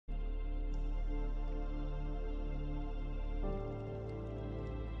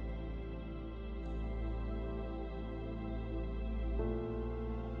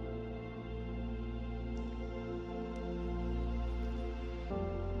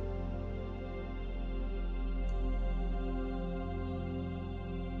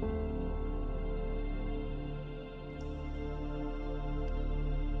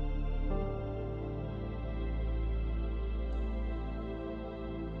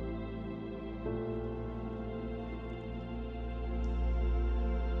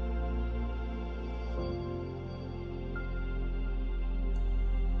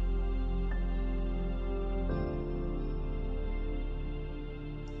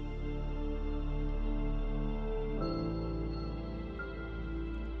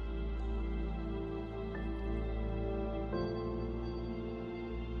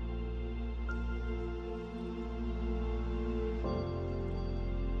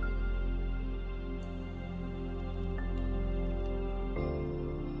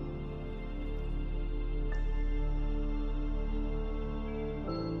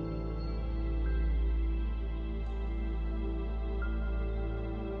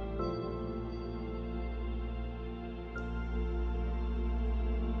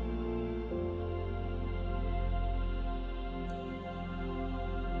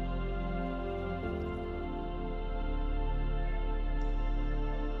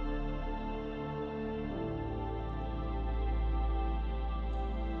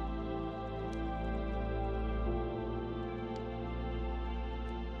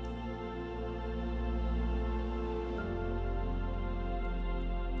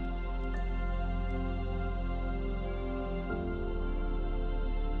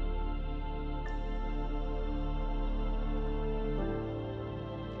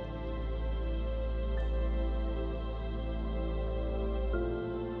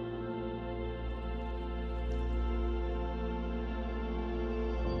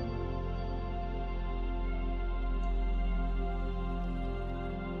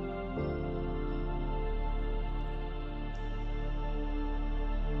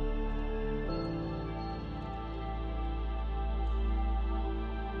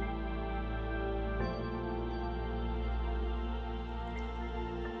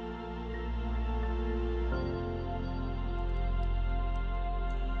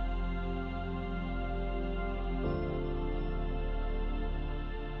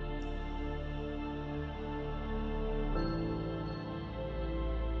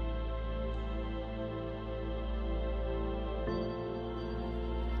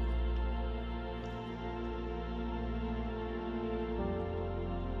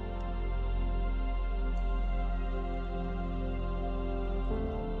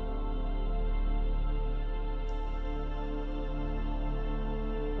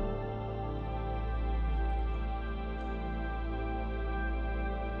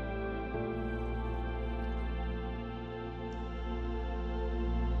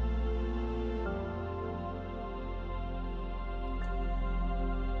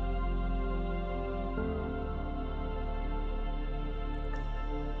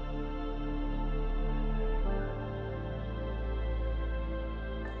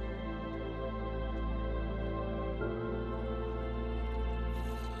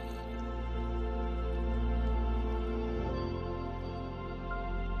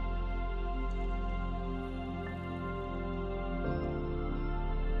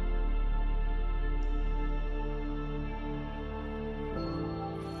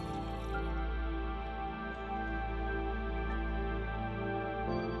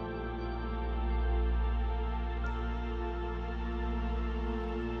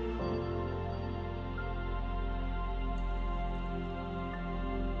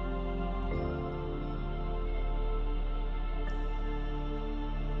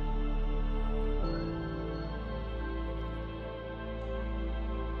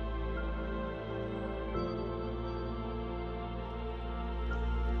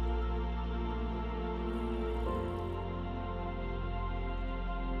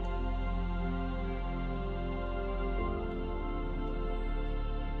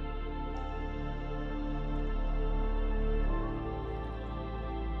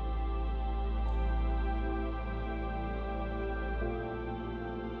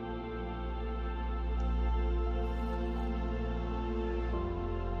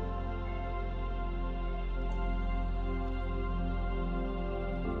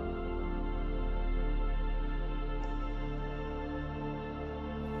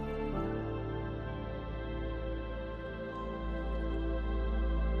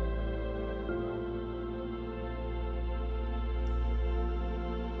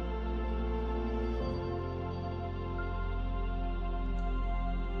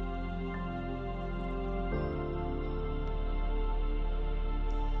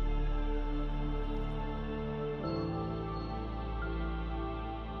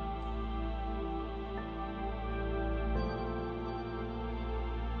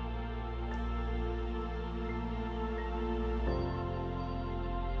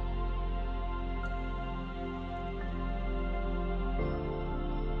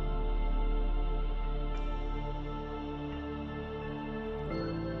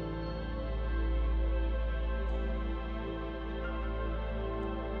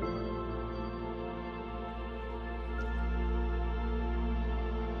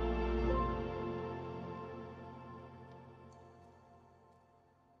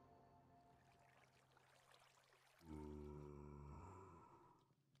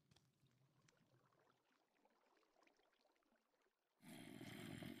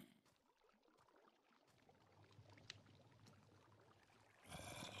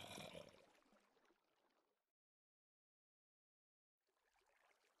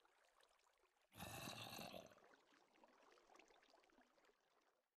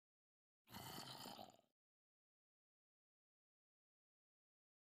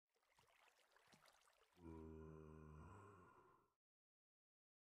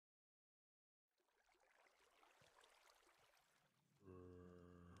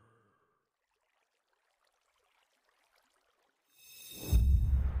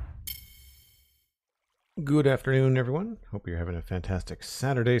Good afternoon, everyone. Hope you're having a fantastic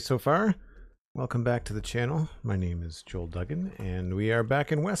Saturday so far. Welcome back to the channel. My name is Joel Duggan, and we are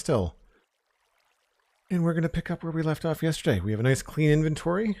back in Westhill. And we're going to pick up where we left off yesterday. We have a nice clean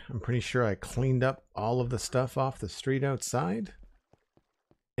inventory. I'm pretty sure I cleaned up all of the stuff off the street outside.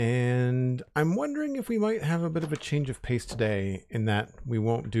 And I'm wondering if we might have a bit of a change of pace today, in that we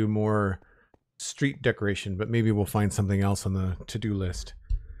won't do more street decoration, but maybe we'll find something else on the to-do list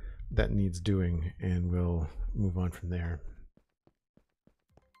that needs doing, and we'll move on from there.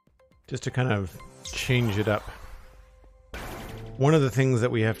 Just to kind of change it up. One of the things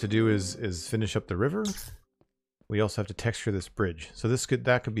that we have to do is finish up the river. We also have to texture this bridge. So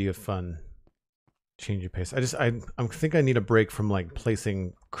that could be a fun change of pace. I think I need a break from like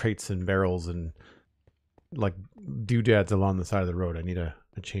placing crates and barrels and like doodads along the side of the road. I need a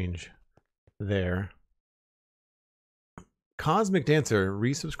change there. Cosmic Dancer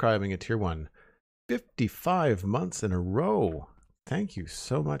resubscribing at tier 1. 55 months in a row. Thank you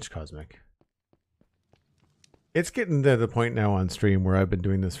so much, Cosmic. It's getting to the point now on stream where I've been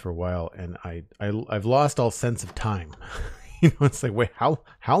doing this for a while, and I've lost all sense of time. You know, it's like, wait, how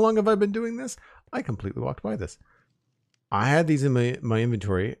long have I been doing this? I completely walked by this. I had these in my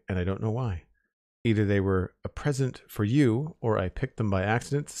inventory, and I don't know why. Either they were a present for you, or I picked them by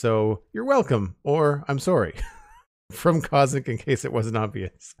accident, so you're welcome, or I'm sorry. From Cosmic, in case it wasn't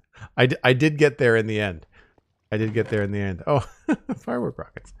obvious. I did get there in the end. Oh, firework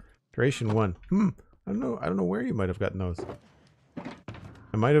rockets. Duration 1. I don't know where you might have gotten those.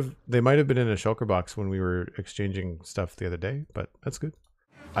 They might have been in a shulker box when we were exchanging stuff the other day, but that's good.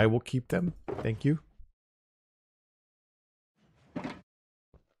 I will keep them. Thank you.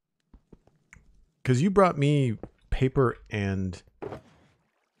 Because you brought me paper and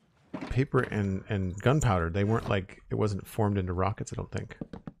gunpowder. They weren't like, it wasn't formed into rockets, I don't think.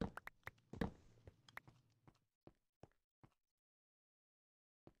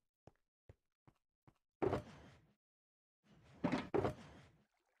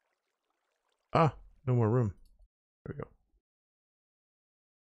 Ah, no more room. There we go.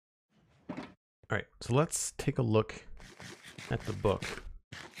 All right, so let's take a look at the book.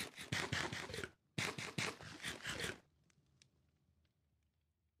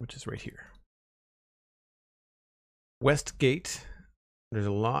 Which is right here. West Gate. There's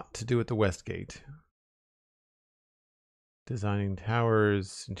a lot to do at the West Gate. Designing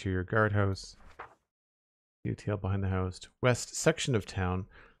towers, interior guardhouse, detail behind the house. West section of town.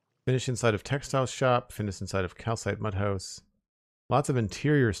 Finish inside of textile shop. Finish inside of calcite mud house. Lots of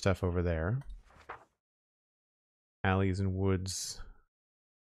interior stuff over there. Alleys and woods.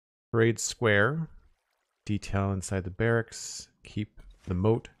 Parade square. Detail inside the barracks. Keep the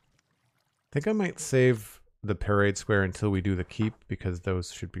moat. I think I might save the parade square until we do the keep, because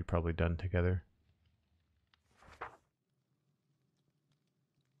those should be probably done together.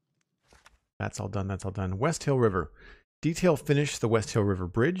 That's all done. That's all done. Westhill River. Detail finish the Westhill River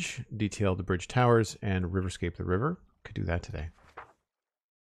Bridge. Detail the bridge towers and riverscape the river. Could do that today.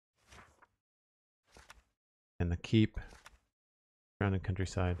 And the keep. Surrounding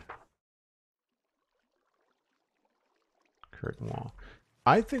countryside. Curtain wall.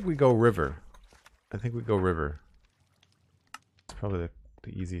 I think we go river. It's probably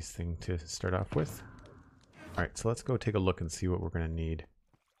the easiest thing to start off with. All right, so let's go take a look and see what we're going to need.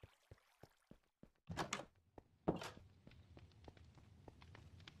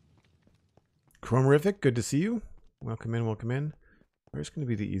 Chromerific, good to see you. Welcome in, welcome in. Where's going to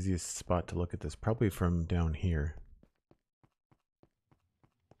be the easiest spot to look at this? Probably from down here.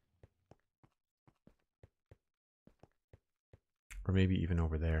 Or maybe even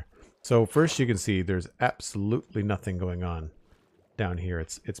over there. So first you can see there's absolutely nothing going on down here.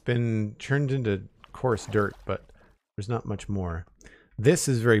 It's been turned into coarse dirt, but there's not much more. This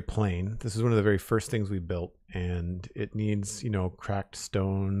is very plain. This is one of the very first things we built, and it needs, you know, cracked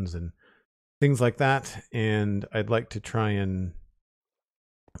stones and things like that. And I'd like to try and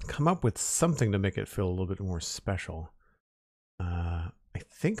come up with something to make it feel a little bit more special. I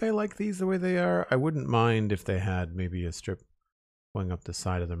think I like these the way they are. I wouldn't mind if they had maybe a strip going up the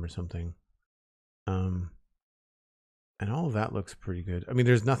side of them or something. And all of that looks pretty good. I mean,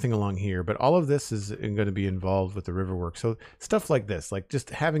 there's nothing along here, but all of this is going to be involved with the river work. So stuff like this, like just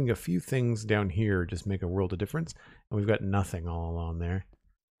having a few things down here just make a world of difference. And we've got nothing all along there.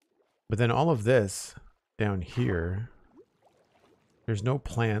 But then all of this down here, there's no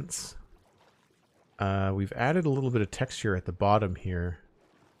plants. We've added a little bit of texture at the bottom here.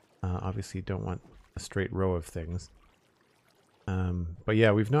 Obviously you don't want a straight row of things. But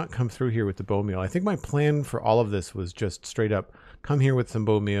yeah, we've not come through here with the bow meal. I think my plan for all of this was just straight up come here with some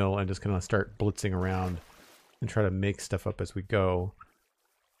bow meal and just kind of start blitzing around and try to make stuff up as we go.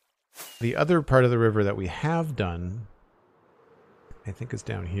 The other part of the river that we have done, I think, is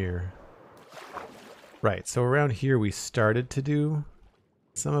down here. Right, so around here we started to do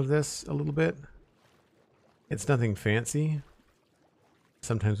some of this a little bit. It's nothing fancy.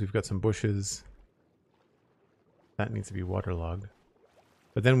 Sometimes we've got some bushes. That needs to be waterlogged.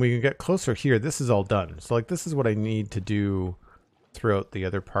 But then we can get closer here. This is all done. So like this is what I need to do throughout the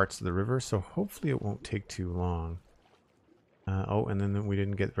other parts of the river. So hopefully it won't take too long. Oh, and then we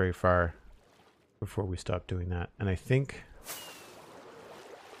didn't get very far before we stopped doing that. And I think,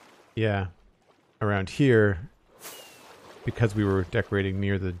 yeah, around here, because we were decorating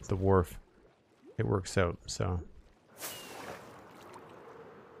near the wharf, it works out. So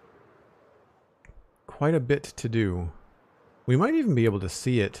quite a bit to do. We might even be able to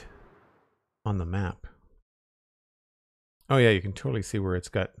see it on the map. Oh yeah, you can totally see where it's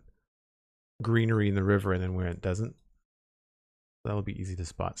got greenery in the river and then where it doesn't. That'll be easy to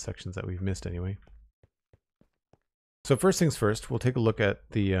spot sections that we've missed anyway. So first things first, we'll take a look at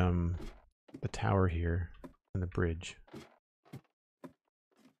the tower here and the bridge.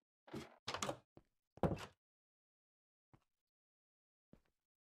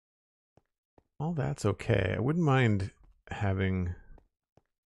 All that's okay. I wouldn't mind having...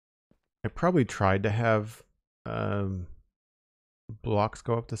 I probably tried to have blocks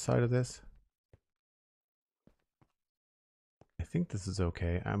go up the side of this. I think this is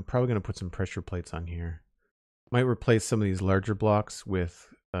okay. I'm probably going to put some pressure plates on here. Might replace some of these larger blocks with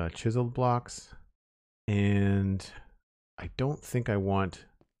chiseled blocks. And I don't think I want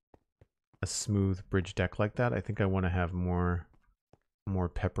a smooth bridge deck like that. I think I want to have more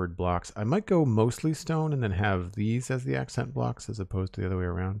peppered blocks. I might go mostly stone and then have these as the accent blocks as opposed to the other way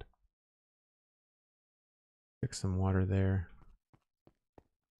around. Fix some water there.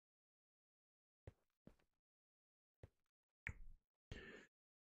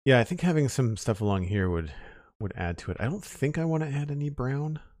 Yeah, I think having some stuff along here would add to it. I don't think I want to add any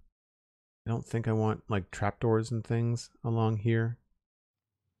brown. I don't think I want like trapdoors and things along here.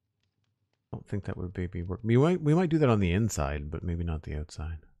 I don't think that would maybe work. We might do that on the inside, but maybe not the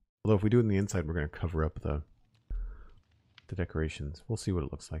outside. Although if we do it on the inside, we're going to cover up the decorations. We'll see what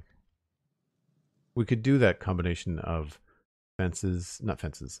it looks like. We could do that combination of fences, not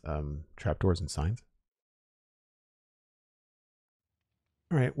fences, trapdoors and signs.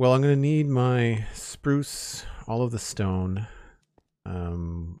 All right, well, I'm going to need my spruce, all of the stone.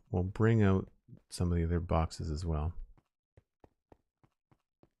 We'll bring out some of the other boxes as well.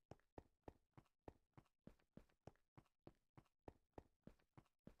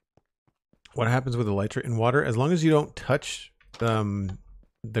 What happens with elytra in water? As long as you don't touch the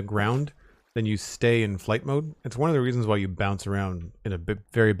ground, then you stay in flight mode. It's one of the reasons why you bounce around in a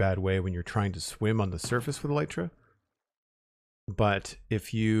very bad way when you're trying to swim on the surface with elytra. But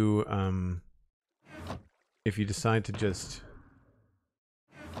if you decide to just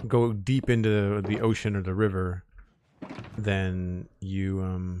go deep into the ocean or the river, then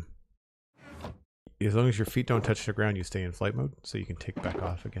you as long as your feet don't touch the ground, you stay in flight mode, so you can take back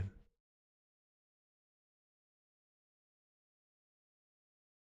off again.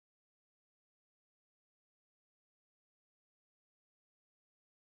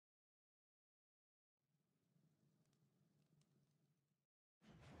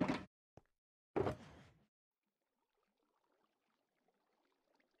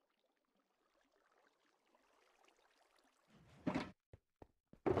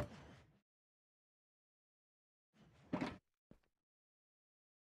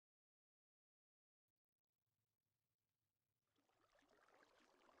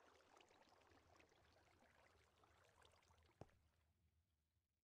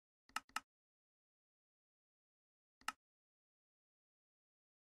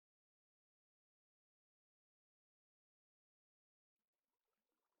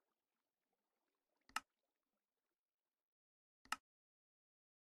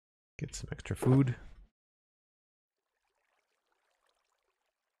 Get some extra food.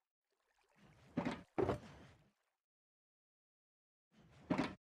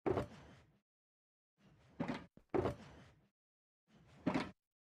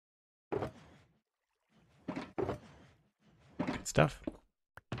 Good stuff.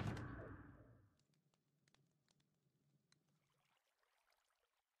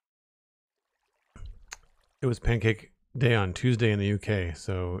 It was pancake day on Tuesday in the UK,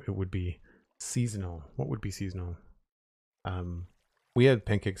 so it would be seasonal. What would be seasonal? We had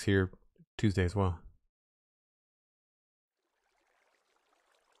pancakes here Tuesday as well.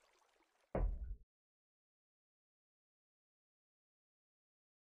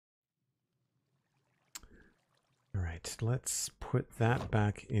 right, let's put that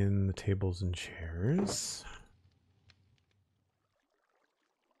back in the tables and chairs.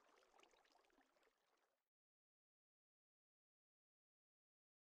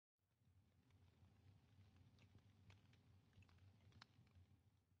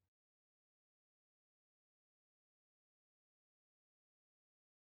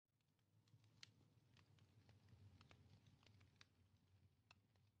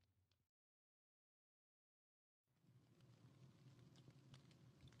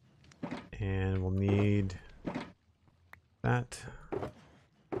 And we'll need that.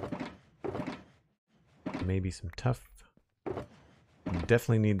 Maybe some tough.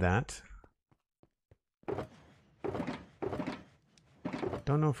 Definitely need that.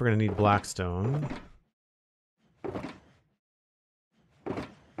 Don't know if we're going to need blackstone.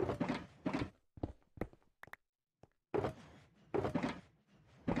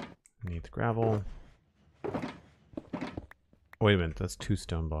 Need the gravel. Wait a minute, that's 2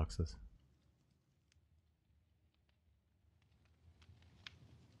 stone boxes.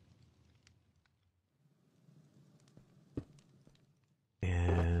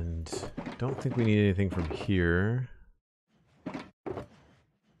 And don't think we need anything from here.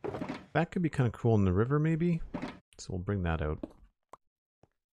 That could be kind of cool in the river, maybe. So we'll bring that out.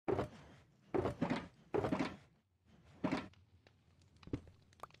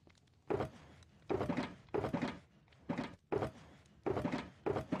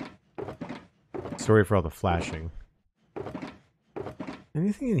 Sorry for all the flashing.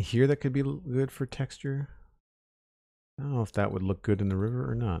 Anything in here that could be good for texture? I don't know if that would look good in the river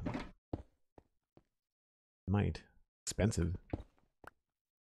or not. Might. Expensive.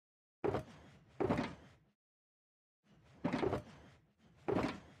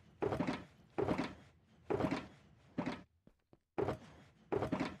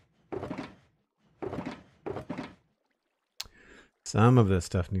 Some of this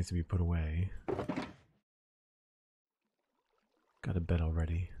stuff needs to be put away. Got a bed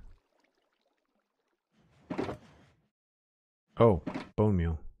already. Oh, bone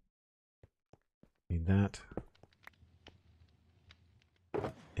meal. Need that.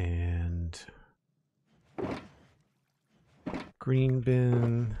 And green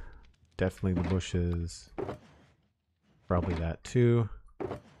bin. Definitely the bushes. Probably that too.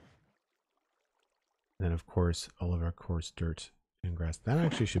 Then of course all of our coarse dirt and grass. That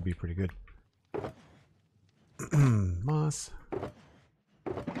actually should be pretty good. Moss.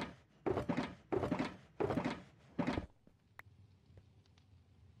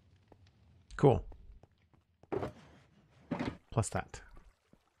 Cool. Plus that.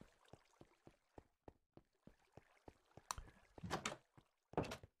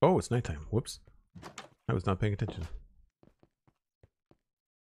 Oh, it's nighttime. Whoops. I was not paying attention.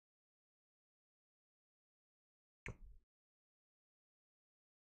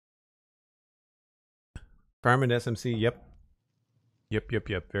 Farm and SMC, yep.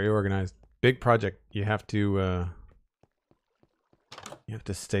 Yep. Very organized. Big project. You have to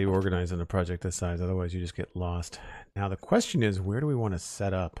stay organized on a project this size, otherwise you just get lost. Now the question is, where do we want to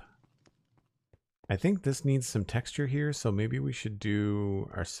set up? I think this needs some texture here, so maybe we should do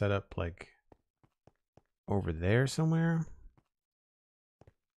our setup like over there somewhere.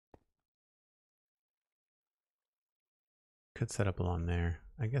 Could set up along there.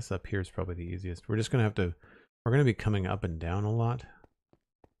 I guess up here is probably the easiest. We're just gonna have to, we're gonna be coming up and down a lot.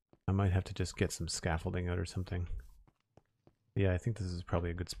 I might have to just get some scaffolding out or something. Yeah, I think this is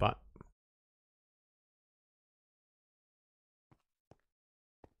probably a good spot.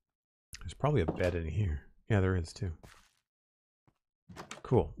 There's probably a bed in here. Yeah, there is too.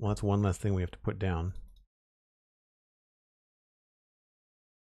 Cool. Well, that's one less thing we have to put down.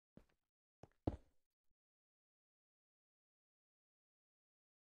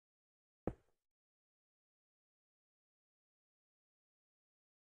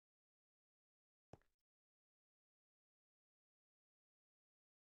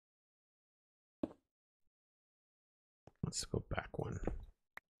 Let's go back one.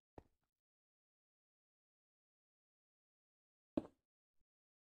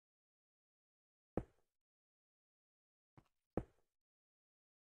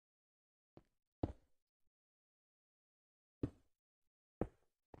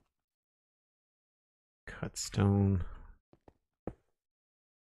 Cut stone.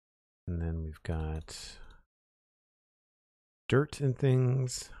 And then we've got dirt and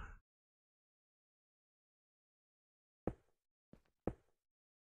things.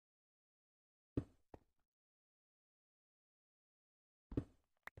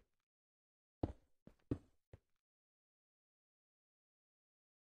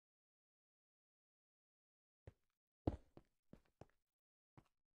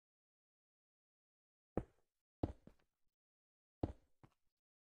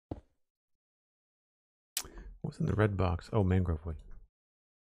 What was in the red box? Oh, mangrove wood.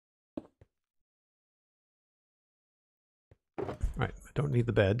 Alright, I don't need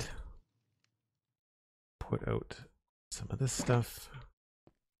the bed. Put out some of this stuff.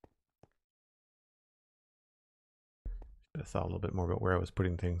 I thought a little bit more about where I was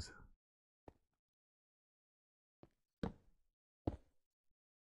putting things.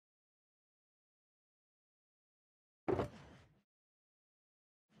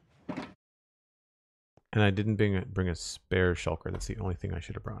 And I didn't bring a spare shulker. That's the only thing I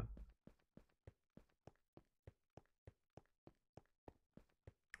should have brought.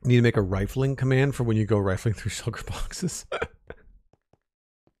 Need to make a rifling command for when you go rifling through shulker boxes.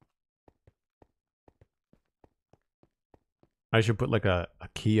 I should put like a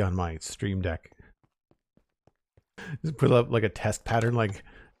key on my stream deck. Just put up like a test pattern, like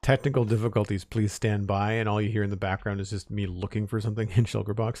technical difficulties, please stand by, and all you hear in the background is just me looking for something in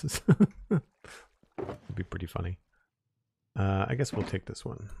shulker boxes. It'd be pretty funny. I guess we'll take this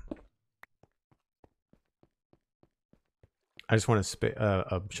one. I just want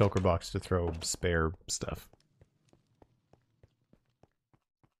a shulker box to throw spare stuff.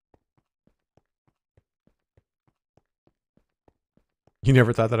 You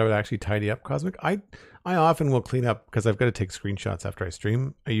never thought that I would actually tidy up, Cosmic? I often will clean up because I've got to take screenshots after I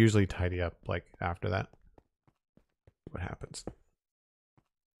stream. I usually tidy up like after that. What happens?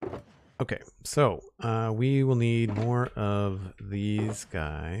 Okay, so we will need more of these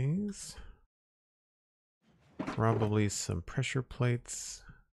guys. Probably some pressure plates.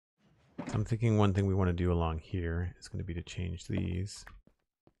 So I'm thinking one thing we want to do along here is going to be to change these.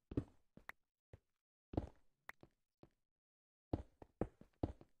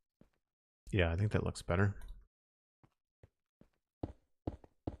 Yeah, I think that looks better.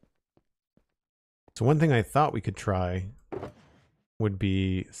 So one thing I thought we could try would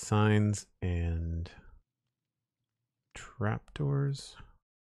be signs and trapdoors.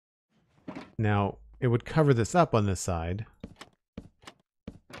 Now, it would cover this up on this side,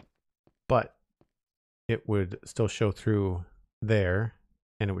 but it would still show through there,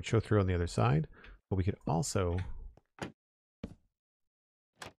 and it would show through on the other side. But we could also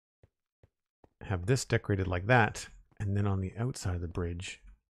have this decorated like that, and then on the outside of the bridge,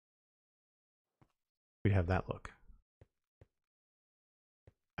 we'd have that look.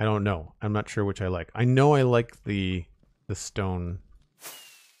 I don't know. I'm not sure which I like. I know I like the stone,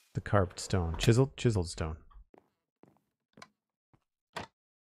 the carved stone, chiseled stone.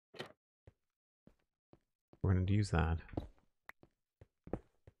 We're going to use that.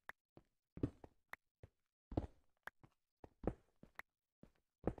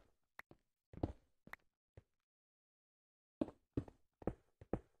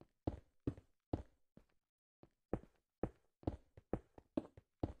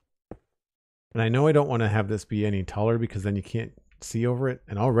 And I know I don't want to have this be any taller because then you can't see over it.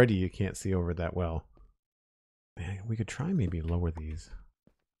 And already you can't see over it that well. Man, we could try maybe lower these.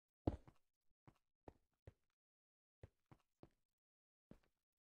 I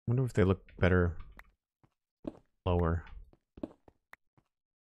wonder if they look better lower.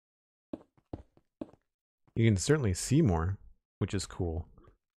 You can certainly see more, which is cool.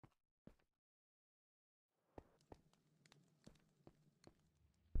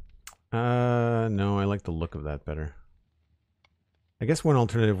 No, I like the look of that better. I guess one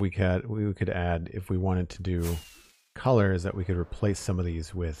alternative we could add if we wanted to do color is that we could replace some of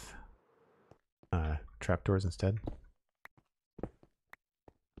these with trapdoors instead.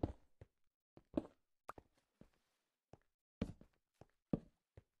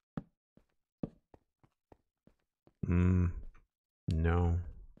 No.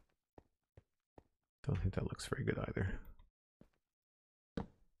 Don't think that looks very good either.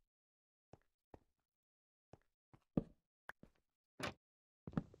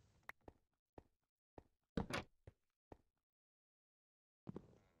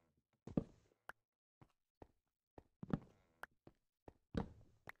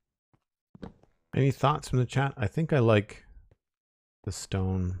 Any thoughts from the chat? I think I like the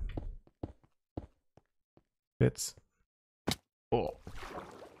stone bits. Oh.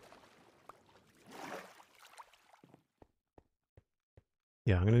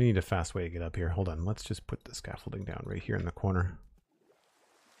 Yeah, I'm going to need a fast way to get up here. Hold on. Let's just put the scaffolding down right here in the corner.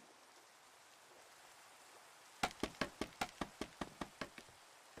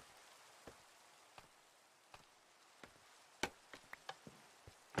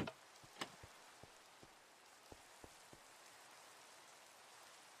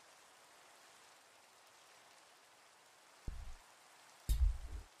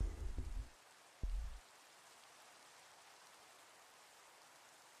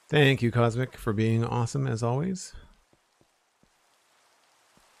 Thank you, Cosmic, for being awesome as always.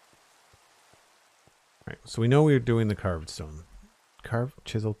 All right, so we know we're doing the carved stone. Carved,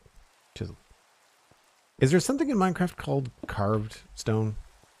 chisel, chisel. Is there something in Minecraft called carved stone?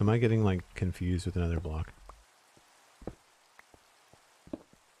 Am I getting like confused with another block?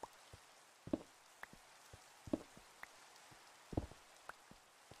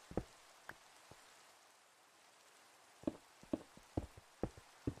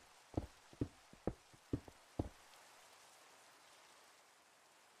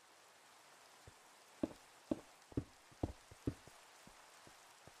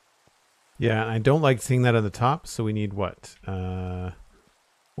 Yeah, I don't like seeing that on the top, so we need what? 1,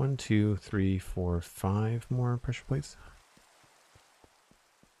 2, 3, 4, 5 more pressure plates.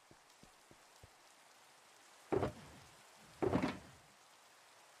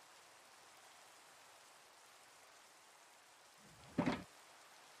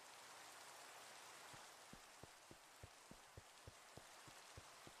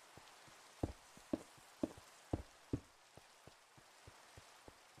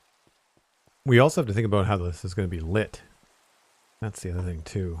 We also have to think about how this is going to be lit. That's the other thing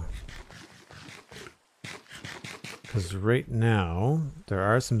too. Because right now, there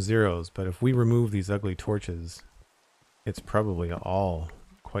are some zeros, but if we remove these ugly torches, it's probably all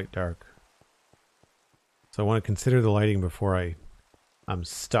quite dark. So I want to consider the lighting before I'm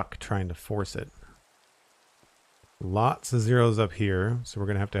stuck trying to force it. Lots of zeros up here, so we're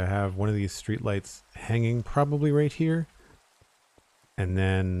going to have one of these street lights hanging probably right here. And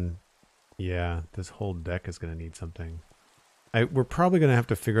then, yeah, this whole deck is going to need something. We're probably going to have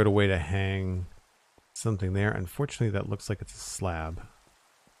to figure out a way to hang something there. Unfortunately, that looks like it's a slab.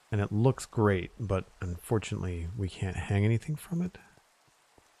 And it looks great, but unfortunately, we can't hang anything from it.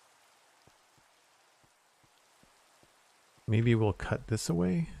 Maybe we'll cut this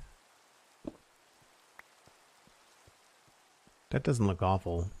away. That doesn't look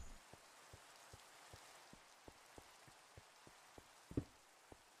awful.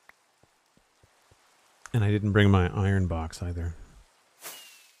 And I didn't bring my iron box either.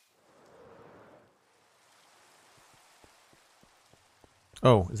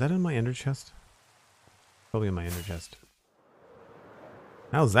 Oh, is that in my ender chest? Probably in my ender chest.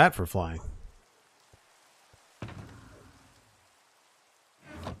 How's that for flying?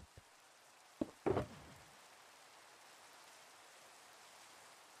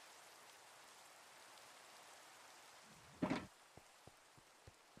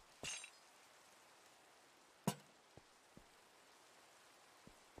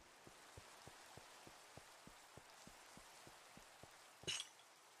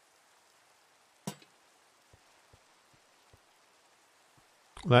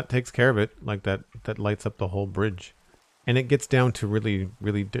 That takes care of it. Like that lights up the whole bridge. And it gets down to really,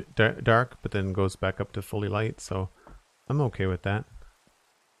 really dark, but then goes back up to fully light. So I'm okay with that.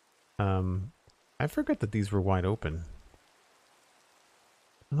 I forgot that these were wide open.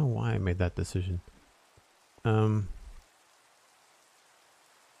 I don't know why I made that decision.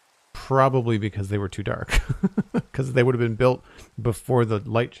 Probably because they were too dark. Because they would have been built before the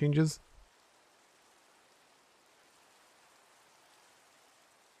light changes.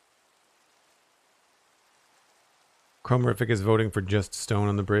 Chromerific is voting for just stone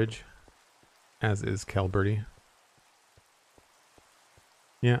on the bridge, as is Calberty.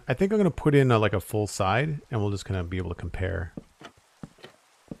 Yeah, I think I'm going to put in like a full side, and we'll just kind of be able to compare.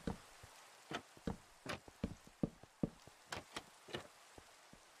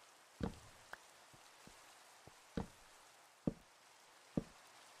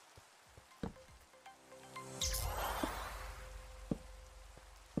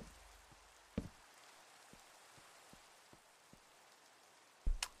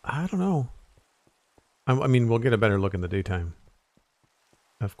 I don't know. I mean, we'll get a better look in the daytime.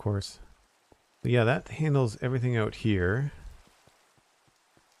 Of course. But yeah, that handles everything out here.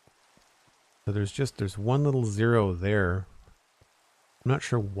 So there's one little zero there. I'm not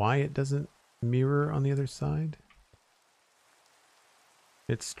sure why it doesn't mirror on the other side.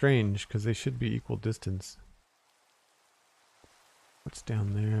 It's strange, because they should be equal distance. What's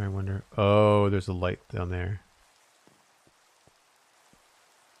down there, I wonder? Oh, there's a light down there.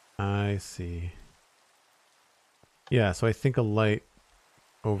 I see. Yeah, so I think a light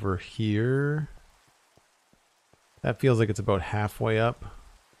over here. That feels like it's about halfway up.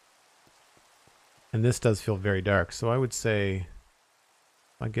 And this does feel very dark. So I would say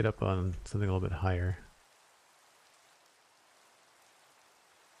if I get up on something a little bit higher.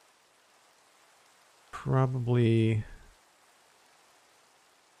 Probably,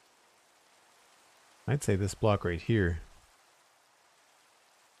 I'd say this block right here.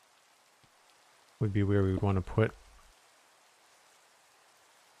 would be where we would want to put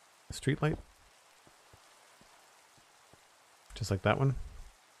a street light. Just like that one.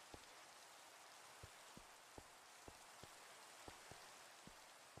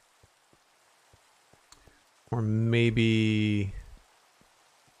 Or maybe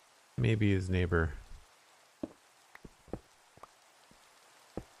his neighbor.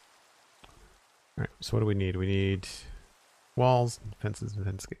 Alright, so what do we need? We need walls, fences, and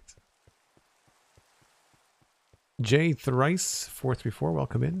fence gates. J Thrice 434,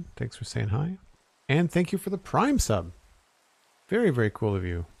 welcome in. Thanks for saying hi. And thank you for the Prime sub. Very, very cool of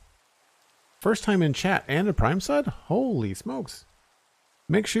you. First time in chat and a Prime sub? Holy smokes.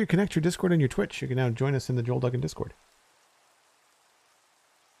 Make sure you connect your Discord and your Twitch. You can now join us in the Joel Duggan Discord.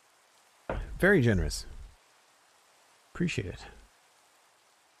 Very generous. Appreciate it.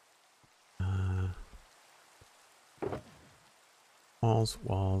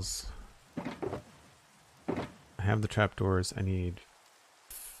 Walls. I have the trapdoors. I need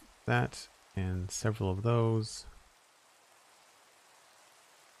that and several of those.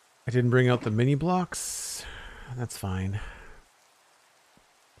 I didn't bring out the mini blocks. That's fine.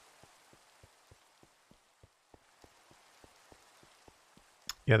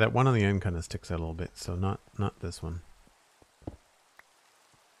 Yeah, that one on the end kind of sticks out a little bit, so not this one.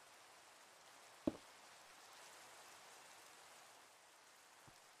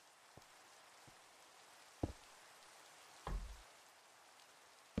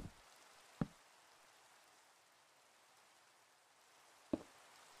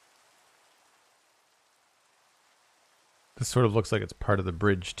 This sort of looks like it's part of the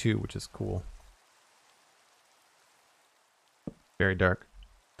bridge too, which is cool. Very dark.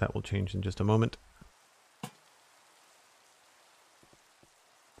 That will change in just a moment.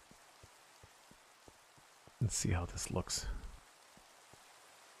 Let's see how this looks.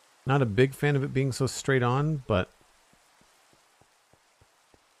 Not a big fan of it being so straight on, but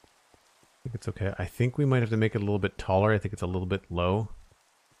I think it's okay. I think we might have to make it a little bit taller. I think it's a little bit low.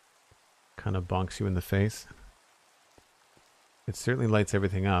 Kind of bonks you in the face. It certainly lights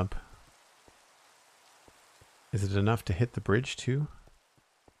everything up. Is it enough to hit the bridge too?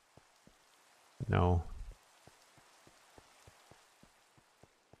 No.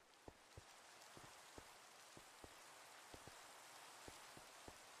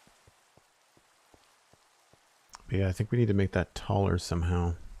 But yeah, I think we need to make that taller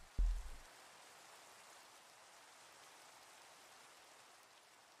somehow.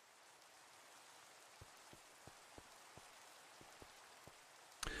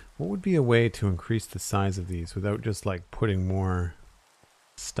 What would be a way to increase the size of these without just like putting more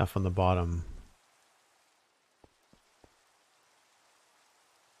stuff on the bottom?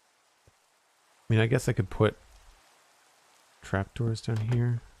 I mean, I guess I could put trapdoors down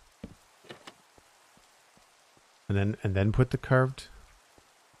here. And then put the carved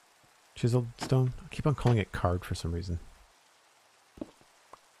chiseled stone. I keep on calling it carved for some reason.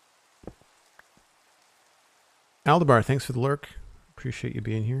 Aldebar, thanks for the lurk. Appreciate you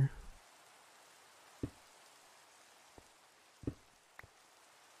being here.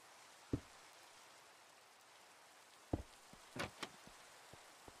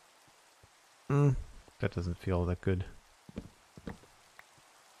 That doesn't feel that good.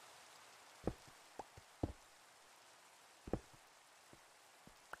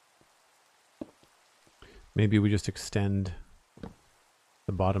 Maybe we just extend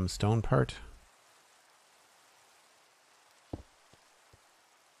the bottom stone part.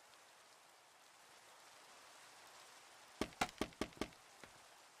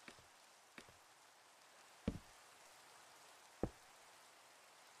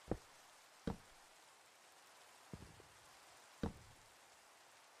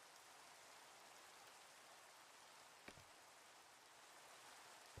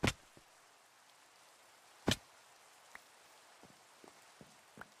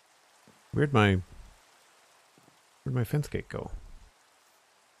 Where'd my fence gate go?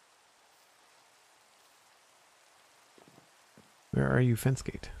 Where are you, fence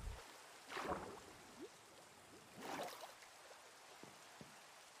gate?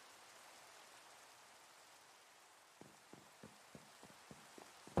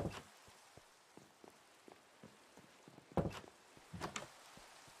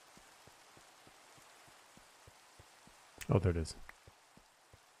 Oh, there it is.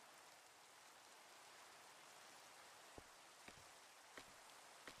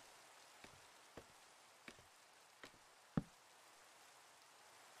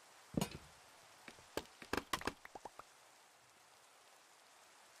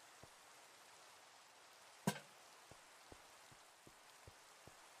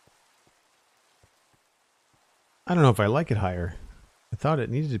 I don't know if I like it higher. I thought it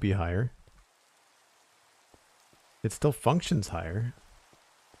needed to be higher. It still functions higher.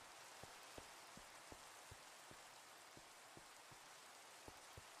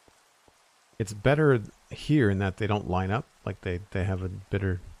 It's better here in that they don't line up. Like they have a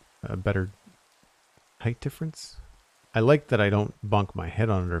better height difference. I like that I don't bonk my head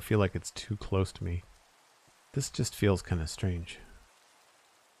on it or feel like it's too close to me. This just feels kind of strange.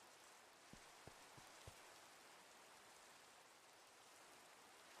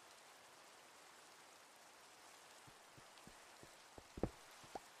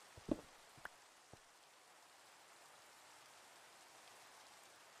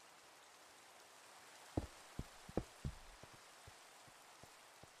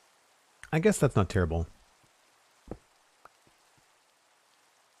 I guess that's not terrible.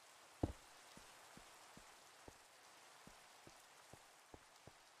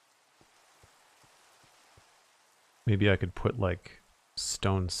 Maybe I could put like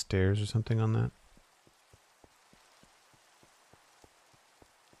stone stairs or something on that.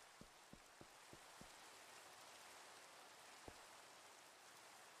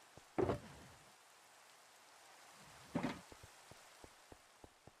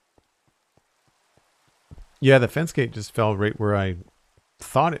 Yeah, the fence gate just fell right where I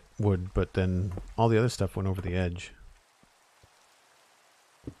thought it would, but then all the other stuff went over the edge.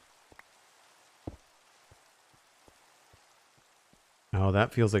 Oh,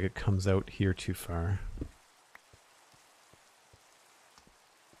 that feels like it comes out here too far.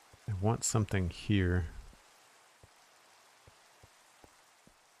 I want something here.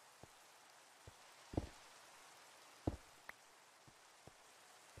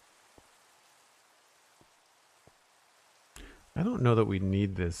 I don't know that we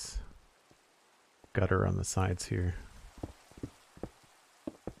need this gutter on the sides here.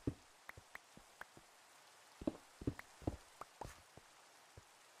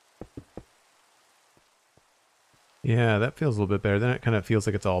 Yeah, that feels a little bit better. Then it kind of feels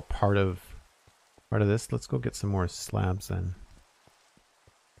like it's all part of this. Let's go get some more slabs then.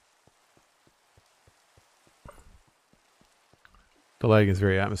 The lighting is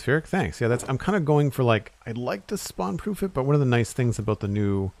very atmospheric. Thanks. Yeah, that's. I'm kind of going for like I'd like to spawn proof it, but one of the nice things about the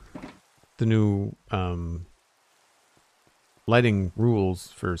new lighting rules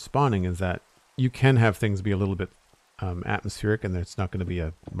for spawning is that you can have things be a little bit atmospheric, and it's not going to be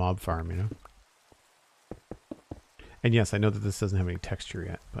a mob farm, you know. And yes, I know that this doesn't have any texture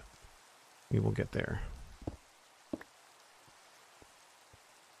yet, but we will get there.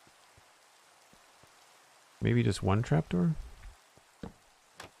 Maybe just one trapdoor?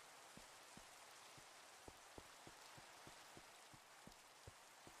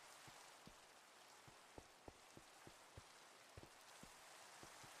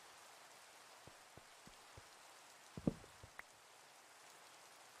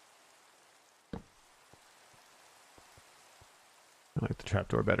 I like the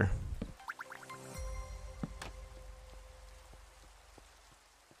trapdoor better.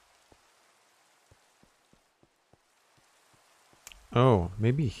 Oh,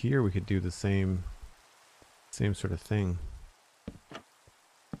 maybe here we could do the same sort of thing.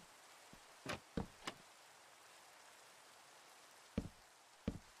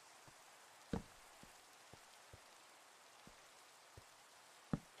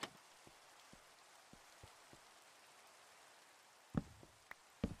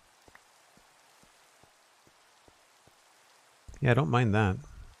 Yeah, I don't mind that.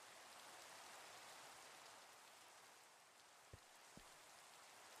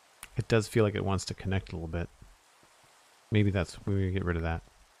 It does feel like it wants to connect a little bit. Maybe that's where we get rid of that.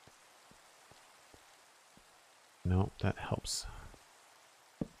 No, that helps.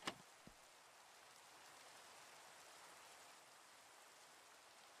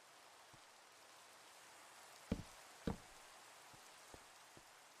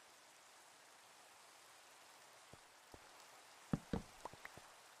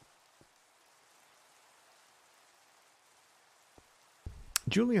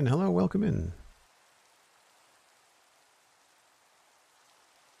 Julian, hello, welcome in.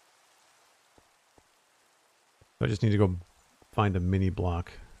 I just need to go find a mini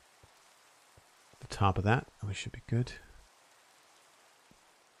block. The top of that, we should be good.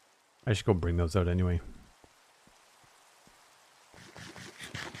 I should go bring those out anyway.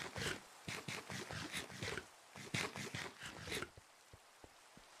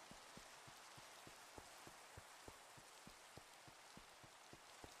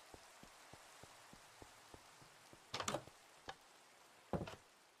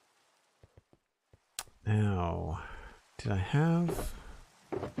 Now, did I have...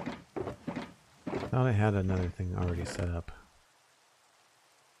 Thought I had another thing already set up.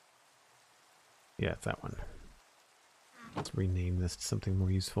 Yeah, it's that one. Let's rename this to something more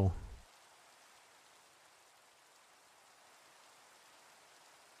useful.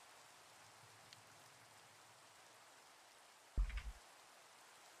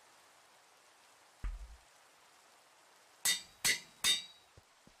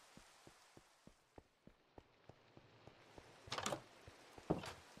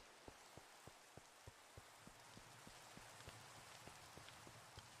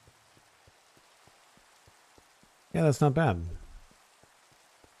 Yeah, that's not bad.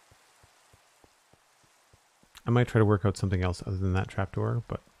 I might try to work out something else other than that trapdoor,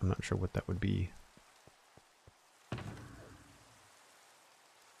 but I'm not sure what that would be.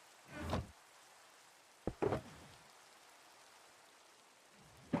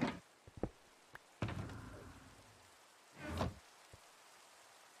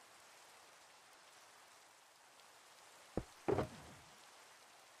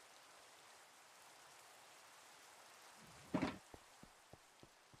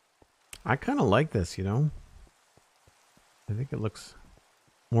 I kind of like this, you know? I think it looks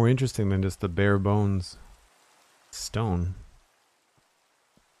more interesting than just the bare bones stone.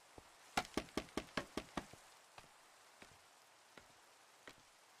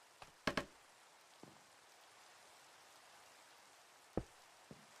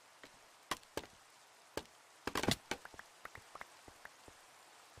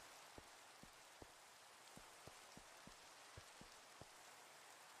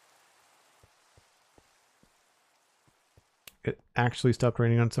 It actually stopped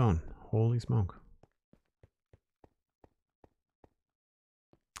raining on its own. Holy smoke.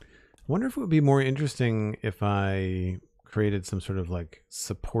 I wonder if it would be more interesting if I created some sort of like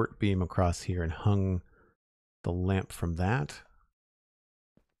support beam across here and hung the lamp from that.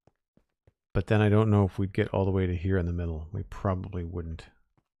 But then I don't know if we'd get all the way to here in the middle. We probably wouldn't.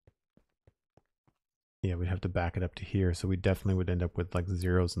 Yeah, we'd have to back it up to here. So we definitely would end up with like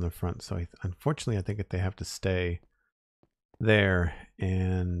zeros in the front. So unfortunately, I think that they have to stay there.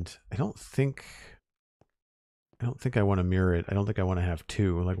 And I don't think I want to mirror it. I don't think I want to have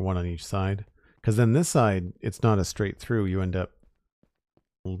two, like one on each side. Because then this side, it's not a straight through. You end up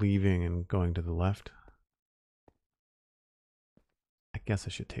leaving and going to the left. I guess I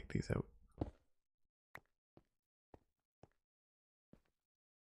should take these out.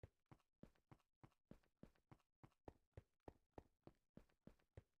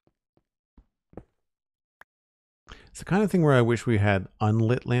 It's the kind of thing where I wish we had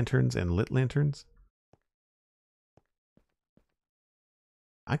unlit lanterns and lit lanterns.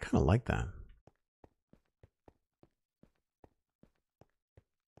 I kind of like that.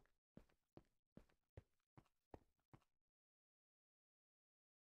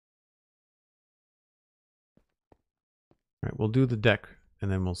 All right, we'll do the deck and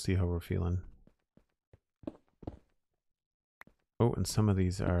then we'll see how we're feeling. Oh, and some of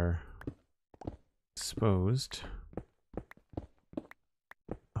these are exposed.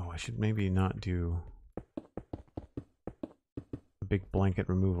 Oh, I should maybe not do a big blanket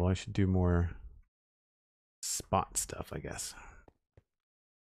removal. I should do more spot stuff, I guess.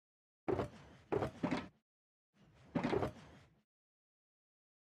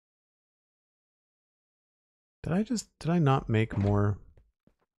 Did I not make more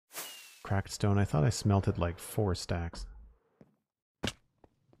cracked stone? I thought I smelted like 4 stacks.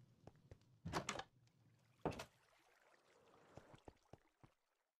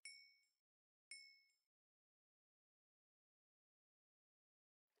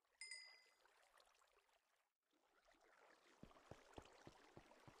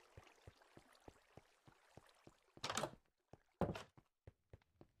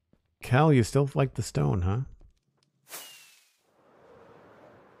 Cal, you still like the stone, huh?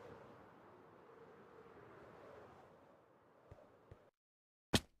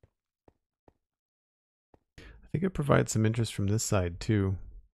 I think it provides some interest from this side too.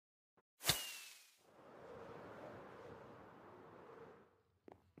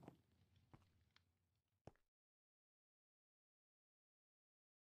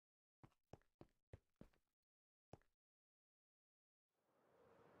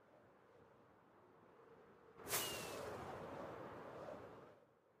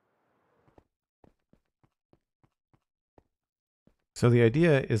 So the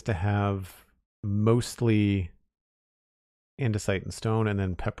idea is to have mostly andesite and stone and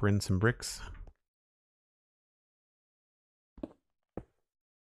then pepper in some bricks.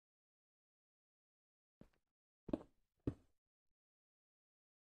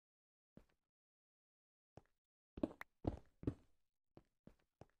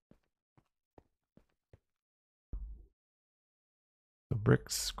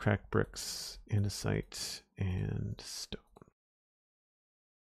 bricks, cracked bricks, andesite, and stone.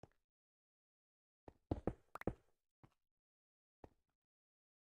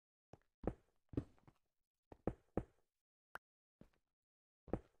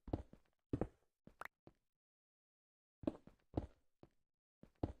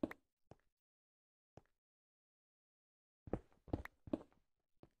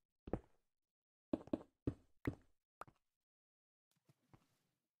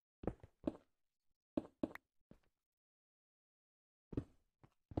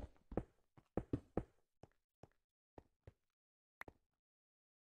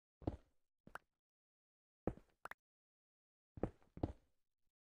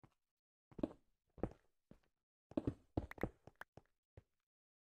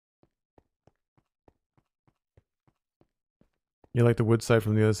 You like the wood side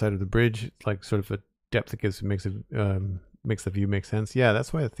from the other side of the bridge? It's like sort of a depth that gives makes the view make sense. Yeah,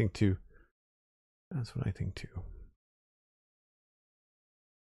 that's what I think too. That's what I think too.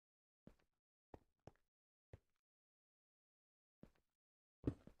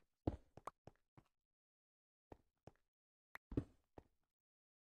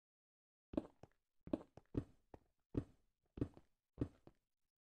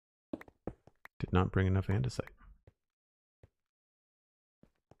 Did not bring enough andesite.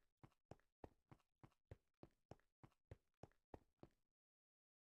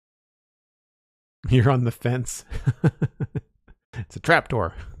 You're on the fence. It's a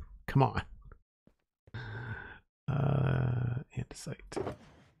trapdoor. Come on. Andesite.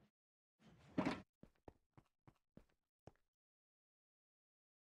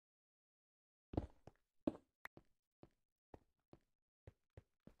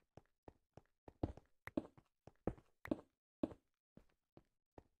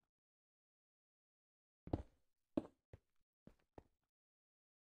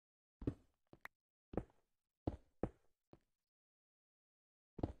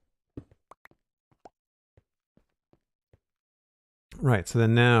 Right, so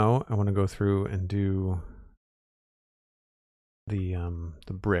then now I want to go through and do the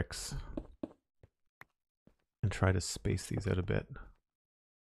bricks and try to space these out a bit.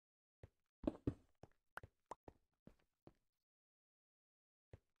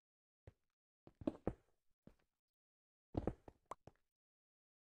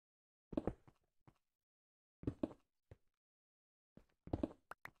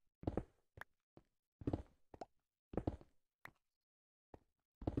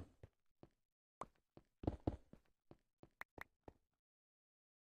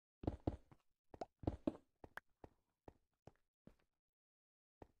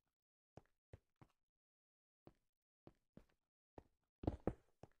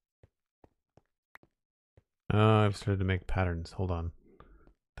 I've started to make patterns. Hold on.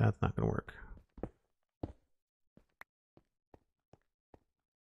 That's not going to work.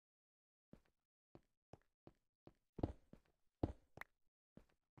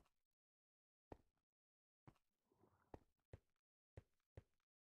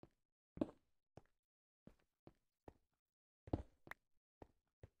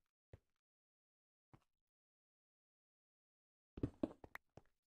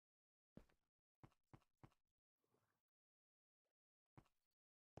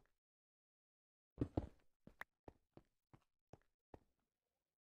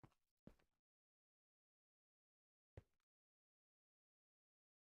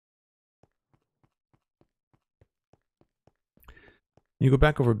 You go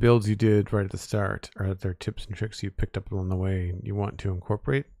back over builds you did right at the start. Are there tips and tricks you picked up along the way you want to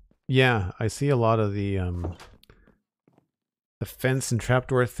incorporate? Yeah, I see a lot of the fence and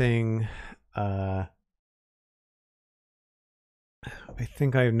trapdoor thing. I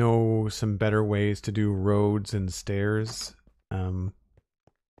think I know some better ways to do roads and stairs. I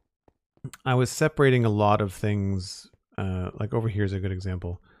was separating a lot of things. Like over here is a good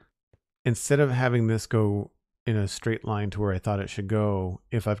example. Instead of having this go in a straight line to where I thought it should go,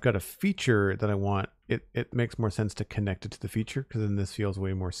 if I've got a feature that I want, it makes more sense to connect it to the feature, because then this feels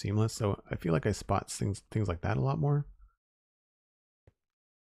way more seamless. So I feel like I spot things like that a lot more.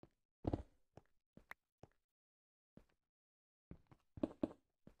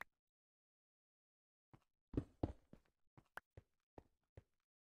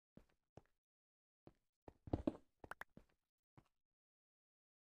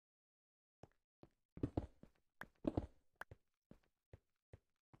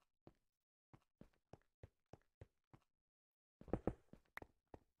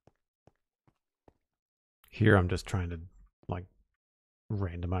 Here I'm just trying to like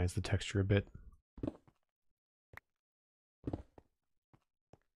randomize the texture a bit.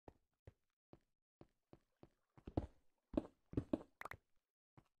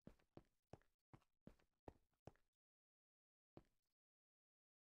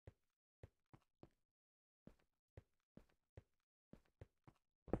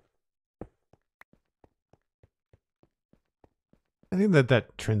 think that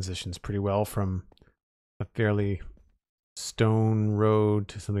that transitions pretty well from a fairly stone road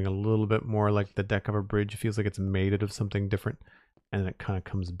to something a little bit more like the deck of a bridge. It feels like it's made out of something different, and then it kind of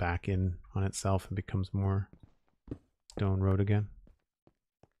comes back in on itself and becomes more stone road again.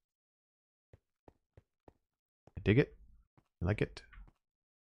 I dig it. I like it.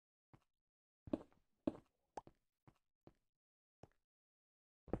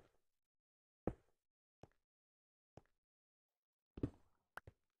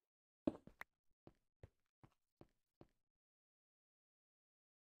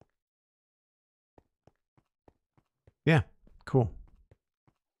 Yeah, cool.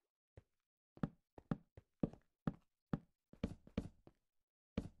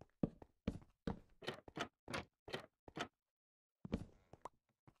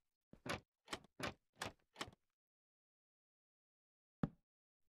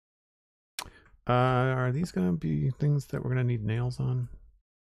 Are these going to be things that we're going to need nails on?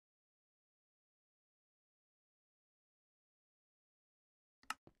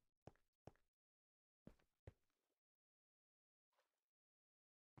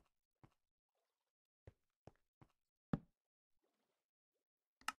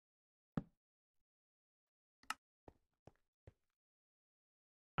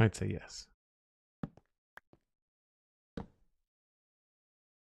 I'd say yes.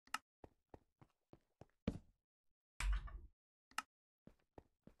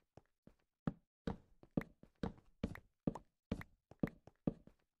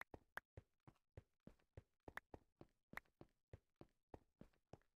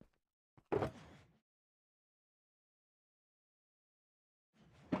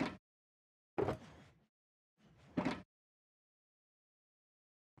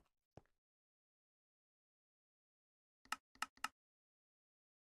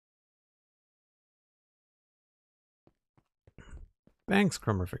 Thanks,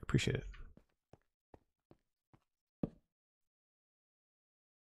 Crummerfic. Appreciate it.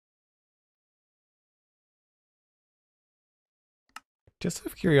 Just out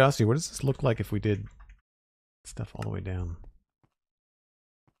of curiosity, what does this look like if we did stuff all the way down?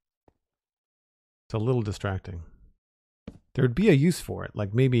 It's a little distracting. There would be a use for it,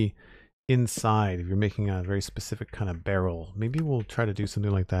 like maybe inside, if you're making a very specific kind of barrel. Maybe we'll try to do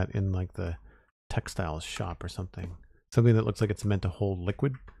something like that in like the textiles shop or something. Something that looks like it's meant to hold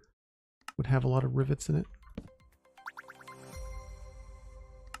liquid would have a lot of rivets in it.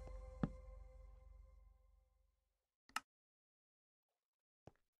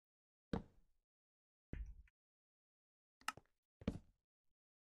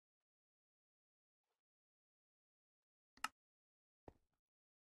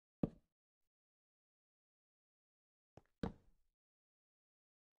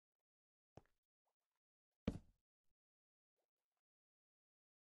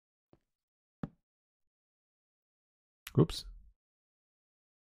 Oops.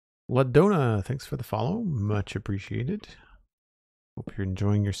 Ladona, thanks for the follow. Much appreciated. Hope you're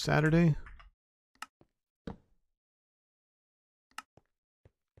enjoying your Saturday. I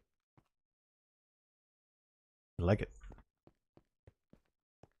like it.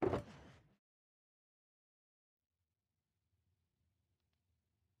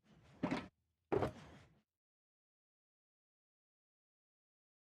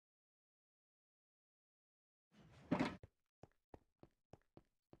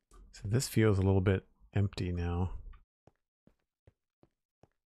 So this feels a little bit empty now.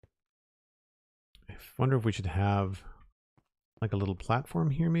 I wonder if we should have like a little platform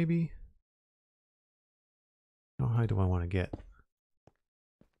here maybe? How high do I want to get?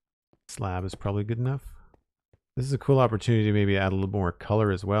 Slab is probably good enough. This is a cool opportunity to maybe add a little more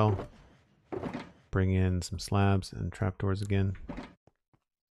color as well. Bring in some slabs and trapdoors again.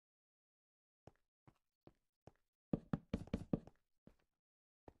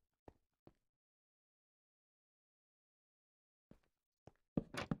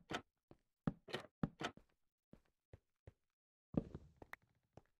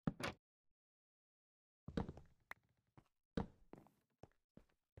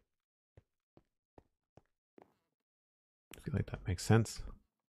 I feel like that makes sense.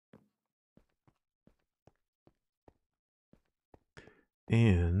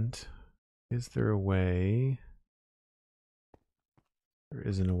 And is there a way? There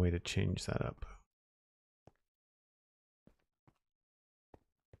isn't a way to change that up.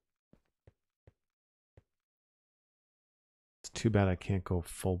 It's too bad I can't go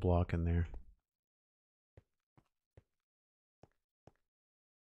full block in there.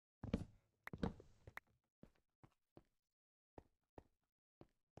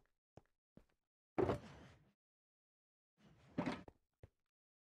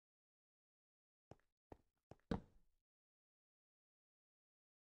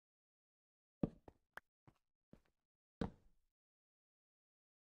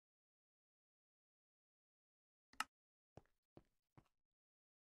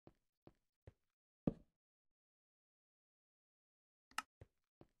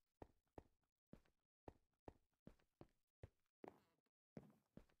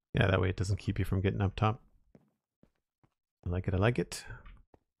 Yeah, that way it doesn't keep you from getting up top. I like it, I like it.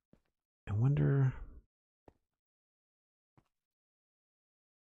 I wonder...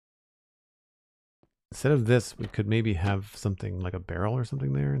 Instead of this, we could maybe have something like a barrel or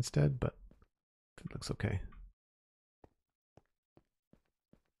something there instead, but it looks okay.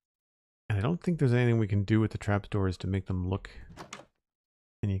 And I don't think there's anything we can do with the trapdoors to make them look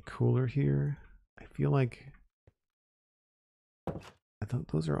any cooler here. I feel like... I thought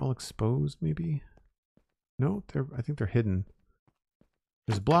those are all exposed, maybe? No, I think they're hidden.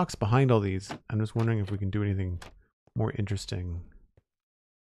 There's blocks behind all these. I'm just wondering if we can do anything more interesting.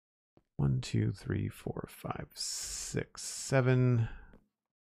 1, 2, 3, 4, 5, 6, 7.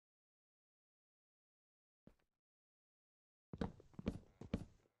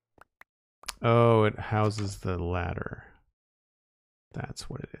 Oh, it houses the ladder. That's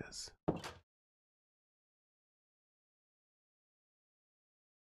what it is.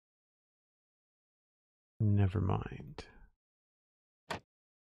 Never mind.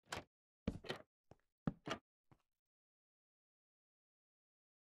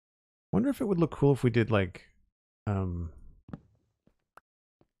 Wonder if it would look cool if we did like little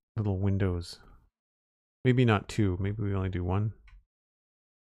windows. Maybe not 2. Maybe we only do 1.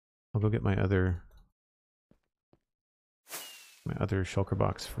 I'll go get my other shulker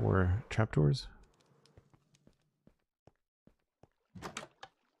box for trapdoors.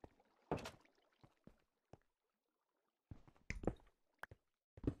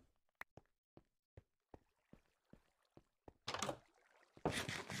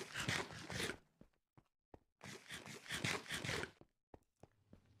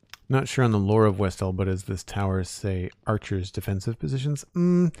 Not sure on the lore of Westhill, but as this tower say archers' defensive positions?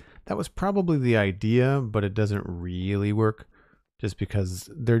 That was probably the idea, but it doesn't really work. Just because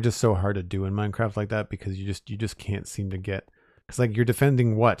they're just so hard to do in Minecraft like that, because you just can't seem to get, because like you're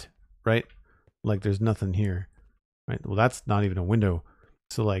defending what, right? Like there's nothing here, right? Well, that's not even a window.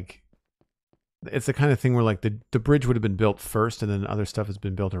 So like it's the kind of thing where like the bridge would have been built first and then other stuff has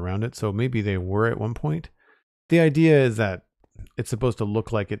been built around it. So maybe they were at one point. The idea is that it's supposed to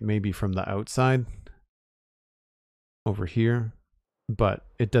look like it may be from the outside over here, but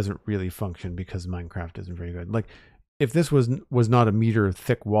it doesn't really function because Minecraft isn't very good. Like if this was not a meter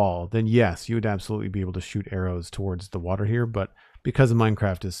thick wall, then yes, you would absolutely be able to shoot arrows towards the water here. But because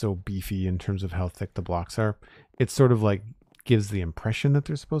Minecraft is so beefy in terms of how thick the blocks are, it sort of like gives the impression that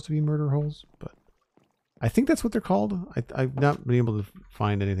they're supposed to be murder holes. But I think that's what they're called. I've not been able to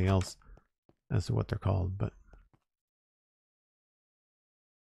find anything else as to what they're called, but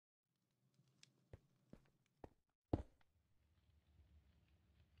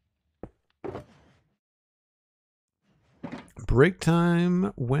break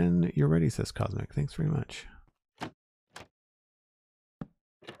time when you're ready, says Cosmic. Thanks very much.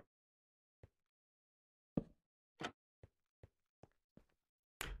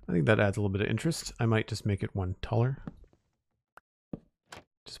 I think that adds a little bit of interest. I might just make it 1 taller.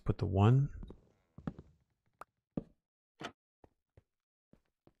 Just put the 1.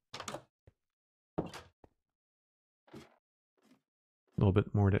 A little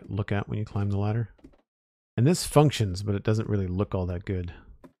bit more to look at when you climb the ladder. And this functions, but it doesn't really look all that good.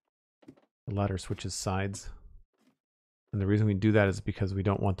 The ladder switches sides. And the reason we do that is because we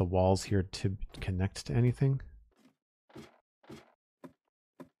don't want the walls here to connect to anything.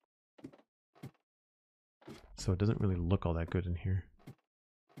 So it doesn't really look all that good in here.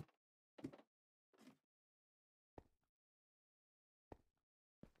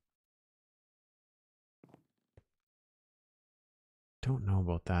 Don't know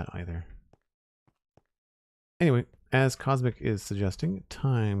about that either. Anyway, as Cosmic is suggesting,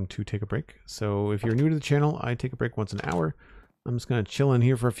 time to take a break. So if you're new to the channel, I take a break once an hour. I'm just going to chill in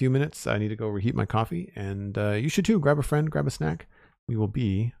here for a few minutes. I need to go reheat my coffee, and you should too. Grab a friend, grab a snack. We will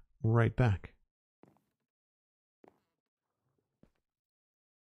be right back.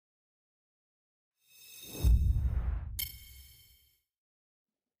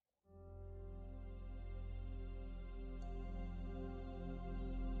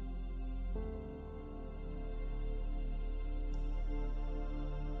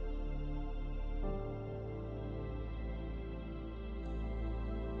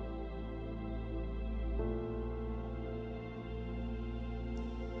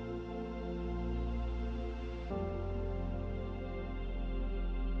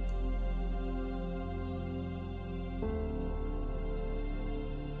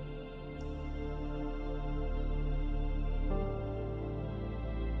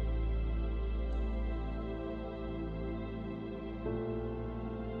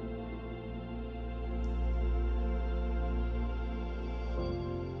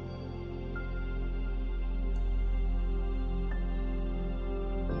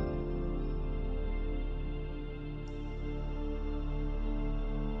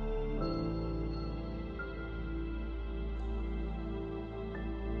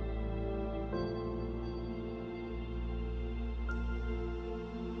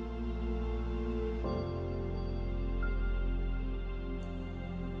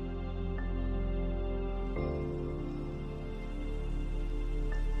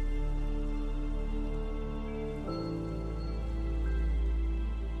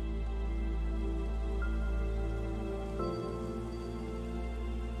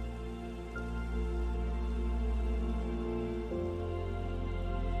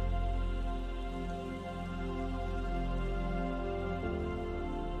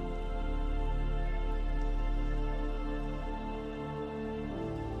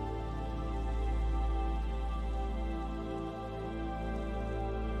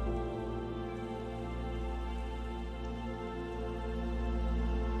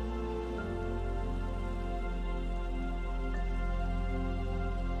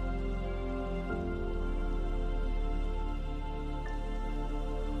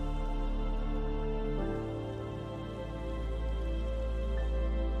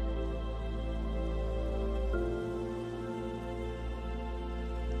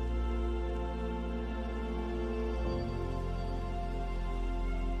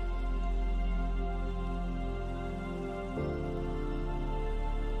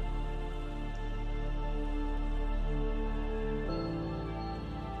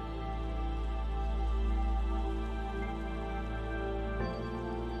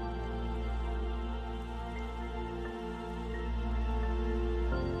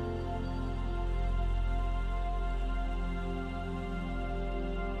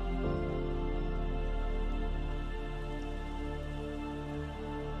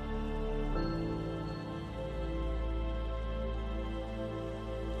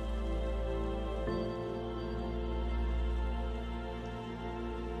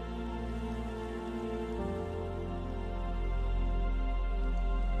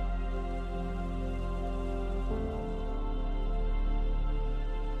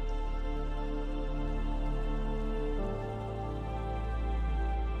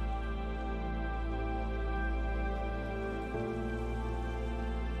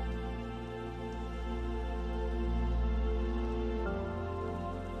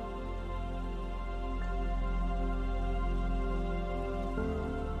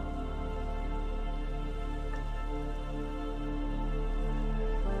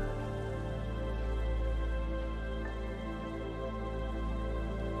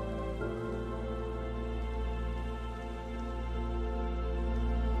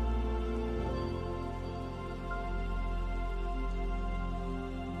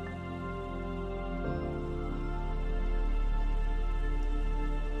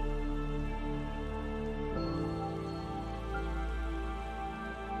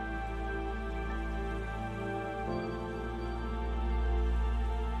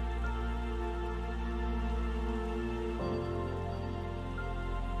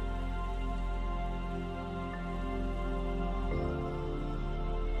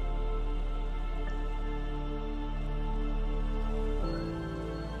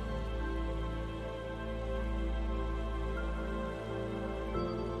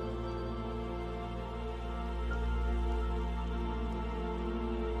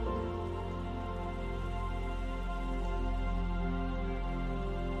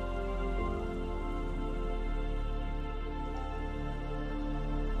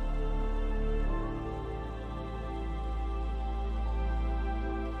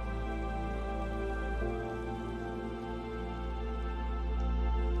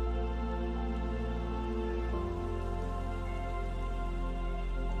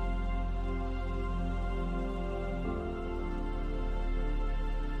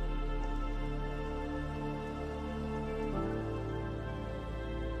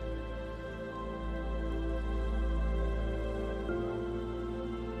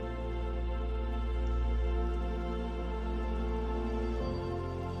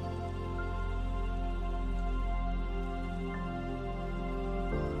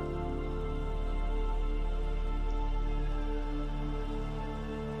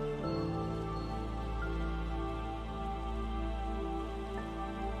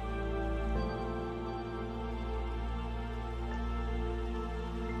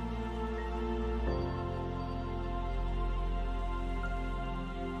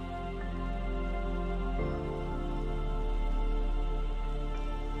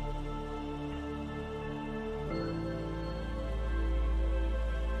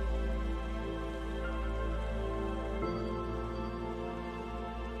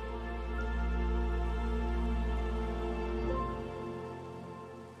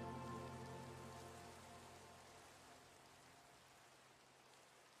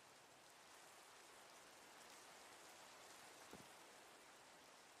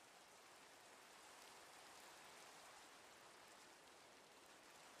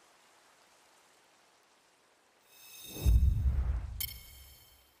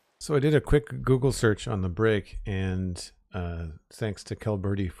 So I did a quick Google search on the break, and thanks to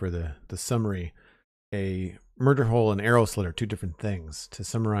Kelberty for the summary, a murder hole and arrow slit are two different things. To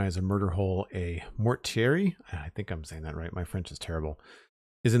summarize, a murder hole, a mortieri, I think I'm saying that right, my French is terrible,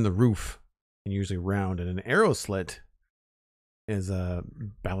 is in the roof and usually round, and an arrow slit is a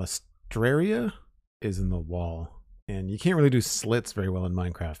balustraria, is in the wall. And you can't really do slits very well in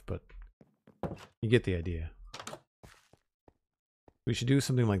Minecraft, but you get the idea. We should do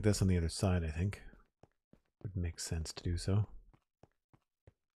something like this on the other side, I think. Would make sense to do so.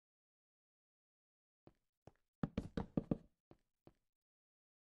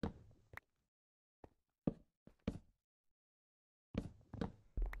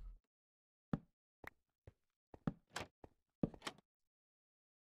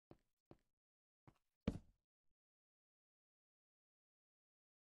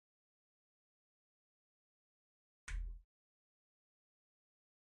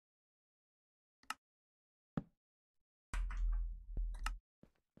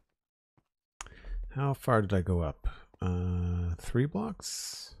 How far did I go up? 3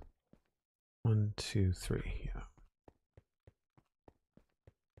 blocks? 1, 2, 3, yeah.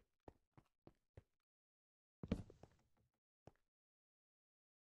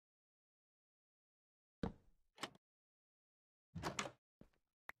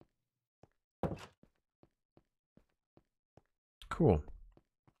 Cool.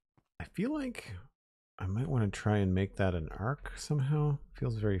 I feel like I might want to try and make that an arc somehow.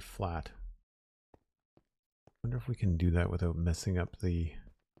 Feels very flat. Wonder if we can do that without messing up the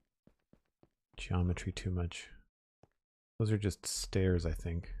geometry too much. Those are just stairs, I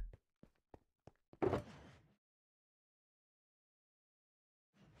think.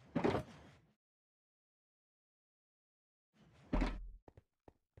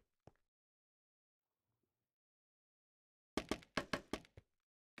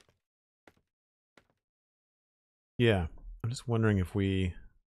 Yeah, I'm just wondering if we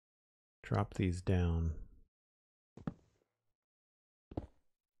drop these down.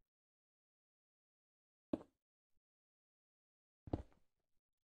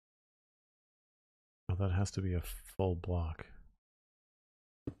 Oh, that has to be a full block.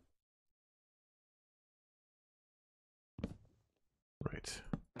 Right.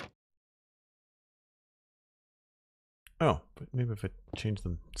 Oh, but maybe if I change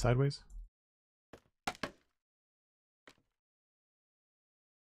them sideways?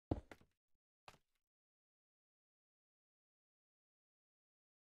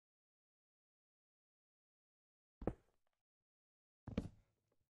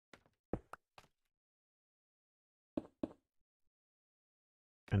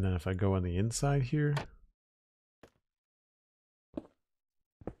 And then if I go on the inside here,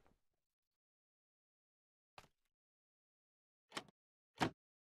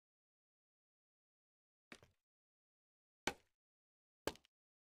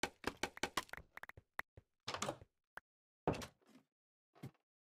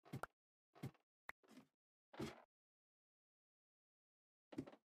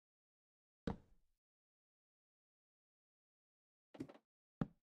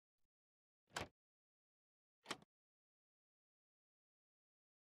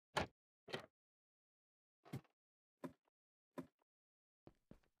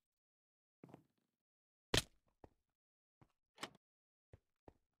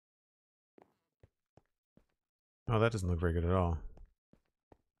 oh, that doesn't look very good at all.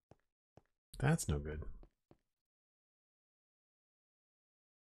 That's no good.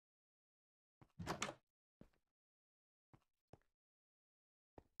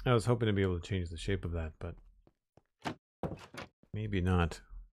 I was hoping to be able to change the shape of that, but maybe not.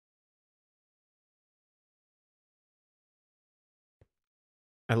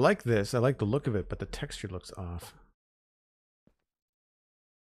 I like this. I like the look of it, but the texture looks off.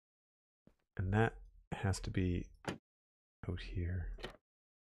 And that has to be out here.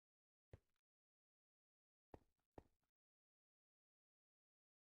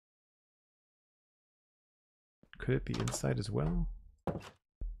 Could it be inside as well?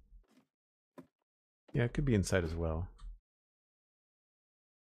 Yeah, it could be inside as well.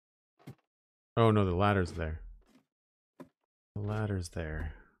 Oh no, the ladder's there. The ladder's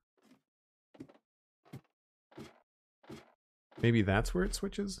there. Maybe that's where it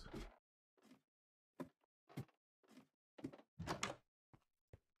switches?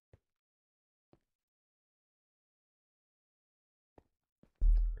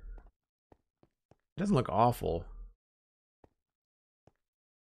 It doesn't look awful.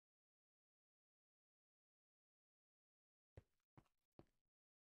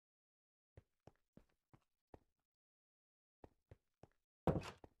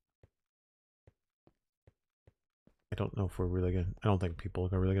 don't know if we're really gonna, I don't think people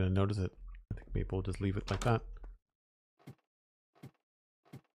are really gonna notice it. I think people will just leave it like that.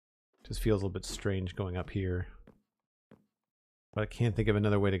 Just feels a little bit strange going up here. But I can't think of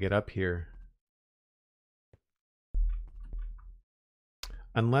another way to get up here.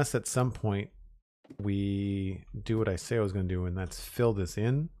 Unless at some point we do what I say I was going to do, and that's fill this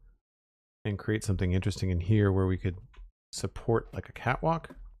in and create something interesting in here where we could support like a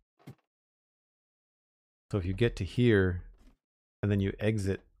catwalk. So if you get to here and then you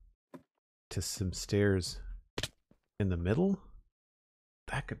exit to some stairs in the middle,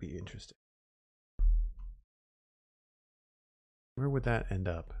 that could be interesting. Where would that end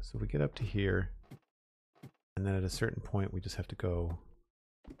up? So we get up to here, and then at a certain point we just have to go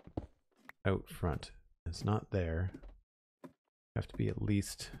out front. It's not there. Have to be at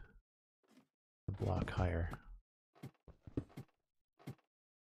least a block higher.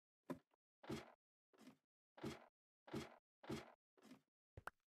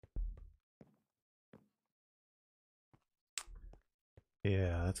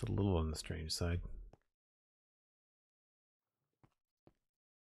 Yeah, that's a little on the strange side.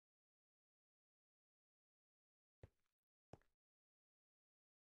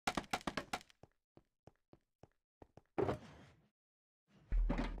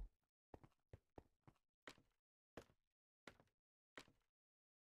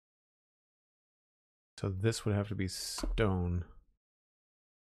 So this would have to be stone.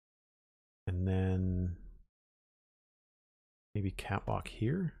 And then maybe catwalk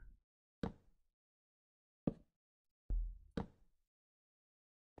here.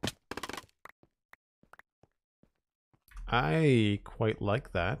 I quite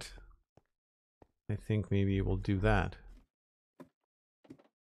like that. I think maybe we'll do that.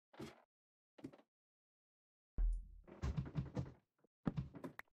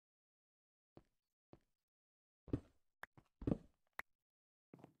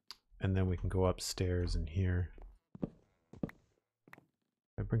 And then we can go upstairs in here. Did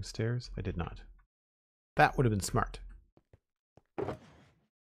I bring stairs? I did not. That would have been smart.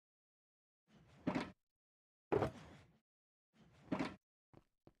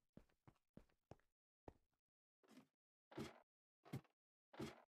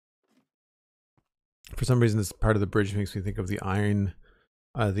 For some reason, this part of the bridge makes me think of the iron,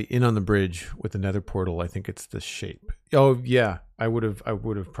 the inn on the bridge with the nether portal. I think it's this shape. Oh yeah, I would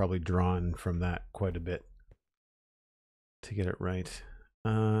have probably drawn from that quite a bit to get it right.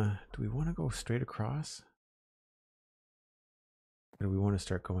 Do we want to go straight across? Or do we want to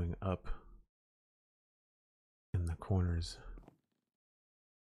start going up in the corners?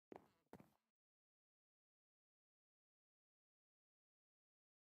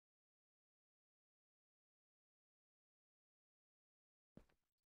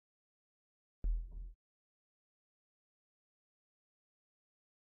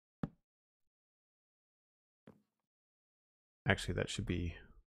 Actually, that should be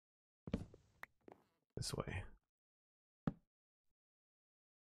this way.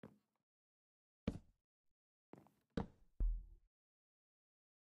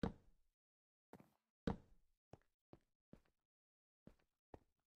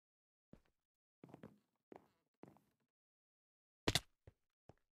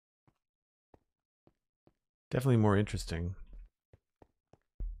 Definitely more interesting.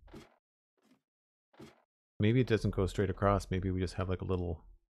 Maybe it doesn't go straight across. Maybe we just have like a little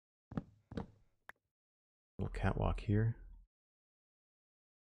catwalk here.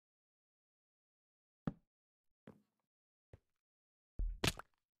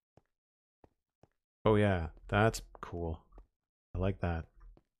 Oh yeah, that's cool. I like that.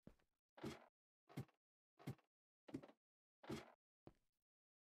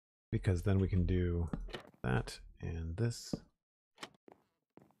 Because then we can do that and this.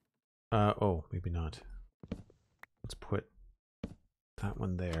 Oh, maybe not. Let's put that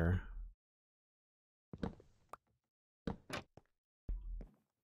one there.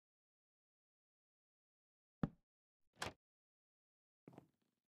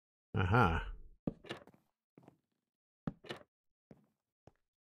 Aha.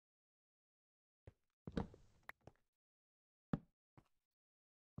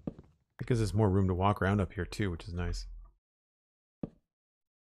 Because there's more room to walk around up here too, which is nice.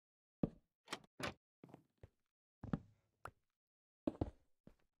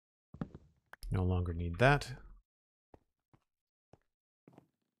 No longer need that.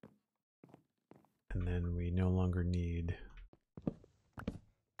 And then we no longer need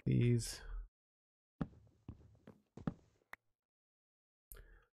these.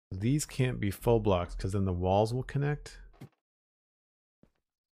 These can't be full blocks because then the walls will connect.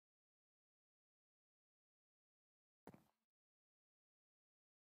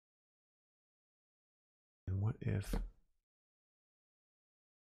 What if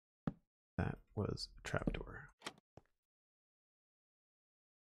that was a trapdoor?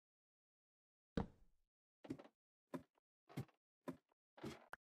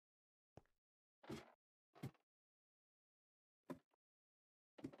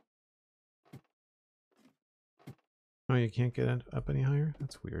 Oh, you can't get up any higher?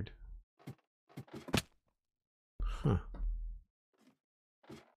 That's weird. Huh.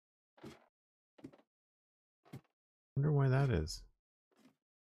 Wonder why that is.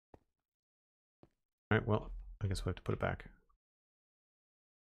 Alright, well, I guess we'll have to put it back.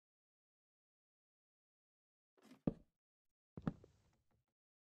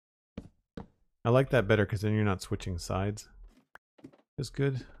 I like that better because then you're not switching sides. That's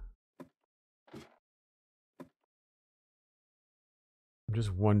good. I'm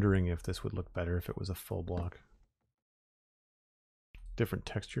just wondering if this would look better if it was a full block. Different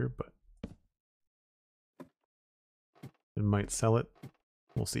texture, but it might sell it.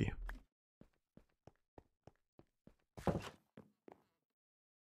 We'll see.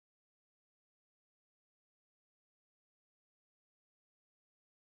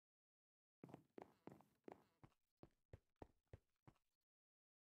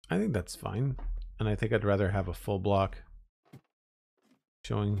 I think that's fine. And I think I'd rather have a full block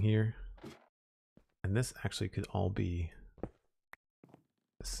showing here. And this actually could all be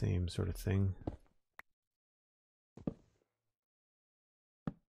the same sort of thing.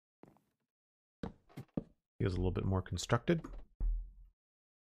 Feels a little bit more constructed.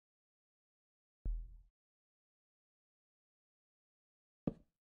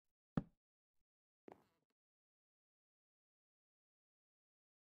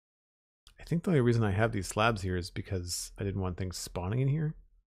 I think the only reason I have these slabs here is because I didn't want things spawning in here.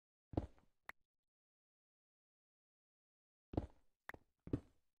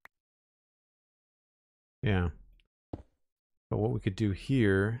 Yeah. But what we could do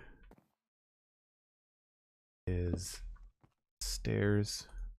here is stairs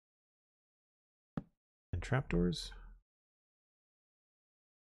and trapdoors.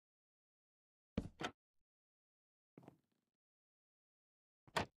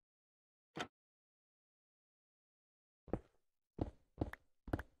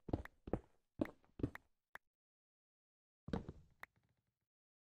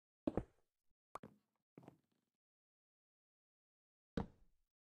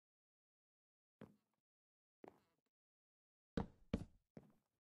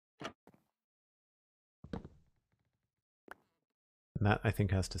 And that I think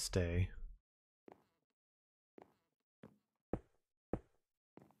has to stay.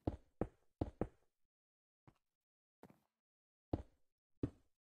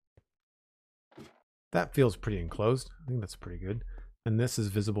 That feels pretty enclosed. I think that's pretty good. And this is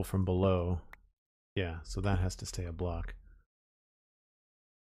visible from below. Yeah, so that has to stay a block.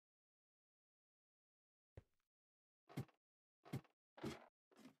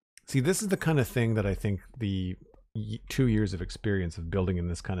 See, this is the kind of thing that I think the 2 years of experience of building in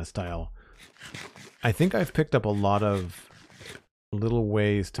this kind of style, I think I've picked up a lot of little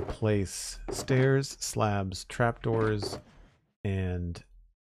ways to place stairs, slabs, trapdoors, and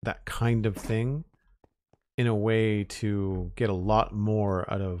that kind of thing in a way to get a lot more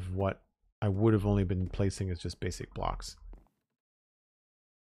out of what I would have only been placing as just basic blocks.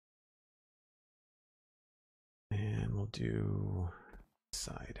 And we'll do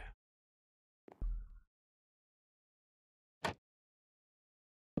side.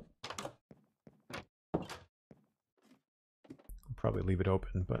 Probably leave it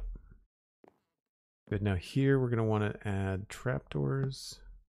open, but good. Now here we're going to want to add trapdoors.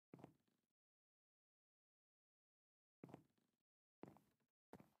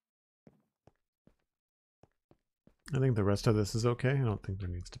 I think the rest of this is okay. I don't think there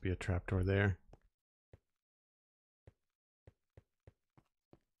needs to be a trapdoor there.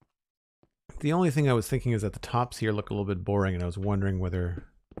 The only thing I was thinking is that the tops here look a little bit boring, and I was wondering whether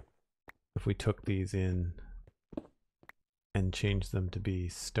if we took these in and changed them to be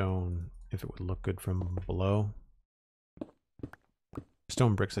stone, if it would look good from below.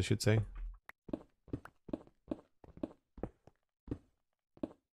 Stone bricks, I should say.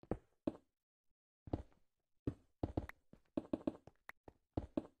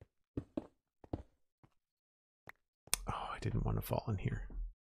 Oh, I didn't want to fall in here.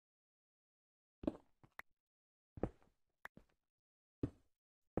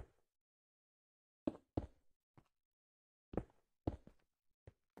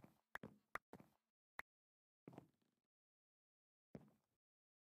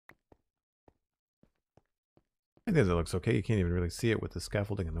 I think that looks okay. You can't even really see it with the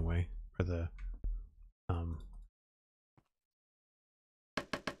scaffolding in the way, or the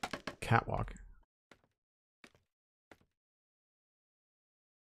catwalk.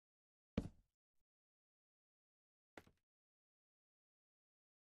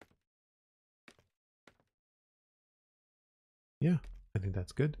 Yeah, I think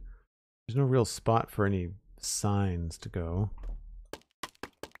that's good. There's no real spot for any signs to go.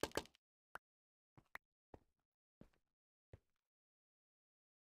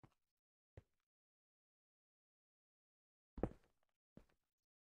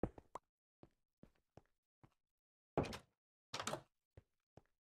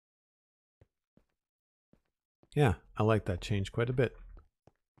 Yeah, I like that change quite a bit.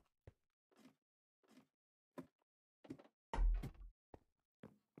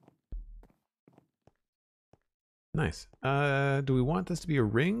 Nice. Do we want this to be a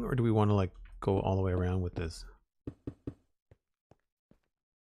ring, or do we want to like go all the way around with this?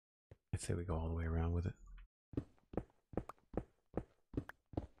 I'd say we go all the way around with it.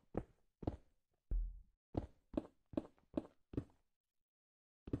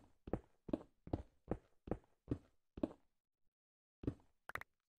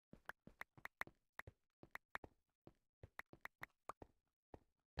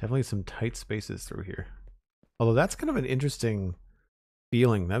 Definitely some tight spaces through here. Although that's kind of an interesting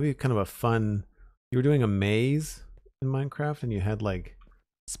feeling. That'd be kind of a fun... You were doing a maze in Minecraft and you had like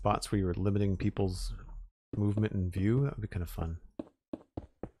spots where you were limiting people's movement and view. That would be kind of fun.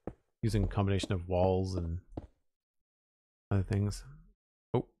 Using a combination of walls and other things.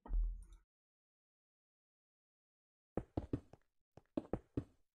 Oh.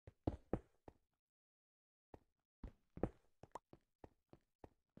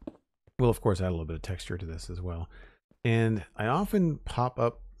 We'll of course add a little bit of texture to this as well. And I often pop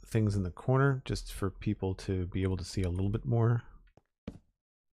up things in the corner just for people to be able to see a little bit more. I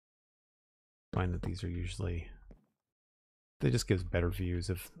find that these are usually, they just gives better views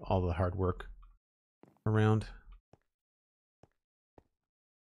of all the hard work around.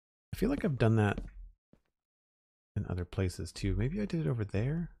 I feel like I've done that in other places too. Maybe I did it over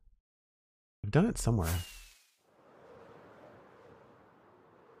there. I've done it somewhere.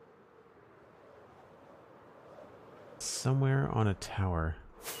 Somewhere on a tower.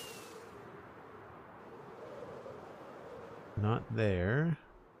 Not there.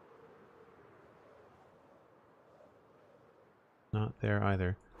 Not there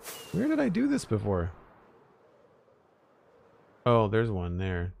either. Where did I do this before? Oh, there's one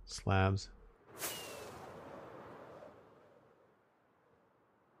there. Slabs.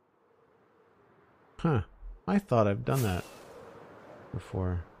 Huh. I thought I've done that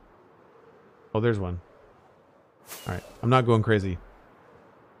before. Oh, there's one. Alright, I'm not going crazy.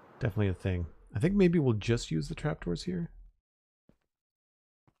 Definitely a thing. I think maybe we'll just use the trapdoors here.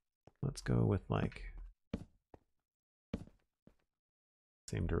 Let's go with like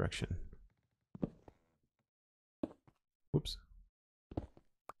same direction. Whoops.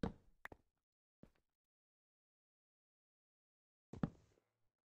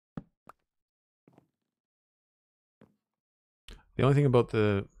 The only thing about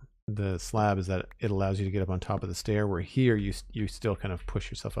the slab is that it allows you to get up on top of the stair, where here you still kind of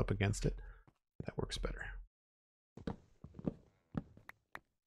push yourself up against it. That works better.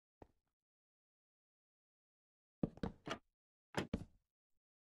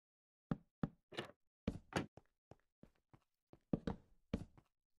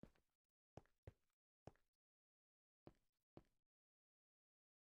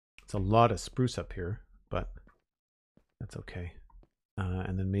 It's a lot of spruce up here, but that's okay.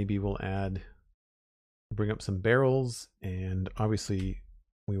 And then maybe we'll bring up some barrels, and obviously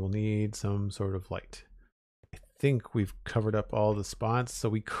we will need some sort of light. I think we've covered up all the spots, so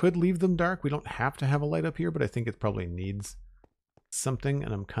we could leave them dark. We don't have to have a light up here, but I think it probably needs something,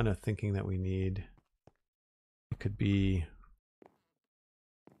 and I'm kind of thinking that it could be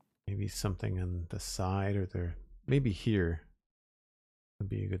maybe something on the side, or there, maybe here would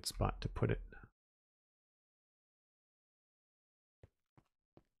be a good spot to put it.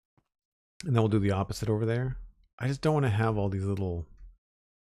 And then we'll do the opposite over there. I just don't want to have all these little...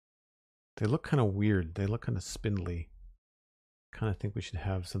 They look kind of weird. They look kind of spindly. Kind of think we should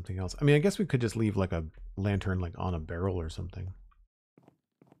have something else. I mean, I guess we could just leave like a lantern like on a barrel or something.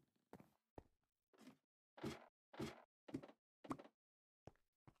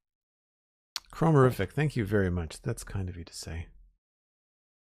 Chromerific, thank you very much. That's kind of you to say.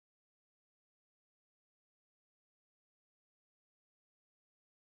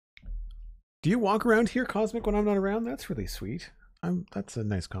 Do you walk around here, Cosmic, when I'm not around? That's really sweet. That's a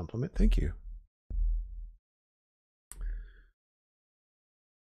nice compliment. Thank you.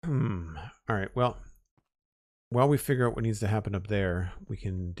 All right. Well, while we figure out what needs to happen up there, we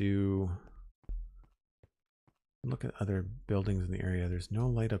can look at other buildings in the area. There's no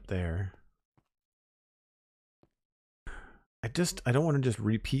light up there. I don't want to just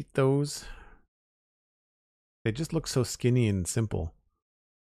repeat those. They just look so skinny and simple.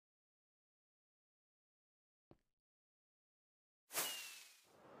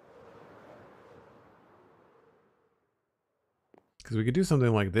 Because we could do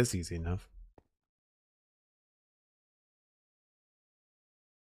something like this easy enough.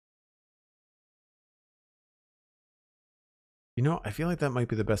 You know, I feel like that might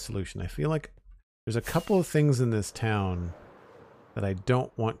be the best solution. I feel like there's a couple of things in this town that I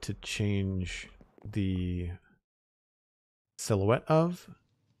don't want to change the silhouette of.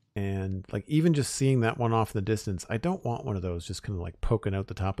 And like even just seeing that one off in the distance, I don't want one of those just kind of like poking out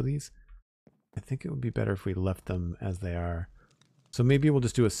the top of these. I think it would be better if we left them as they are. So maybe we'll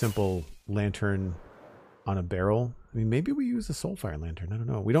just do a simple lantern on a barrel. I mean, maybe we use a soulfire lantern. I don't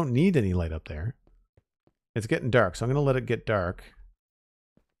know. We don't need any light up there. It's getting dark, so I'm going to let it get dark.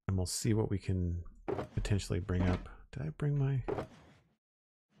 And we'll see what we can potentially bring up. Did I bring my...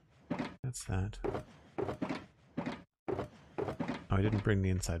 That's that. Oh, I didn't bring the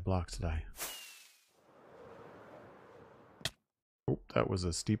inside blocks, did I? Oh, that was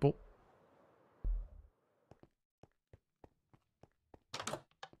a steeple.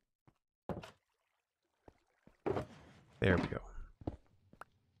 There we go.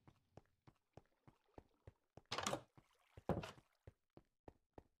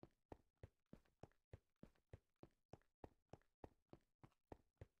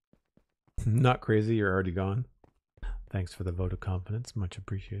 Not crazy, you're already gone. Thanks for the vote of confidence, much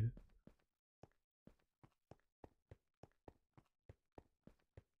appreciated.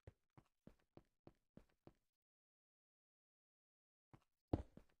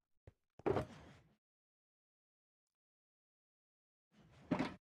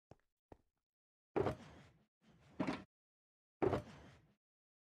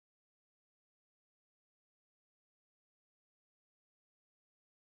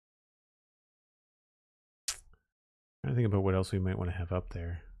 I think about what else we might want to have up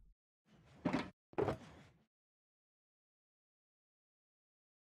there.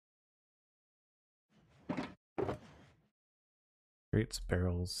 Crates,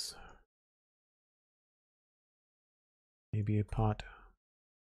 barrels. Maybe a pot.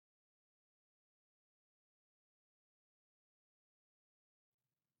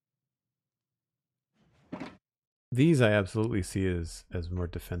 These I absolutely see as more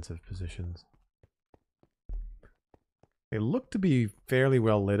defensive positions. They look to be fairly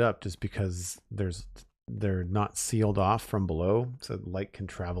well lit up just because they're not sealed off from below, so light can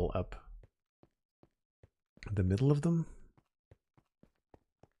travel up the middle of them.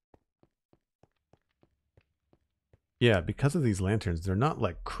 Yeah, because of these lanterns, they're not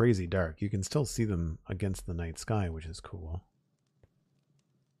like crazy dark. You can still see them against the night sky, which is cool.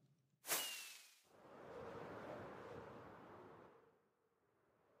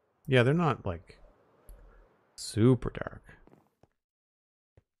 Yeah, they're not like super dark.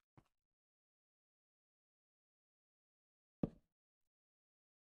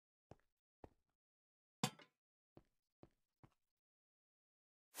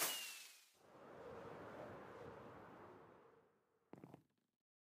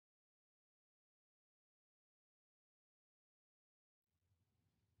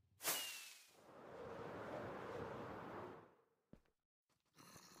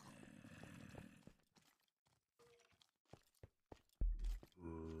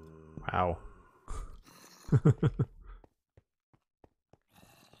 Wow.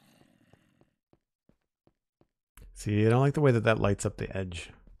 See, I don't like the way that that lights up the edge.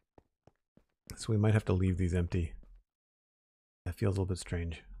 So we might have to leave these empty. That feels a little bit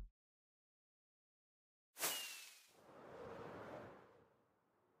strange.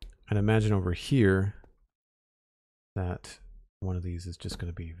 And imagine over here that one of these is just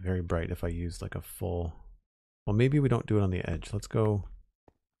going to be very bright if I use like a full... Well, maybe we don't do it on the edge. Let's go...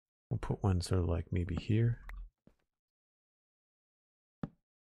 We'll put one sort of like maybe here. If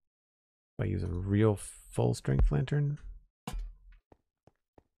I use a real full strength lantern.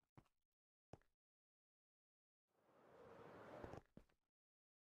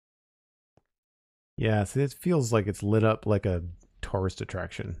 Yeah, see, it feels like it's lit up like a tourist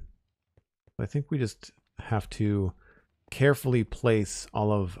attraction. I think we just have to carefully place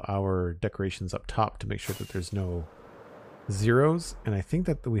all of our decorations up top to make sure that there's no zeros. And I think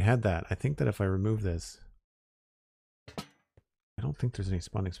that we had that. I think that if I remove this, I don't think there's any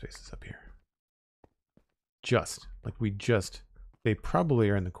spawning spaces up here. They probably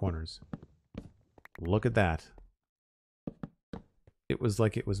are in the corners. Look at that. It was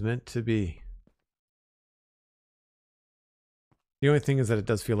like it was meant to be. The only thing is that it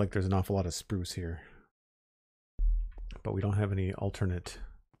does feel like there's an awful lot of spruce here. But we don't have any alternate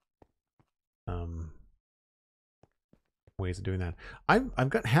ways of doing that. I've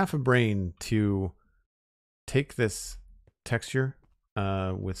got half a brain to take this texture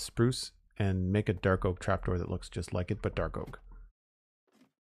with spruce and make a dark oak trapdoor that looks just like it, but dark oak.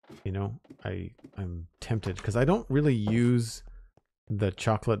 You know, I'm tempted because I don't really use the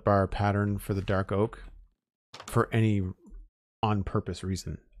chocolate bar pattern for the dark oak for any on purpose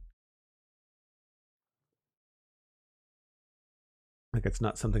reason. Like, it's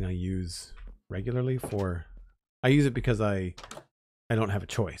not something I use regularly for. I use it because I don't have a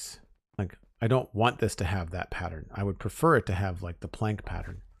choice. Like, I don't want this to have that pattern. I would prefer it to have like the plank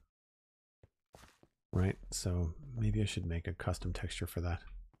pattern. Right? So maybe I should make a custom texture for that.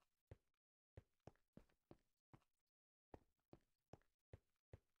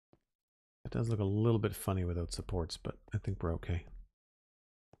 It does look a little bit funny without supports, but I think we're okay.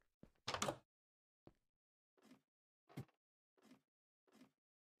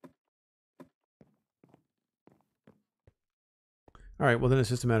 All right, well then it's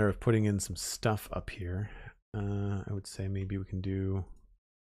just a matter of putting in some stuff up here. I would say maybe we can do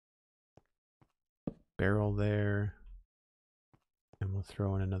barrel there, and we'll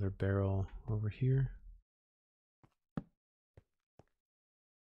throw in another barrel over here.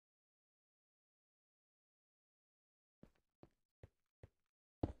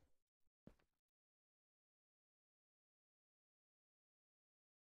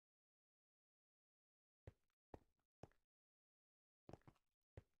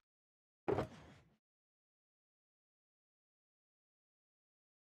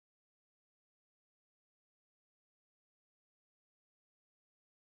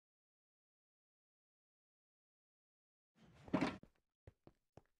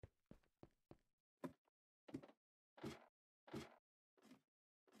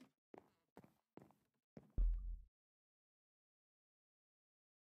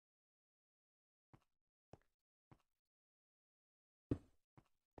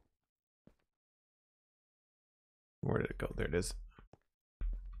 Where did it go? There it is.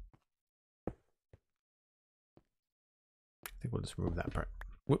 I think we'll just remove that part.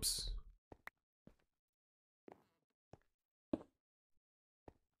 Whoops.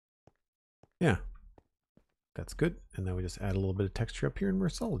 Yeah, that's good. And then we just add a little bit of texture up here and we're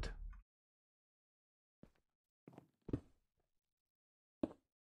solid.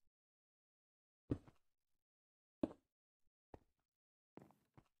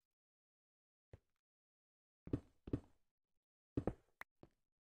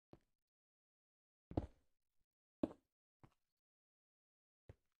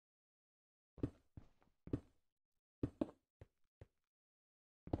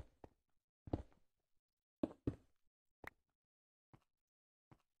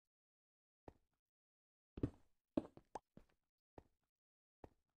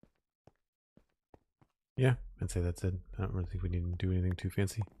 Yeah, I'd say that's it. I don't really think we need to do anything too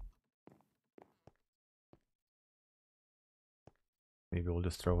fancy. Maybe we'll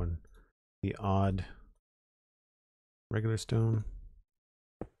just throw in the odd regular stone.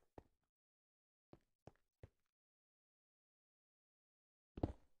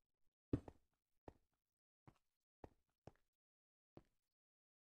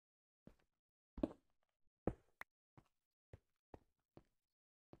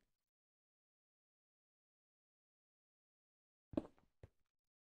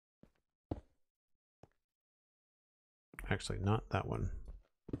 Actually, not that one.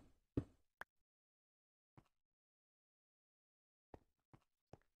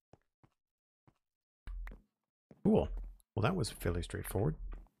 Cool. Well, that was fairly straightforward.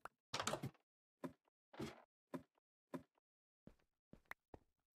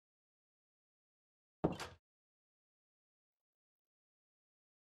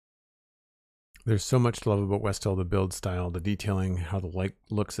 There's so much to love about Westhill, the build style, the detailing, how the light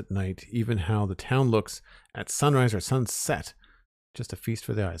looks at night, even how the town looks at sunrise or sunset. Just a feast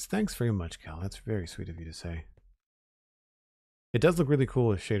for the eyes. Thanks very much, Cal. That's very sweet of you to say. It does look really cool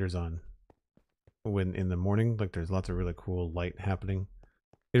with shaders on. When in the morning, like there's lots of really cool light happening.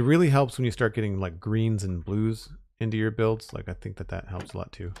 It really helps when you start getting like greens and blues into your builds. Like I think that helps a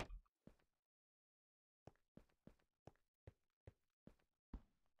lot too.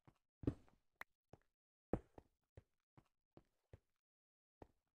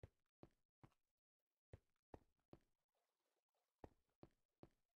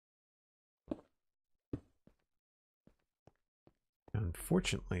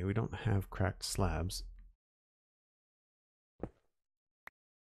 Unfortunately, we don't have cracked slabs.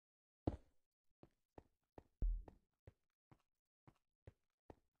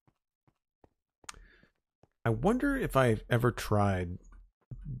 I wonder if I've ever tried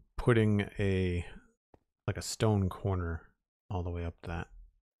putting like a stone corner all the way up to that.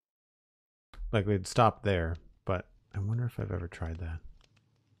 Like they'd stop there, but I wonder if I've ever tried that.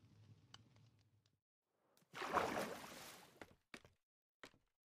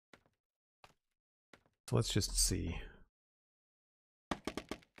 So let's just see.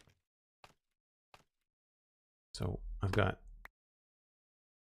 So I've got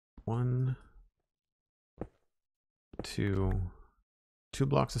 1, 2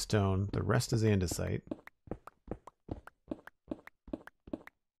 blocks of stone. The rest is andesite.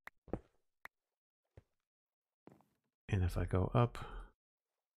 And if I go up,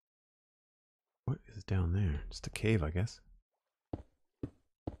 what is down there? Just a cave, I guess.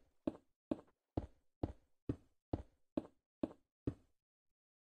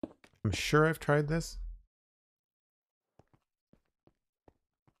 I'm sure I've tried this.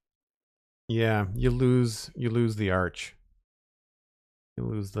 Yeah, you lose the arch. You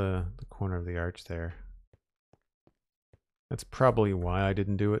lose the corner of the arch there. That's probably why I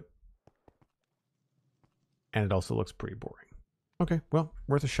didn't do it. And it also looks pretty boring. Okay, well,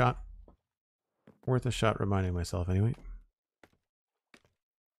 worth a shot. Worth a shot reminding myself anyway.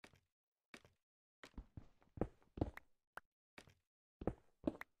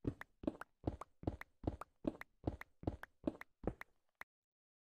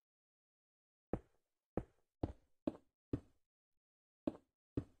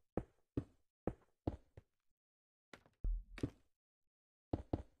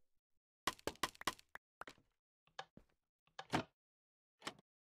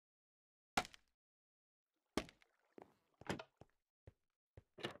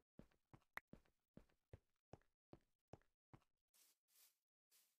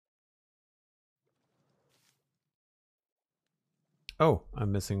 Oh,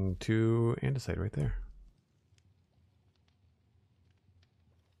 I'm missing 2 andesite right there.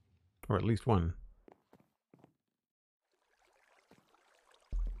 Or at least 1.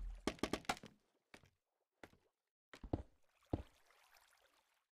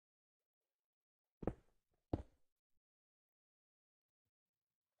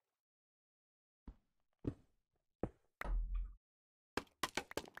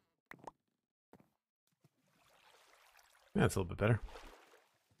 That's a little bit better.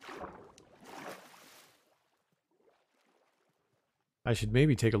 I should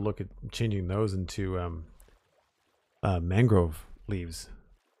maybe take a look at changing those into mangrove leaves.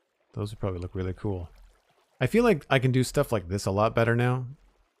 Those would probably look really cool. I feel like I can do stuff like this a lot better now.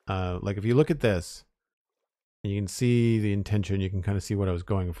 Like if you look at this, you can see the intention. You can kind of see what I was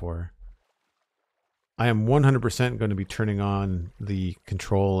going for. I am 100% going to be turning on the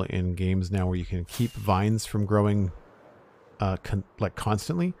control in games now where you can keep vines from growing like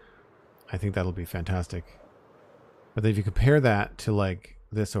constantly. I think that'll be fantastic. But then if you compare that to like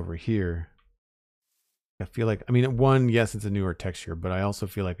this over here, I feel like, I mean, one, yes, it's a newer texture, but I also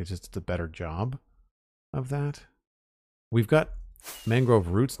feel like it's just a better job of that. We've got mangrove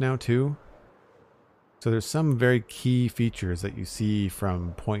roots now too. So there's some very key features that you see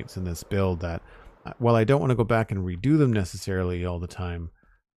from points in this build that, while I don't want to go back and redo them necessarily all the time,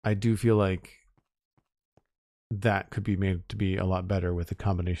 I do feel like that could be made to be a lot better with a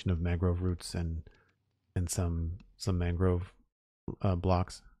combination of mangrove roots and some mangrove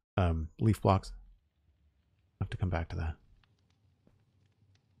blocks, leaf blocks. I'll have to come back to that.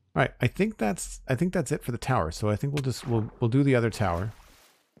 All right, I think that's it for the tower. So I think we'll do the other tower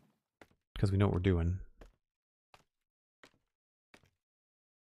because we know what we're doing.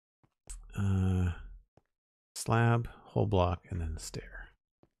 Slab, whole block, and then the stair.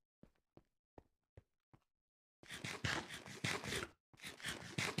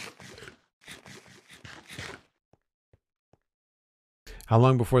 How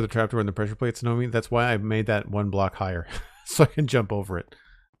long before the trapdoor and the pressure plates know me? That's why I made that 1 block higher, so I can jump over it.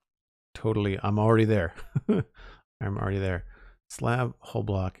 Totally, I'm already there. I'm already there. Slab, whole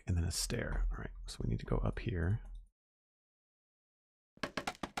block, and then a stair. All right, so we need to go up here.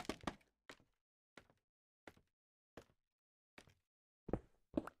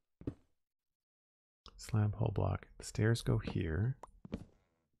 Slab, whole block. The stairs go here.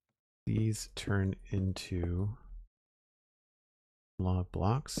 These turn into log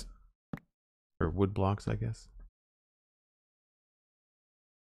blocks, or wood blocks, I guess.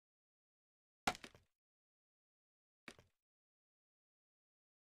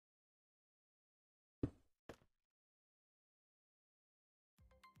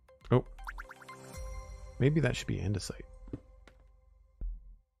 Oh, maybe that should be andesite.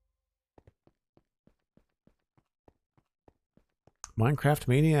 Minecraft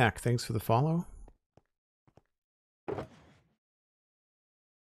Maniac, thanks for the follow.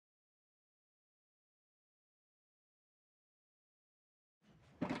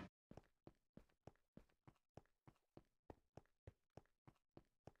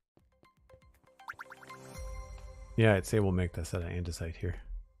 Yeah, I'd say we'll make this out of andesite here.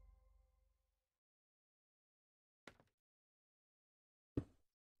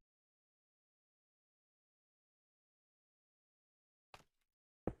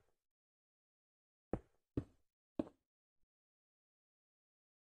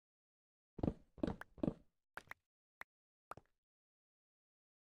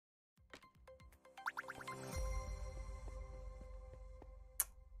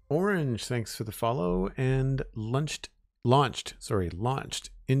 Orange, thanks for the follow, and launched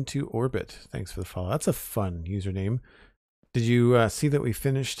into orbit. Thanks for the follow. That's a fun username. Did you see that we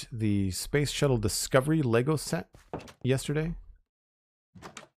finished the Space Shuttle Discovery Lego set yesterday?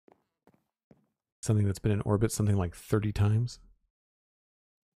 Something that's been in orbit something like 30 times.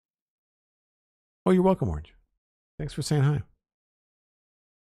 Oh, you're welcome, Orange. Thanks for saying hi.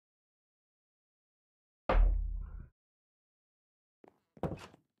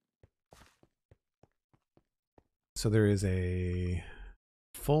 So there is a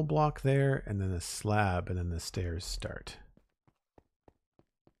full block there, and then a slab, and then the stairs start.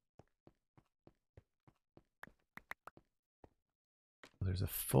 There's a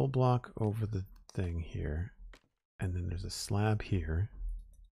full block over the thing here, and then there's a slab here.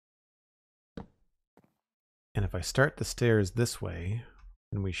 And if I start the stairs this way,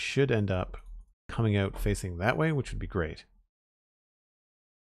 then we should end up coming out facing that way, which would be great.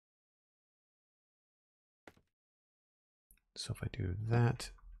 So if I do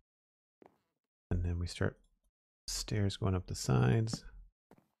that, and then we start stairs going up the sides.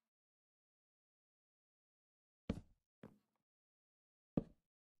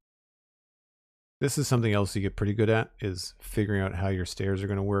 This is something else you get pretty good at, is figuring out how your stairs are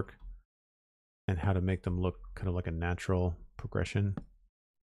going to work and how to make them look kind of like a natural progression.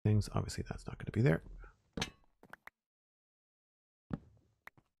 Things, obviously that's not going to be there.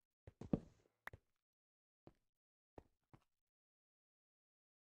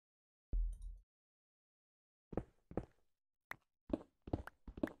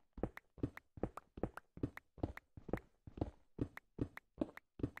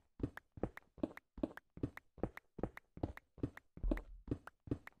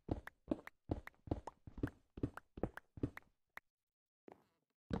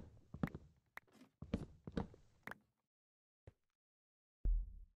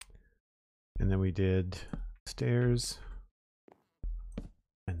 And then we did stairs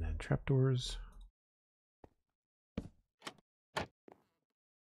and then trapdoors.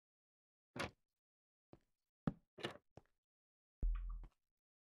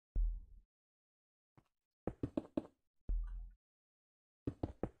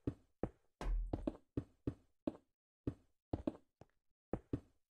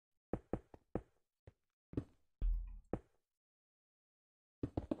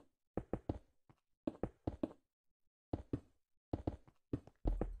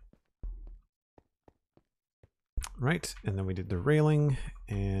 Right, and then we did the railing,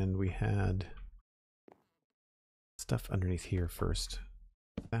 and we had stuff underneath here first.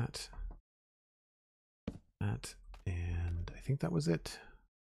 That, and I think that was it.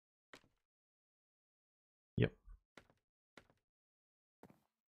 Yep.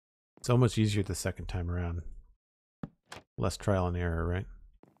 So much easier the second time around. Less trial and error, right?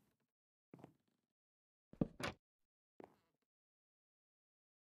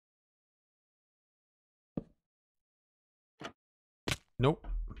 Nope,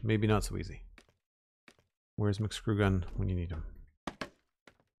 maybe not so easy. Where's McScrewgunn when you need him?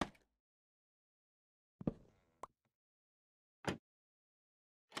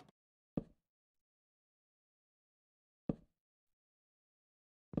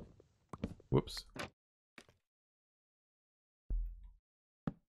 Whoops.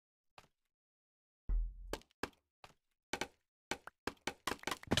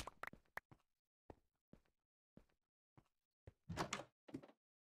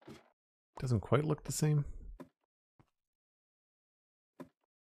 Doesn't quite look the same.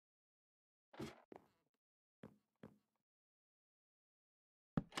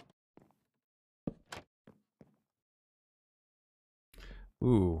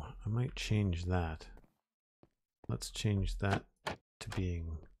 Ooh, I might change that. Let's change that to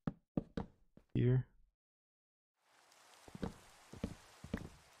being here.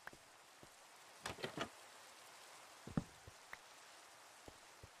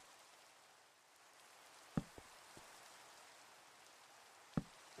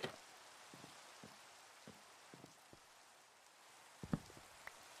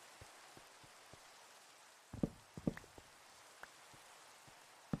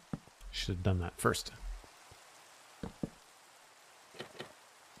 Should have done that first.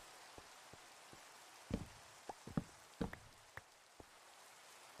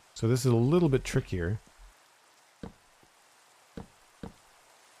 So this is a little bit trickier.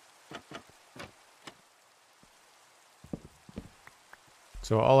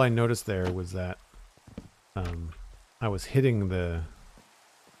 So all I noticed there was that I was hitting the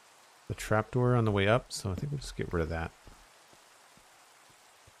trapdoor on the way up, so I think we'll just get rid of that.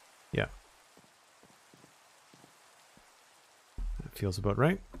 Yeah. That feels about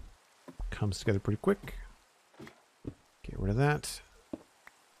right. Comes together pretty quick. Get rid of that.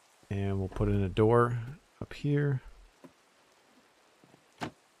 And we'll put in a door up here.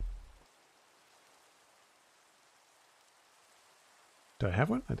 Do I have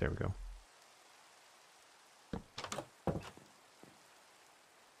one? Oh, there we go.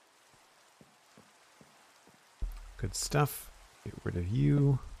 Good stuff. Get rid of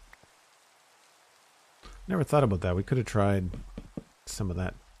you. Never thought about that. We could have tried some of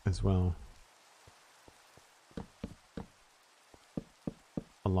that as well.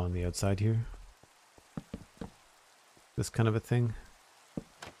 Along the outside here. This kind of a thing.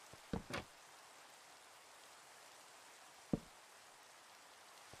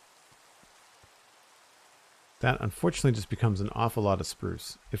 That unfortunately just becomes an awful lot of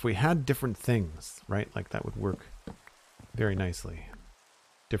spruce. If we had different things, right, like that would work very nicely.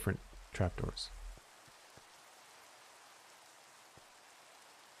 Different trapdoors.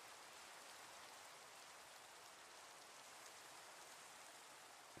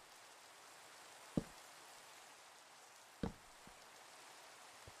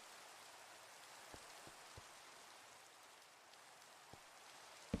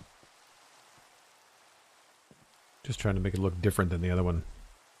 Just trying to make it look different than the other one.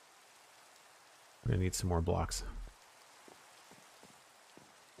 We're gonna need some more blocks.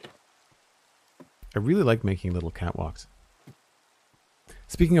 I really like making little catwalks.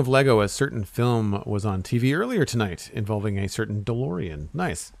 Speaking of Lego, a certain film was on TV earlier tonight involving a certain DeLorean.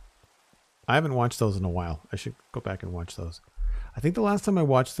 Nice. I haven't watched those in a while. I should go back and watch those. I think the last time I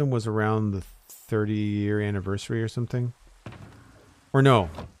watched them was around the 30-year anniversary or something. Or no.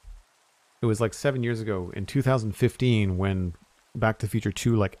 It was like 7 years ago in 2015 when Back to the Future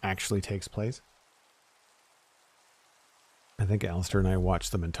 2 like actually takes place. I think Alistair and I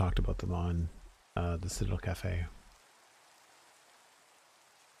watched them and talked about them on the Citadel Cafe.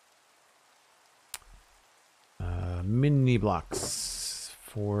 Mini blocks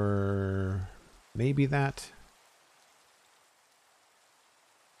for maybe that.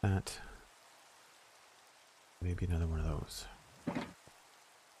 Maybe another one of those.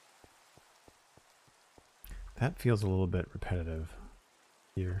 That feels a little bit repetitive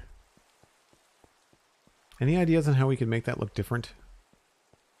here. Any ideas on how we can make that look different?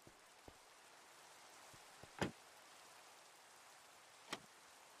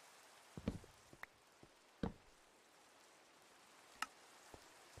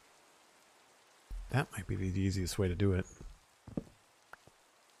 That might be the easiest way to do it.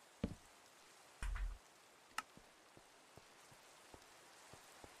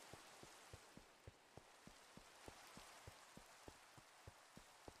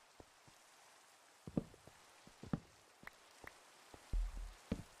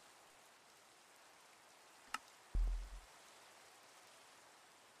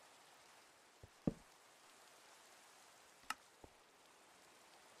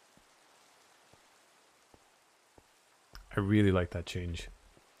 I really like that change.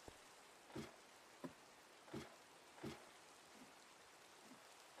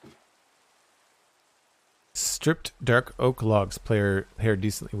 Stripped dark oak logs pair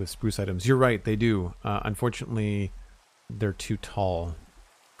decently with spruce items. You're right, they do. Unfortunately, they're too tall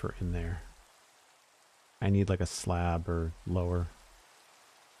for in there. I need like a slab or lower.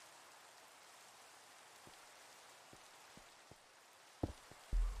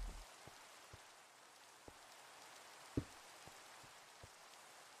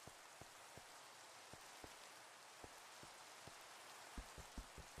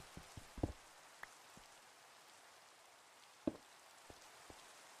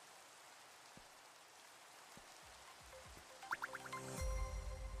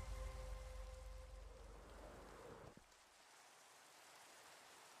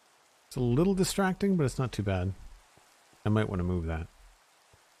 It's a little distracting, but it's not too bad. I might want to move that.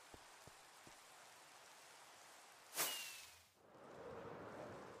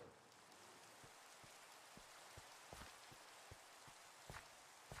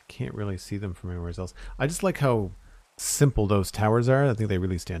 Can't really see them from anywhere else. I just like how simple those towers are. I think they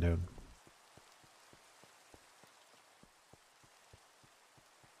really stand out.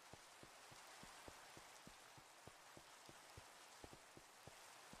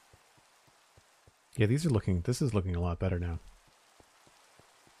 Yeah, this is looking a lot better now.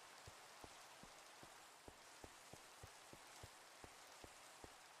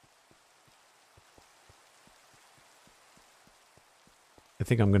 I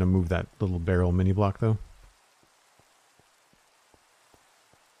think I'm going to move that little barrel mini block though.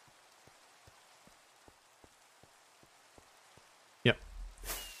 Yep.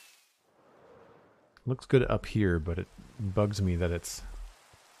 Looks good up here, but it bugs me that it's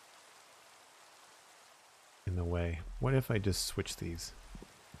in the way. What if I just switch these?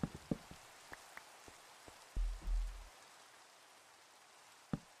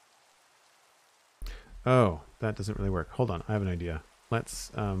 Oh, that doesn't really work. Hold on, I have an idea.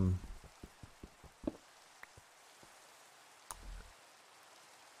 Let's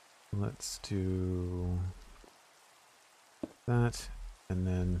do that, and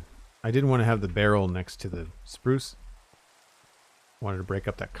then I didn't want to have the barrel next to the spruce. Wanted to break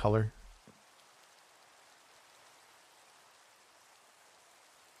up that color.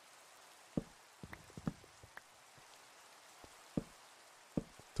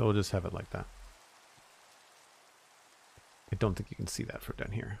 So we'll just have it like that. I don't think you can see that from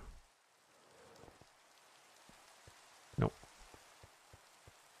down here. Nope.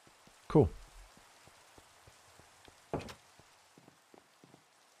 Cool.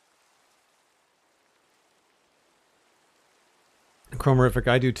 Chromerific,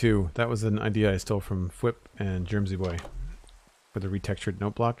 I do too. That was an idea I stole from Fwip and Germsy Boy for the retextured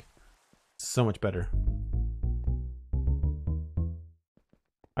note block. So much better.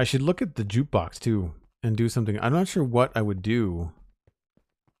 I should look at the jukebox too and do something. I'm not sure what I would do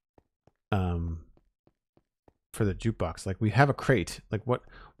for the jukebox. Like, we have a crate. Like, what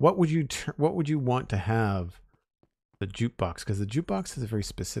would you want to have the jukebox? Because the jukebox has a very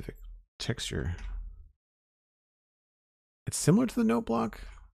specific texture. It's similar to the note block.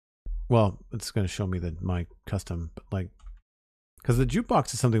 Well, it's going to show me my custom, but like, because the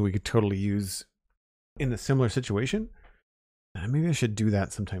jukebox is something we could totally use in a similar situation. Maybe I should do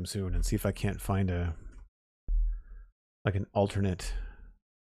that sometime soon and see if I can't find an alternate.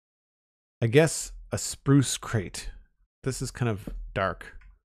 I guess a spruce crate. This is kind of dark,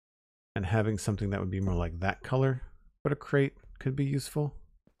 and having something that would be more like that color, but a crate could be useful.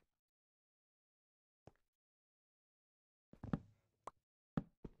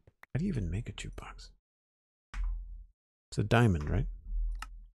 How do you even make a jukebox? It's a diamond, right?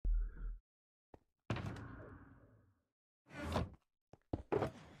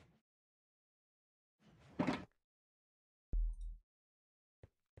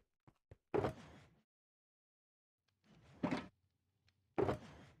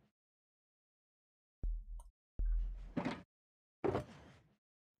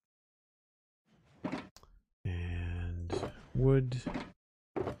 And wood.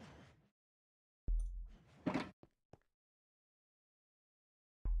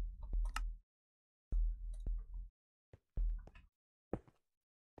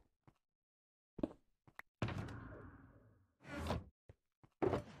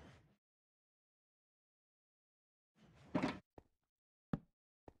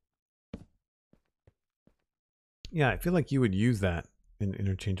 Yeah, I feel like you would use that in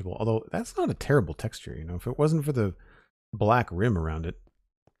interchangeable. Although that's not a terrible texture, you know. If it wasn't for the black rim around it,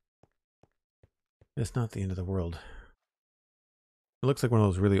 it's not the end of the world. It looks like one of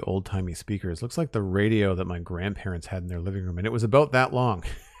those really old-timey speakers. It looks like the radio that my grandparents had in their living room, and it was about that long.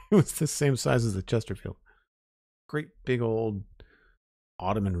 It was the same size as the Chesterfield. Great big old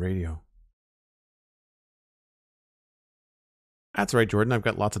Ottoman radio. That's right, Jordan. I've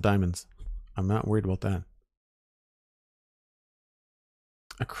got lots of diamonds. I'm not worried about that.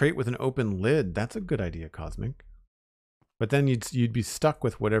 A crate with an open lid. That's a good idea, Cosmic. But then you'd be stuck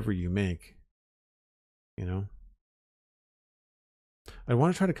with whatever you make. You know? I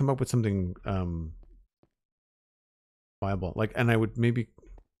want to try to come up with something viable. Like, and I would maybe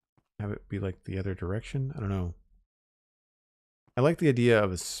have it be like the other direction. I don't know. I like the idea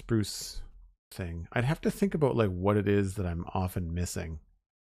of a spruce thing. I'd have to think about like what it is that I'm often missing.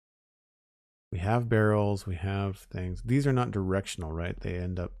 We have barrels, we have things. These are not directional, right? They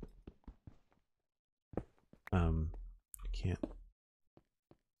end up I can't.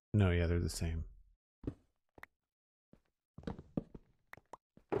 No, yeah, they're the same.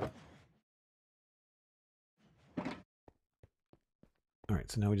 All right,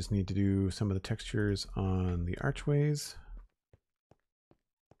 so now we just need to do some of the textures on the archways.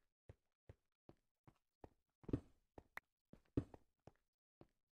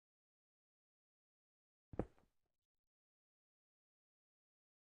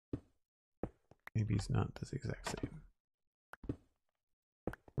 Maybe it's not this exact same.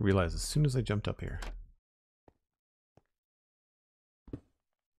 I realized as soon as I jumped up here.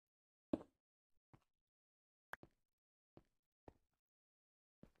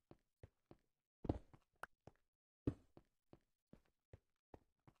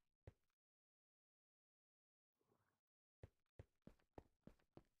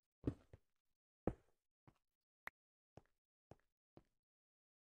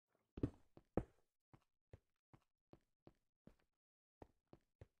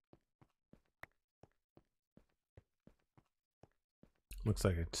 Looks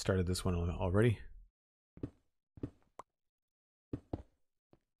like I started this one already.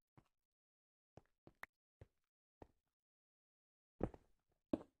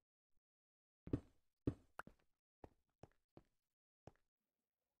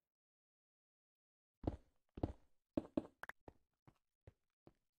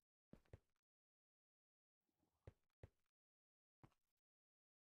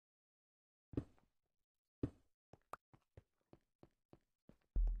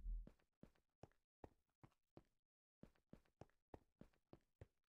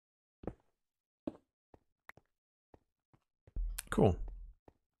 Cool.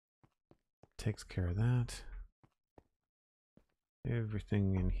 Takes care of that.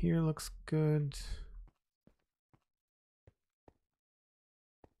 Everything in here looks good.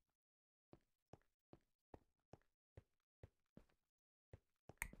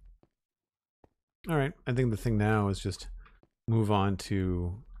 All right, I think the thing now is just move on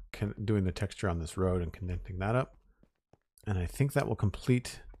to doing the texture on this road and condensing that up. And I think that will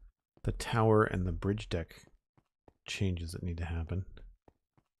complete the tower and the bridge deck changes that need to happen.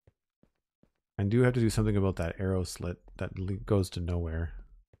 I do have to do something about that arrow slit that goes to nowhere.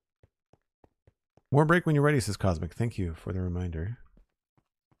 More break when you're ready, says Cosmic. Thank you for the reminder.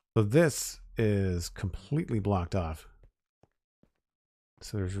 So this is completely blocked off.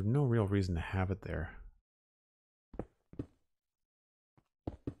 So there's no real reason to have it there.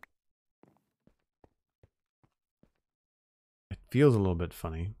 It feels a little bit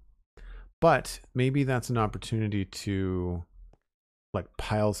funny. But maybe that's an opportunity to like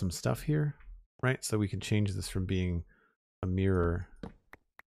pile some stuff here, right? So we can change this from being a mirror.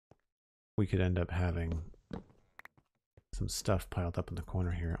 We could end up having some stuff piled up in the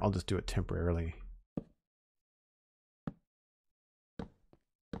corner here. I'll just do it temporarily.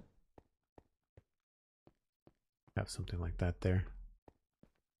 Have something like that there.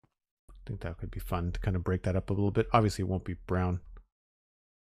 I think that could be fun to kind of break that up a little bit. Obviously it won't be brown.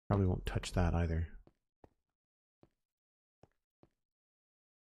 Probably won't touch that either.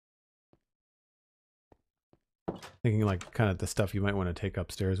 Thinking like kind of the stuff you might want to take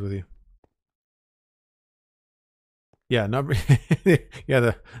upstairs with you. Yeah,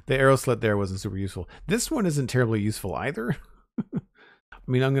 yeah, the arrow slit there wasn't super useful. This one isn't terribly useful either. I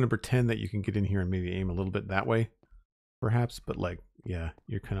mean, I'm going to pretend that you can get in here and maybe aim a little bit that way, perhaps. But like, yeah,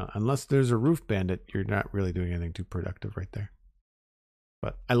 you're kind of, unless there's a roof bandit, you're not really doing anything too productive right there.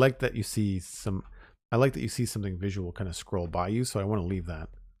 But I like that you see some, I like that you see something visual kind of scroll by you. So I want to leave that.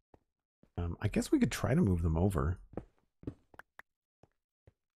 I guess we could try to move them over.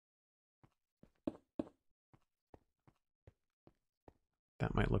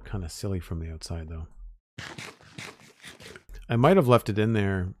 That might look kind of silly from the outside though. I might have left it in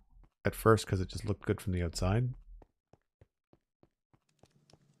there at first because it just looked good from the outside.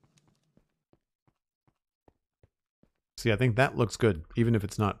 See, I think that looks good, even if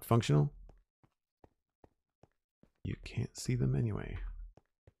it's not functional. You can't see them anyway.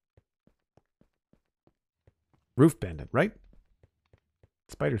 Roof bandit, right?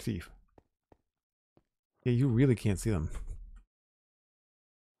 Spider thief. Yeah, you really can't see them.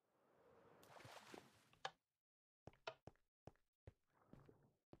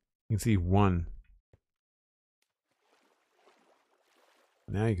 You can see one.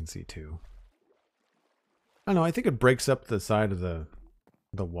 Now you can see two. I don't know, I think it breaks up the side of the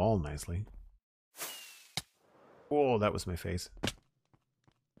wall nicely. Whoa, that was my face.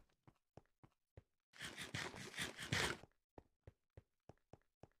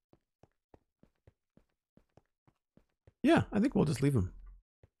 Yeah, I think we'll just leave them.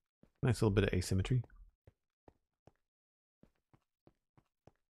 Nice little bit of asymmetry.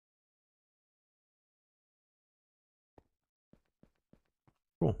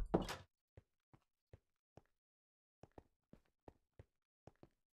 Cool.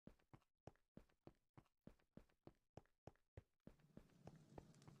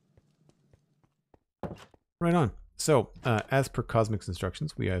 Right on. So, as per Cosmic's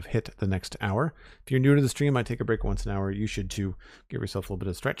instructions, we have hit the next hour. If you're new to the stream, I take a break once an hour. You should too. Give yourself a little bit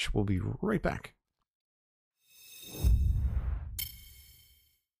of stretch. We'll be right back.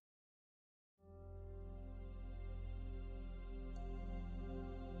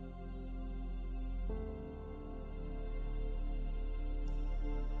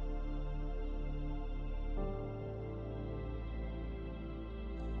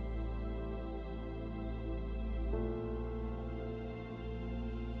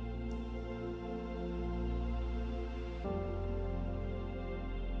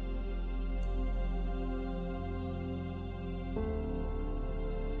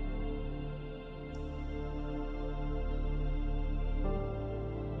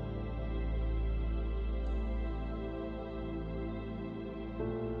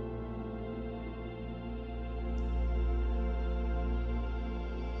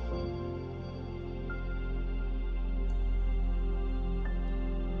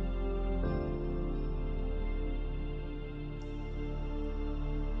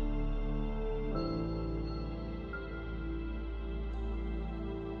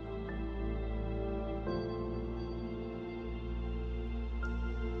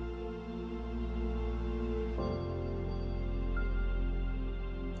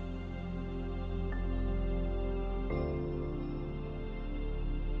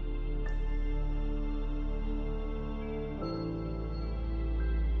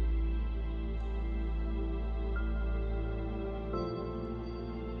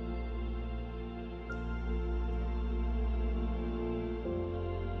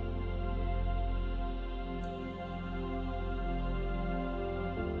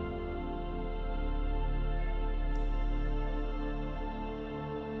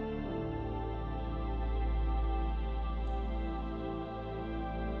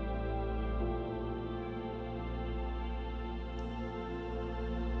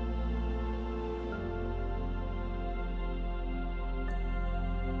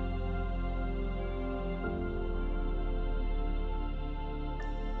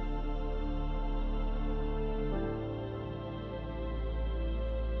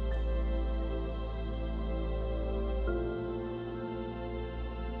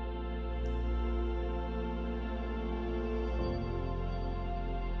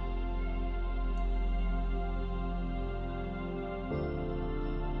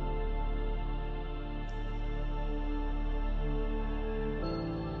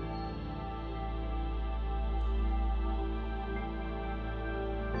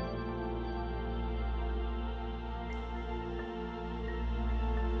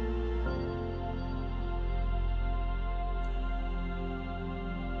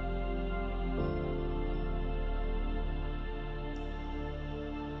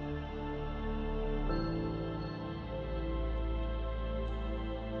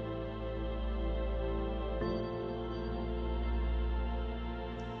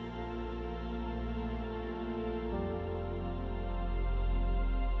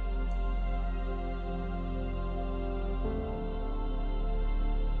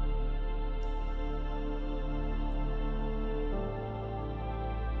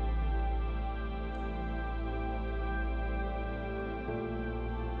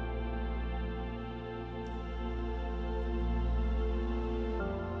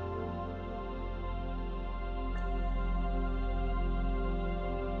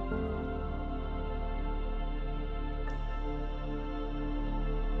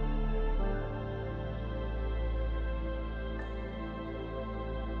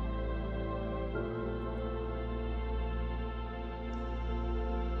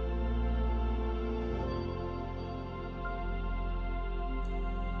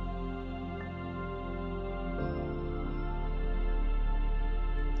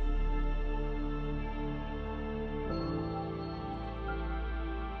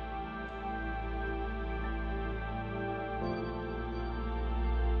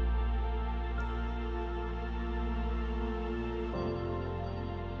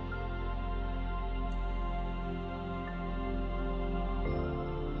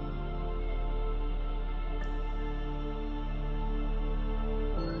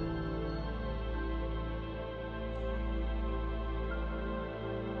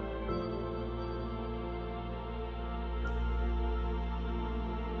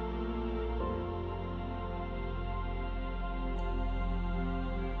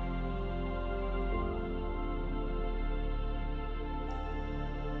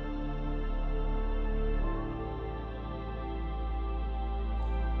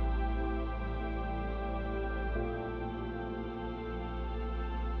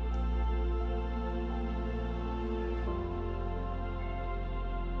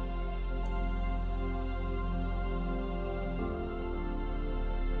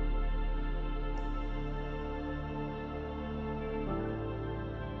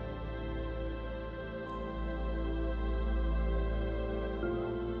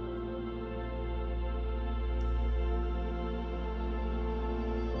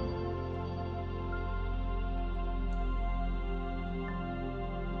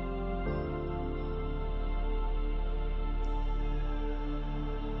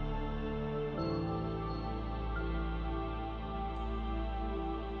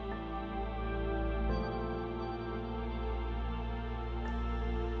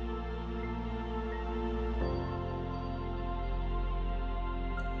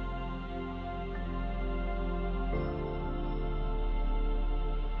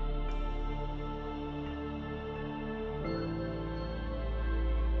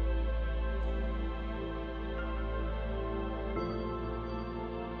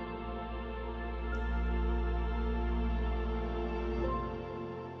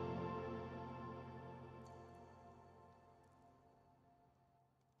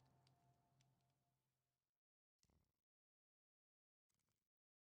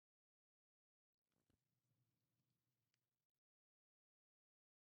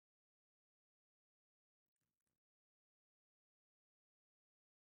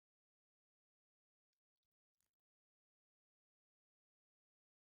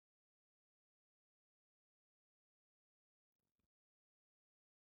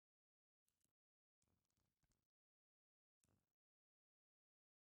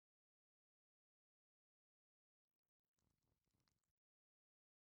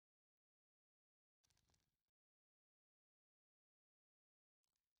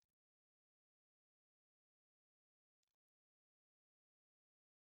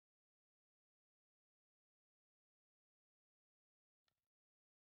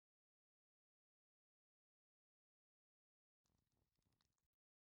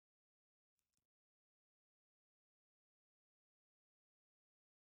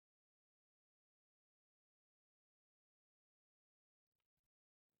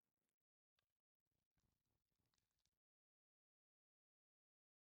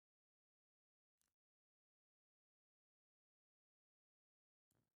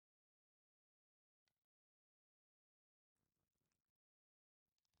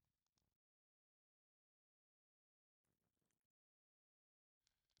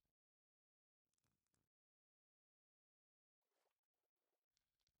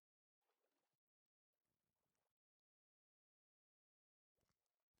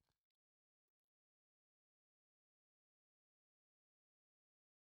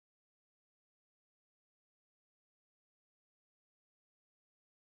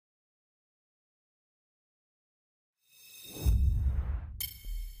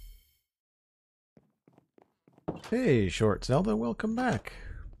 Hey, Short Zelda, welcome back.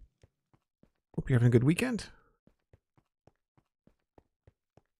 Hope you're having a good weekend.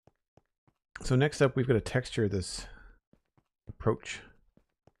 So next up, we've got to texture this approach,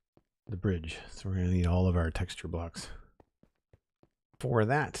 the bridge. So we're going to need all of our texture blocks for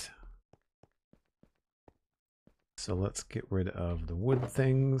that. So let's get rid of the wood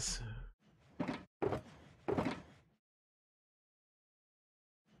things.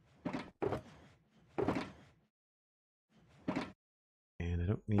 And I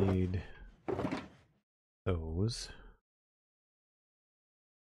don't need those.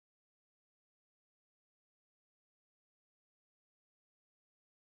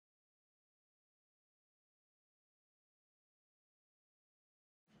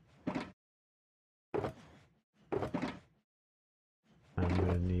 I'm going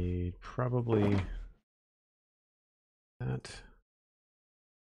to need probably that.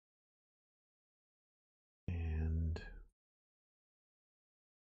 And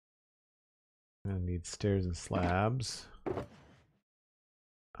I'm going to need stairs and slabs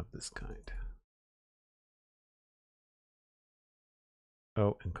of this kind.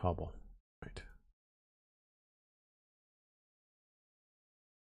 Oh, and cobble. Right.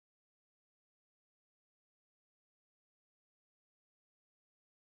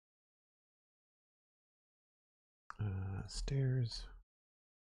 Stairs.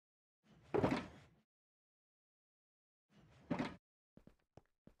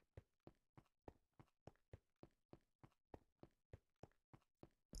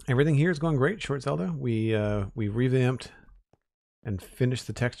 Everything here is going great, Short Zelda. We revamped and finished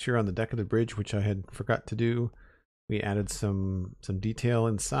the texture on the deck of the bridge, which I had forgot to do. We added some detail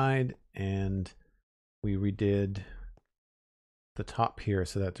inside, and we redid the top here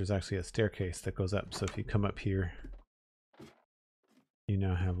so that there's actually a staircase that goes up. So if you come up here, you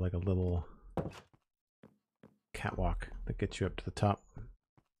now have like a little catwalk that gets you up to the top.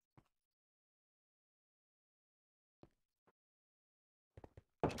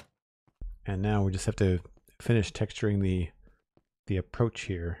 And now we just have to finish texturing the approach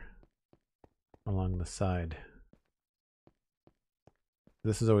here along the side.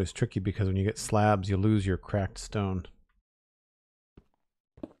 This is always tricky because when you get slabs, you lose your cracked stone.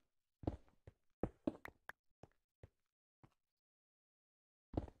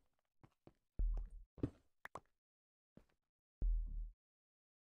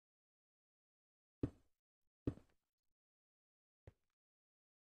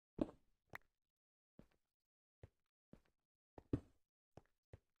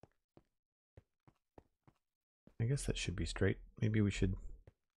 I guess that should be straight. Maybe we should,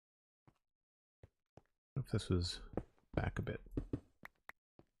 if this was back a bit.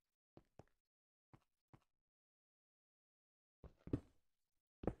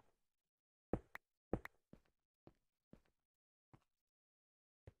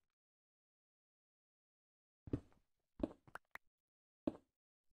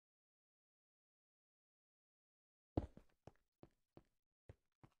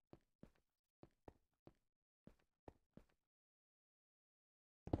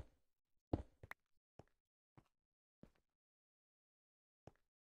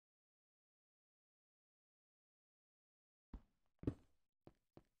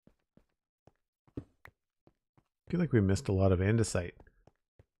 I feel like we missed a lot of andesite.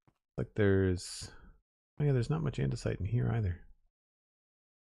 Like there's, oh yeah, there's not much andesite in here either.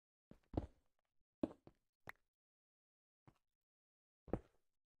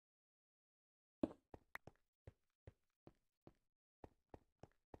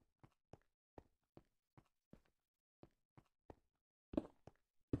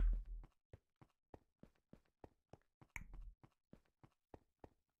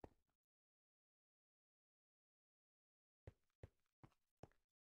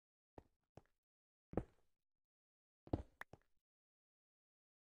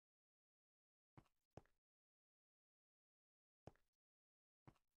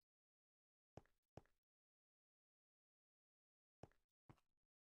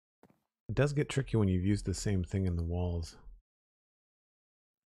 It does get tricky when you've used the same thing in the walls.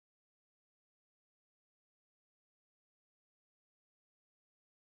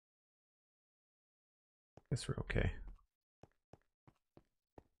 Guess we're okay.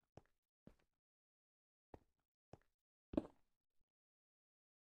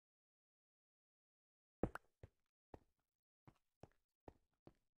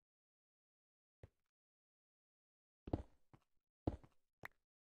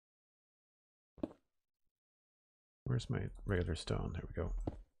 Where's my regular stone? There we go.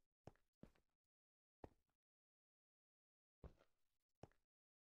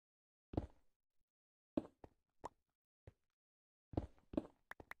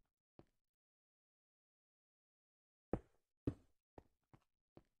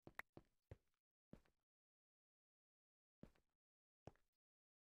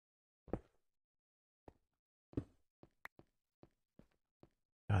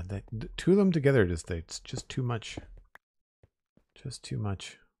 God, the two of them together it's just too much. Just too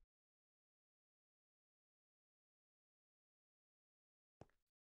much.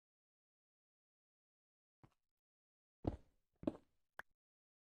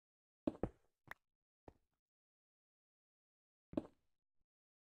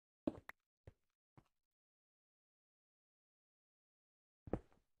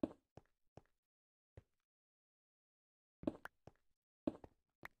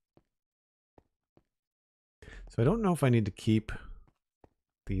 So I don't know if I need to keep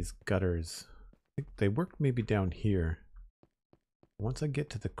these gutters. I think they work maybe down here. Once I get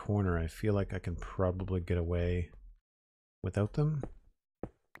to the corner, I feel like I can probably get away without them.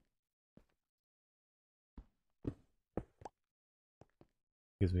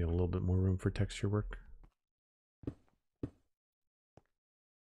 Gives me a little bit more room for texture work.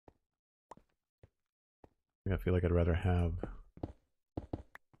 I feel like I'd rather have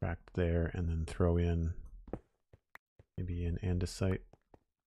cracked there and then throw in maybe an andesite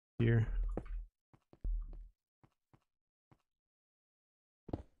here.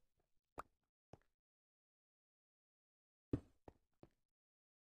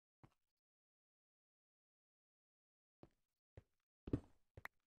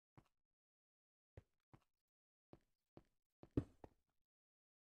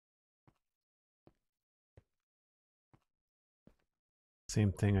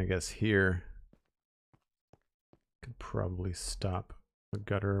 Same thing, I guess, here. Could probably stop the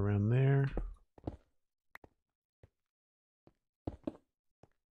gutter around there.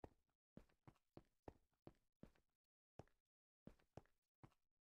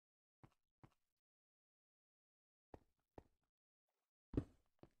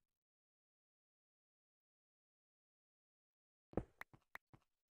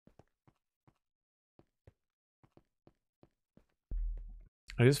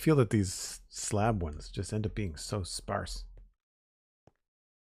 I just feel that these slab ones just end up being so sparse.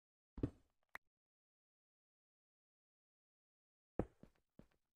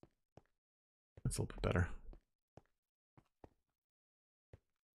 That's a little bit better.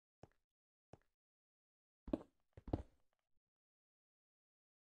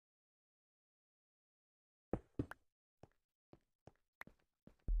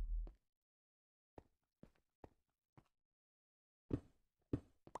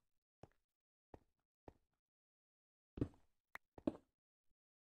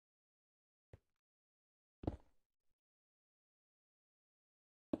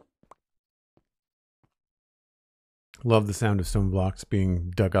 Love the sound of stone blocks being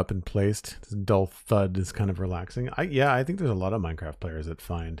dug up and placed. This dull thud is kind of relaxing. I think there's a lot of Minecraft players that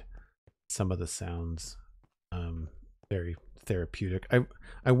find some of the sounds very therapeutic.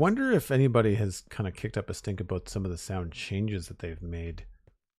 I wonder if anybody has kind of kicked up a stink about some of the sound changes that they've made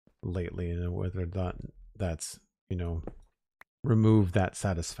lately, and whether that's, you know, removed that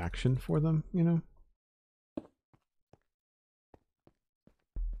satisfaction for them, you know.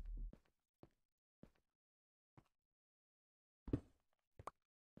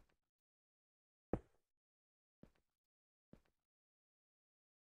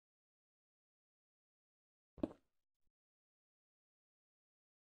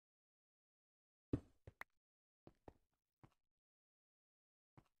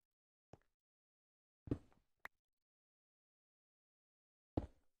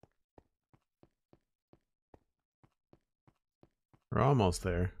 We're almost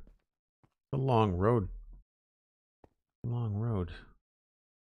there. It's a long road. Long road.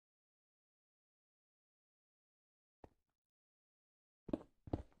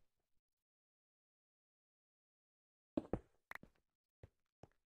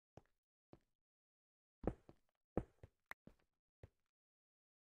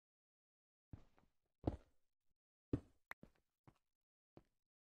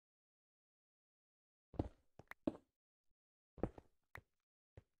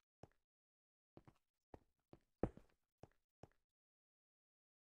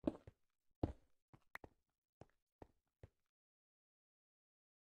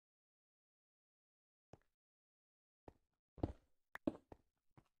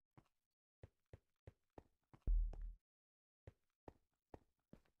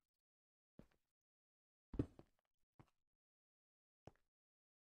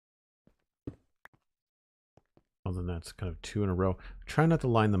 Well, then that's kind of two in a row. Try not to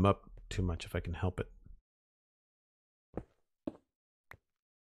line them up too much if I can help it.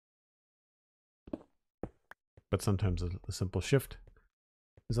 But sometimes a simple shift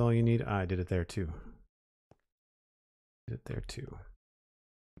is all you need. I did it there too. Did it there too.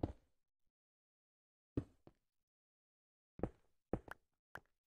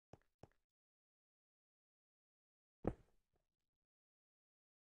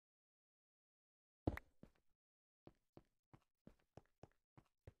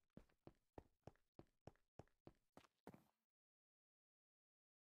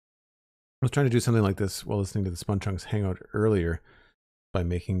 was trying to do something like this while listening to the SpongeChunks hangout earlier by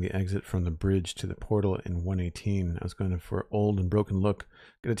making the exit from the bridge to the portal in 118. I was going for old and broken look.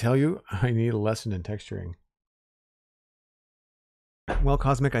 Gonna tell you, I need a lesson in texturing. Well,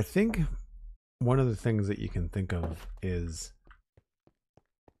 Cosmic, I think one of the things that you can think of is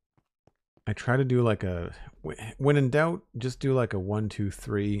I try to do like a, when in doubt, just do like a 1, 2,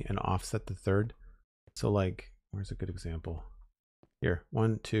 3 and offset the third. So like, where's a good example? Here,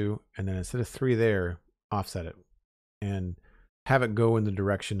 1, 2, and then instead of 3 there, offset it and have it go in the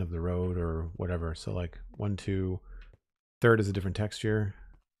direction of the road or whatever. So like 1, 2, third is a different texture.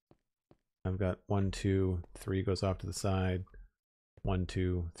 I've got 1, 2, 3 goes off to the side. 1,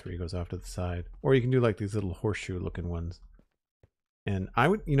 2, 3 goes off to the side. Or you can do like these little horseshoe looking ones. And I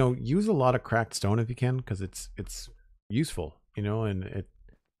would, you know, use a lot of cracked stone if you can, because it's useful, you know, and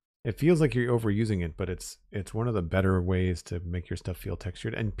it feels like you're overusing it, but it's one of the better ways to make your stuff feel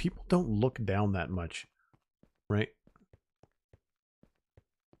textured. And people don't look down that much, right?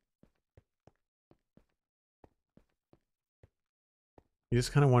 You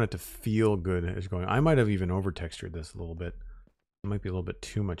just kind of want it to feel good as you're going. I might have even over textured this a little bit. There might be a little bit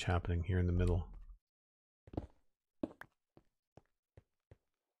too much happening here in the middle.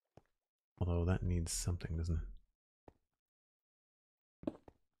 Although that needs something, doesn't it?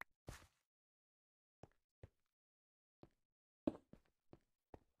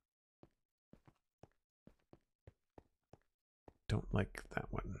 Don't like that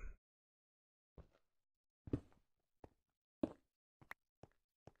one.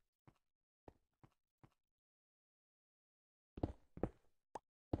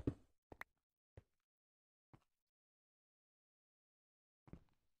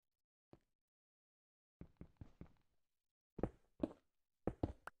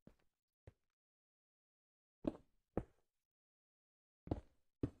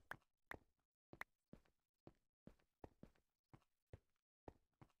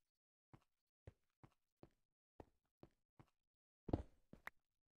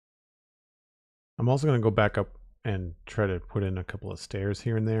 I'm also going to go back up and try to put in a couple of stairs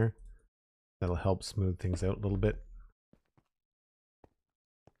here and there. That'll help smooth things out a little bit.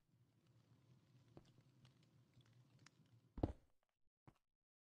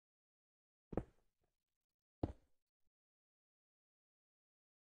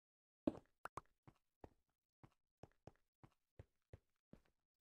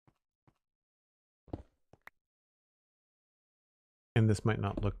 And this might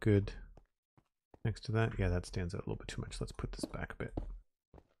not look good next to that. Yeah, that stands out a little bit too much. Let's put this back a bit.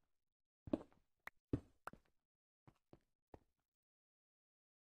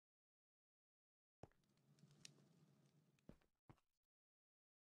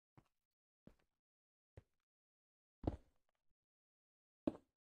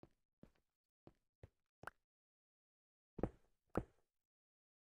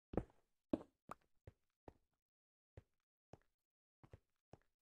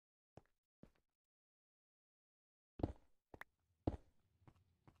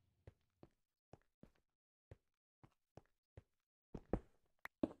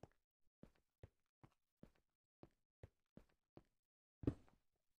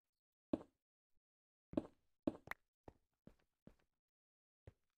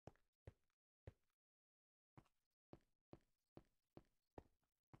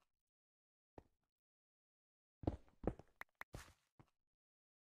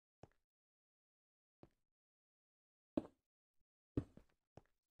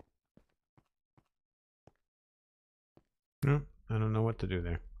 No, I don't know what to do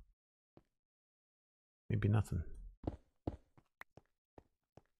there. Maybe nothing.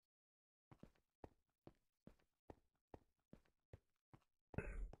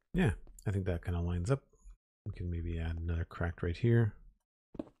 Yeah, I think that kind of lines up. We can maybe add another cracked right here.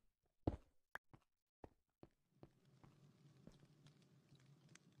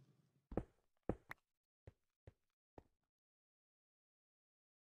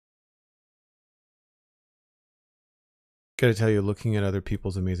 Gotta tell you, looking at other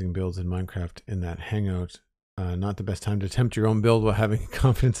people's amazing builds in Minecraft in that hangout, not the best time to attempt your own build while having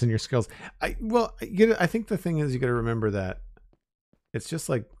confidence in your skills. I think the thing is, you gotta remember that it's just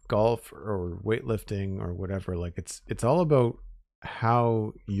like golf or weightlifting or whatever. Like it's all about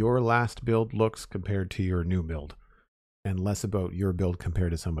how your last build looks compared to your new build, and less about your build compared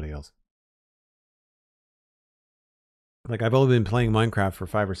to somebody else. Like I've only been playing Minecraft for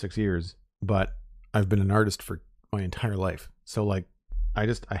 5 or 6 years, but I've been an artist for my entire life. So like I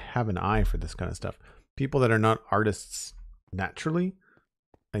have an eye for this kind of stuff. People that are not artists naturally,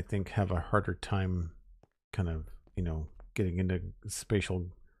 I think, have a harder time kind of, you know, getting into spatial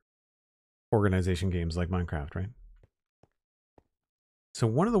organization games like Minecraft, right? So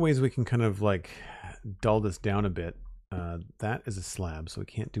one of the ways we can kind of like dull this down a bit, that is a slab, so we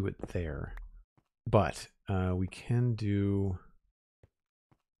can't do it there. But we can do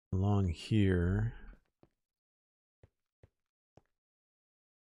along here.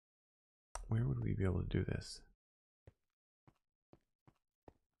 Where would we be able to do this?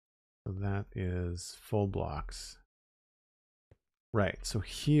 So that is full blocks. Right, so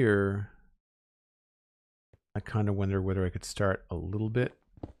here, I kind of wonder whether I could start a little bit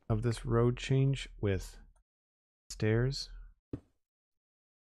of this road change with stairs.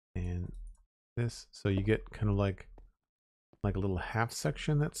 And this, so you get kind of like a little half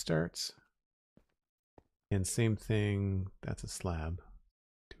section that starts. And same thing, that's a slab.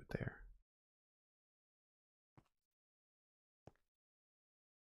 Do it there.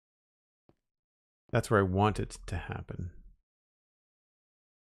 That's where I want it to happen.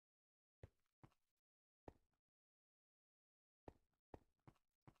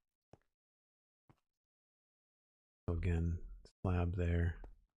 So again, slab there.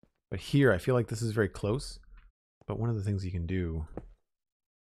 But here, I feel like this is very close. But one of the things you can do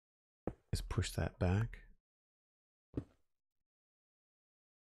is push that back.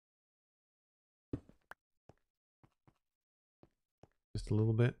 Just a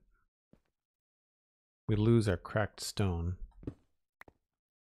little bit. We lose our cracked stone.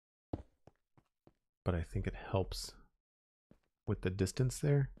 But I think it helps with the distance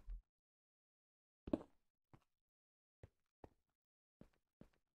there.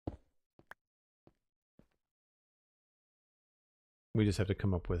 We just have to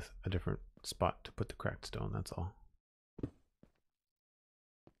come up with a different spot to put the cracked stone, that's all.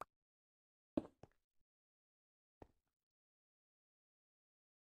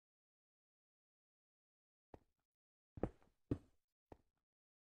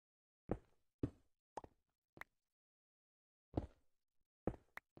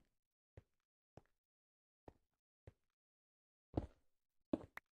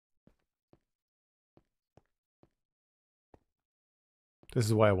 This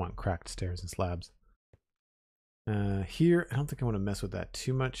is why I want cracked stairs and slabs. Here, I don't think I want to mess with that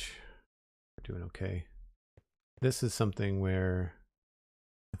too much. We're doing okay. This is something where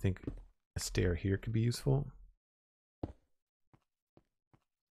I think a stair here could be useful.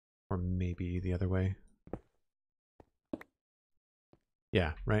 Or maybe the other way.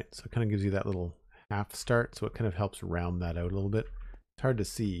 Yeah, right? So it kind of gives you that little half start, so it kind of helps round that out a little bit. It's hard to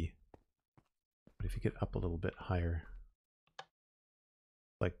see, but if you get up a little bit higher,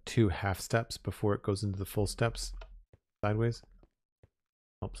 like 2 half steps before it goes into the full steps sideways,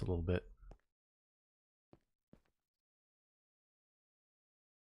 helps a little bit.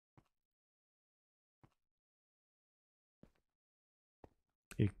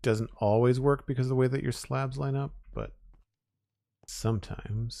 It doesn't always work because of the way that your slabs line up, but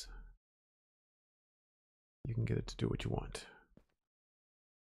sometimes you can get it to do what you want.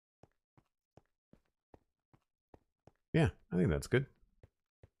 Yeah, I think that's good.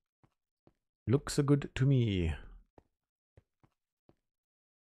 Looks a good to me.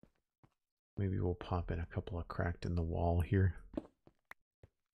 Maybe we'll pop in a couple of cracked in the wall here.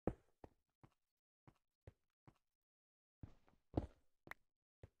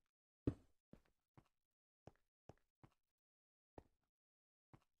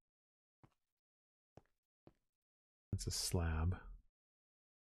 That's a slab.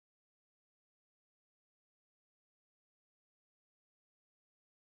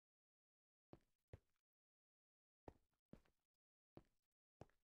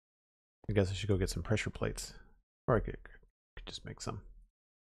 I guess I should go get some pressure plates. Or I could just make some.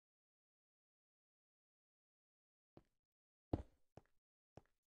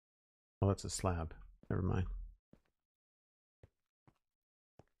 Oh, that's a slab. Never mind.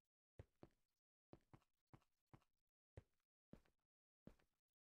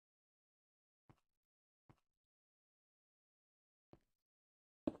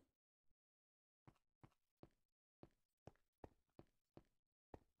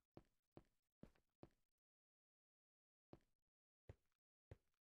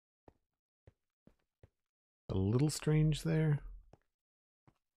 A little strange there.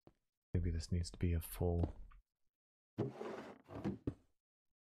 Maybe this needs to be a full.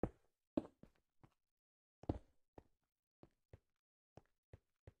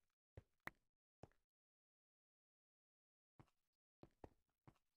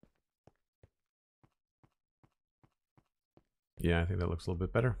 Yeah, I think that looks a little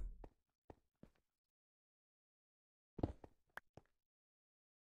bit better.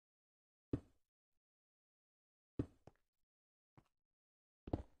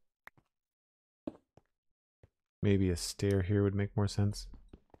 Maybe a stair here would make more sense.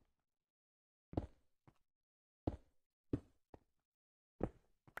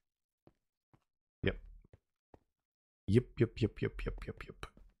 Yep. Yep, yep, yep, yep, yep, yep, yep.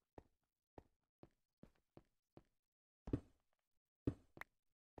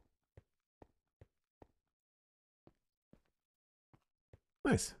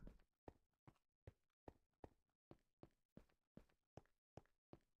 Nice.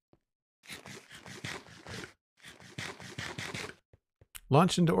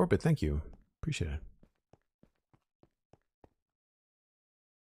 Launched into orbit. Thank you. Appreciate it.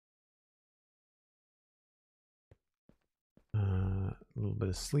 A little bit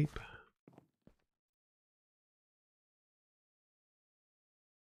of sleep.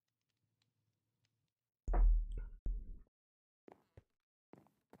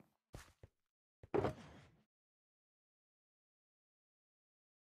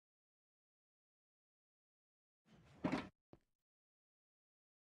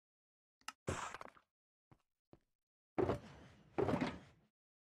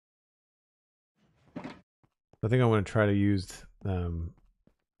 I think I want to try to use a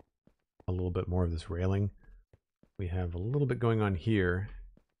little bit more of this railing. We have a little bit going on here,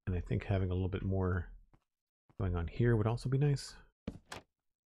 and I think having a little bit more going on here would also be nice.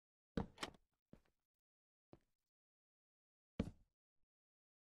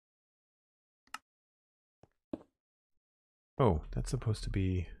 Oh, that's supposed to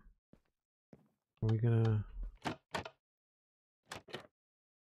be... Are we gonna...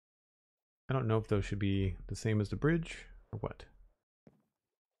 I don't know if those should be the same as the bridge, or what.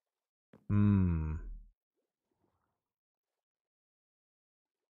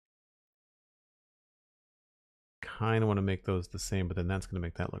 Kind of want to make those the same, but then that's going to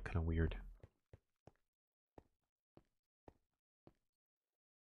make that look kind of weird.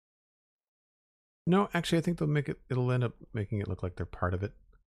 No, actually, I think they'll make it, it'll end up making it look like they're part of it.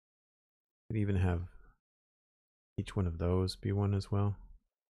 Could even have each one of those be one as well.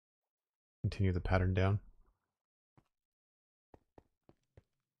 Continue the pattern down.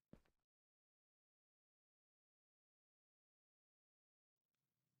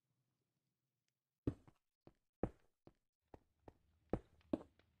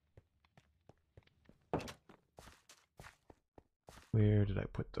 Where did I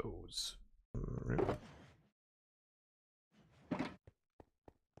put those?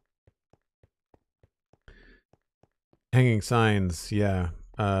 Hanging signs, yeah.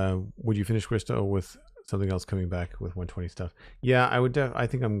 Would you finish Crystal with something else coming back with 120 stuff? Yeah, I would. I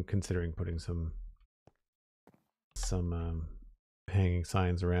think I'm considering putting some hanging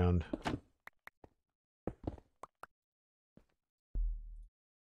signs around.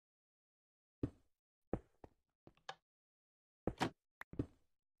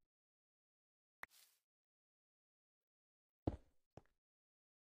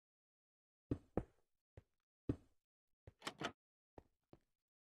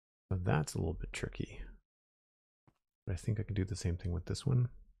 So that's a little bit tricky. But I think I can do the same thing with this one.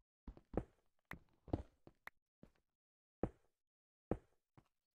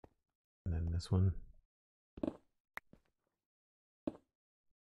 And then this one.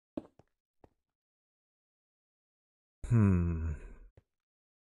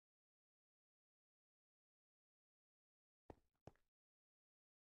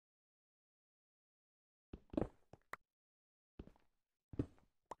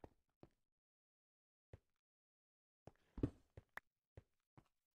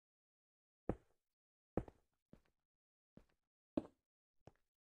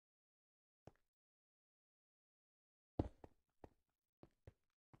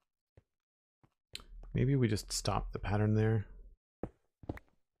 Maybe we just stop the pattern there.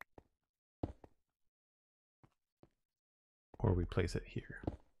 Or we place it here.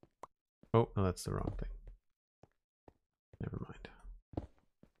 Oh, no, that's the wrong thing. Never mind.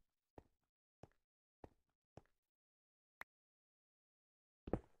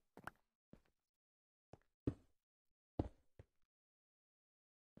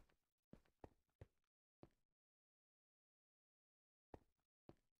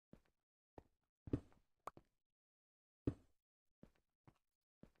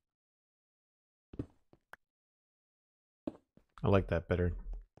 I like that better.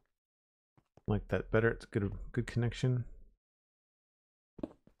 I like that better. It's good connection.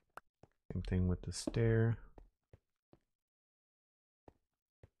 Same thing with the stair.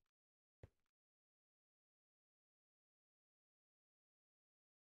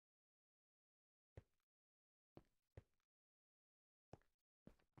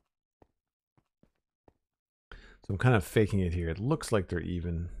 So I'm kind of faking it here. It looks like they're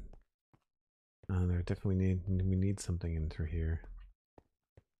even. There definitely we need something in through here.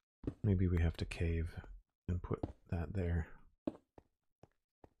 Maybe we have to cave and put that there.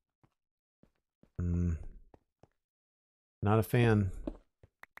 Not a fan.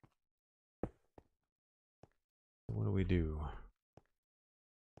 What do we do?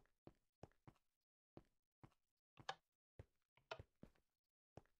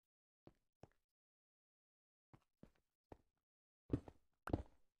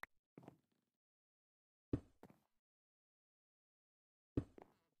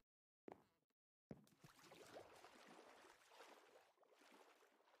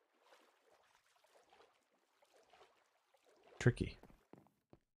 Tricky.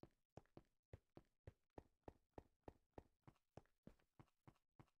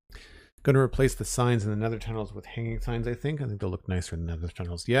 Going to replace the signs in the nether tunnels with hanging signs, I think. I think they'll look nicer in the nether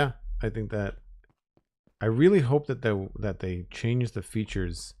tunnels. Yeah, I think that... I really hope that they change the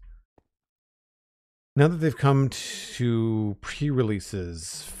features. Now that they've come to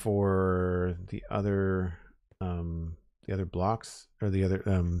pre-releases for the other blocks, or the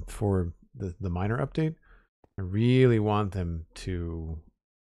other for the minor update, I really want them to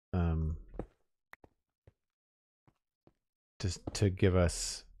to give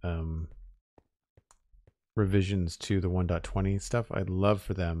us revisions to the 1.20 stuff. I'd love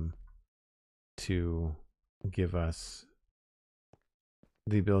for them to give us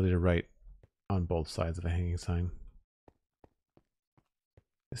the ability to write on both sides of a hanging sign.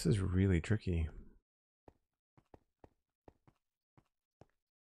 This is really tricky.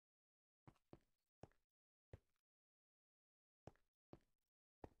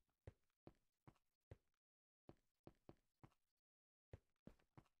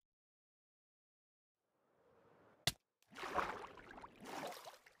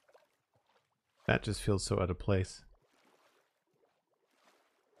 That just feels so out of place.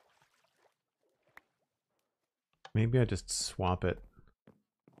 Maybe I just swap it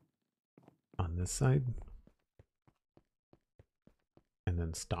on this side and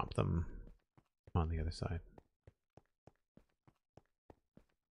then stop them on the other side.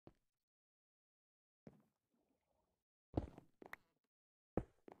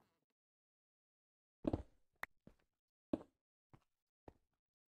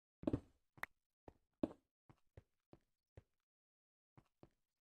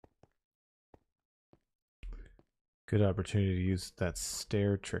 Good opportunity to use that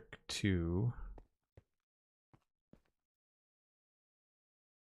stair trick too.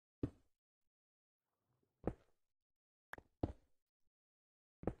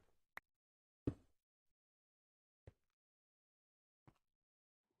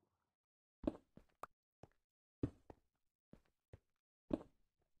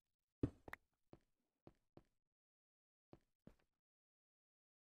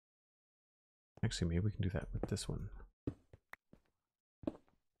 Actually, maybe we can do that with this one.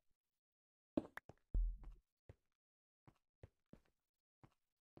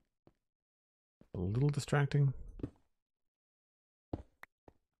 A little distracting.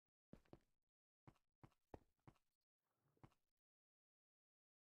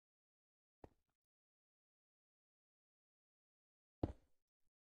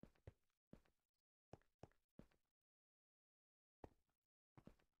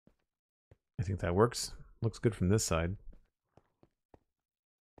 I think that works. Looks good from this side.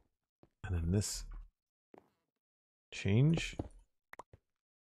 And then this change.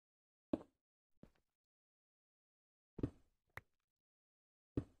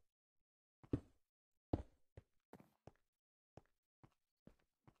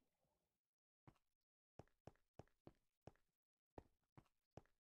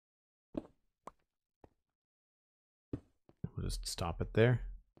 We'll just stop it there.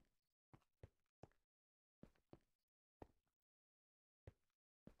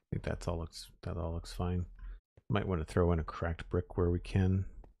 I think that all looks fine. Might want to throw in a cracked brick where we can.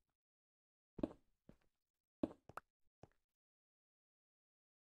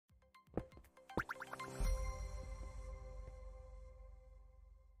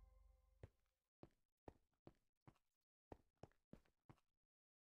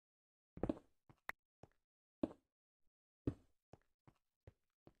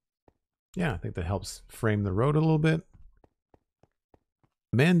 Yeah, I think that helps frame the road a little bit.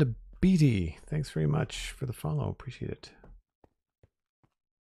 Amanda Beatty, thanks very much for the follow. Appreciate it.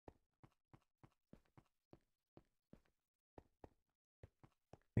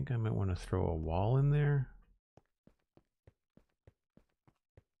 I think I might want to throw a wall in there.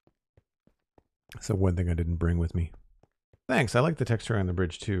 So one thing I didn't bring with me. Thanks, I like the texture on the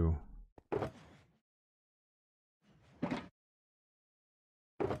bridge too.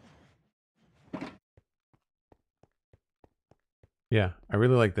 Yeah, I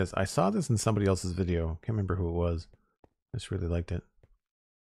really like this. I saw this in somebody else's video. Can't remember who it was. I just really liked it.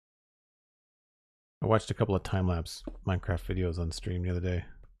 I watched a couple of time-lapse Minecraft videos on stream the other day.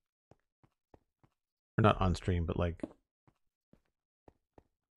 Or not on stream, but like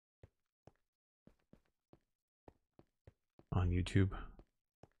on YouTube.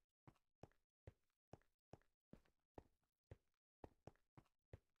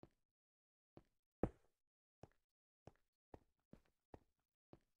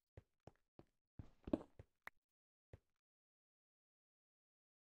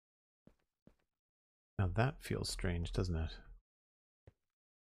 Now that feels strange, doesn't it?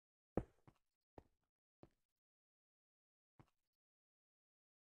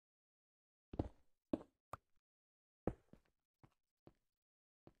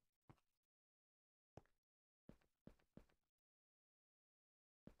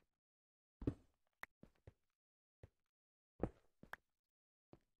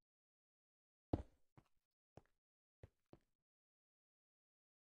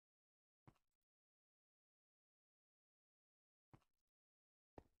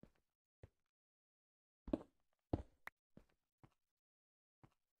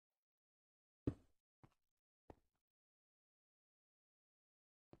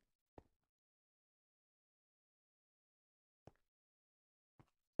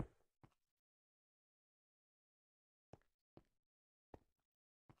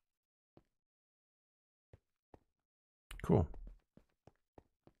 Cool.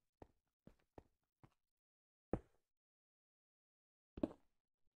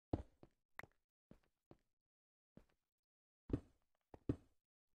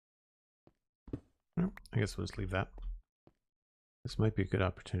 Well, I guess we'll just leave that. This might be a good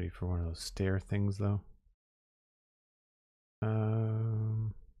opportunity for one of those stair things, though.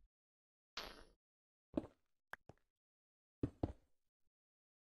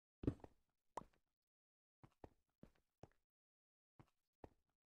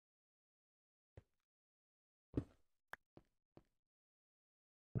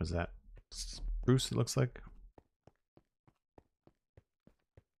 What is that? Spruce, it looks like.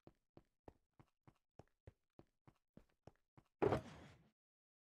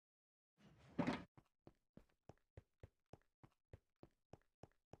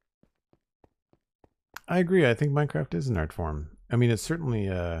 I agree. I think Minecraft is an art form. I mean, it's certainly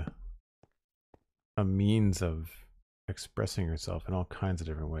a means of expressing yourself in all kinds of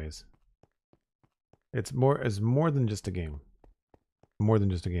different ways. It's more than just a game. More than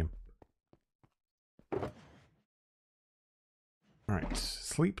just a game. All right,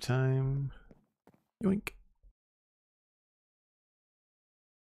 sleep time. Yoink.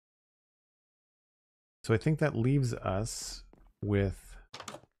 So I think that leaves us with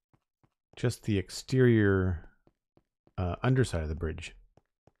just the exterior underside of the bridge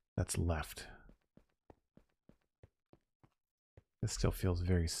that's left. This still feels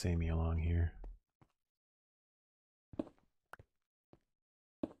very samey along here.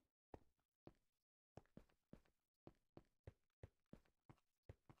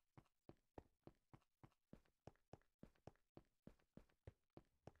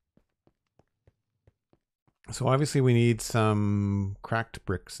 So obviously we need some cracked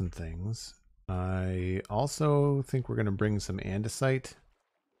bricks and things. I also think we're going to bring some andesite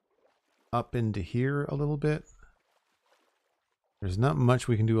up into here a little bit. There's not much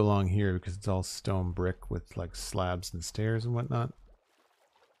we can do along here because it's all stone brick with like slabs and stairs and whatnot.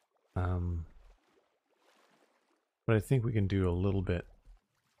 But I think we can do a little bit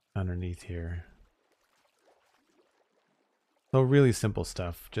underneath here. So really simple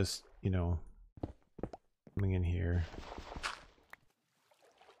stuff, just, you know, coming in here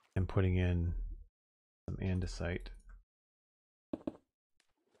and putting in some andesite.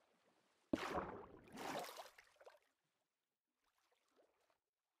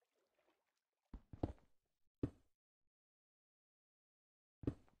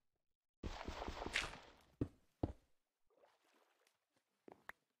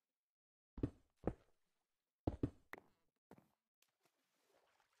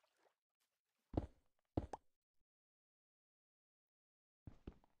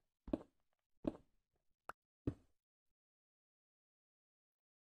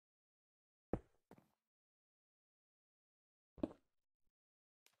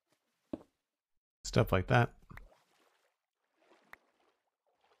 Stuff like that.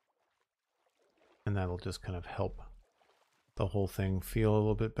 And that'll just kind of help the whole thing feel a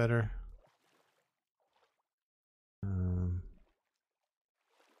little bit better. Don't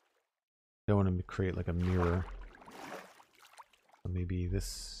want to create like a mirror. So maybe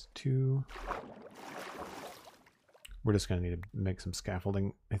this too. We're just going to need to make some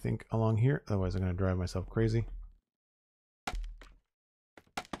scaffolding, I think, along here. Otherwise, I'm going to drive myself crazy.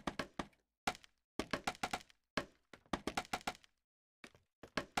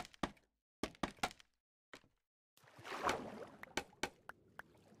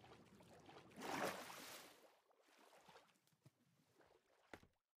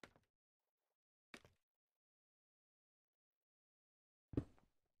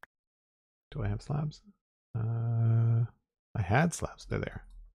 Do I have slabs? I had slabs. They're there.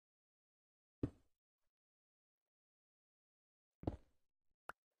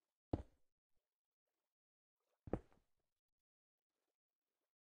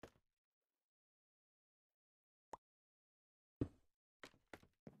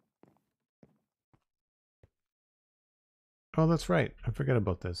 Oh, that's right. I forgot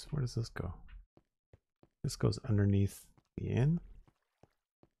about this. Where does this go? This goes underneath the inn.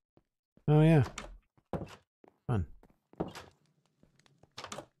 Oh, yeah. Fun.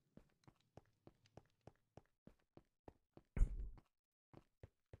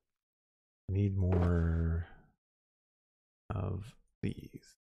 Need more of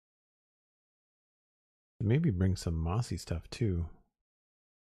these. Maybe bring some mossy stuff too.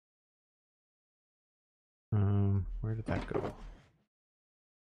 Where did that go?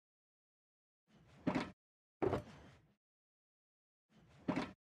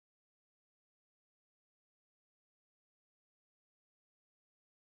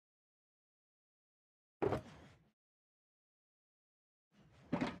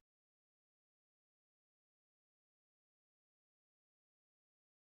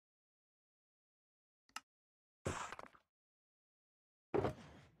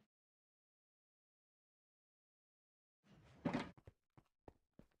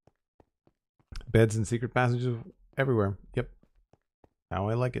 Beds and secret passages everywhere. Yep. How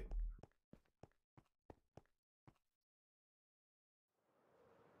I like it.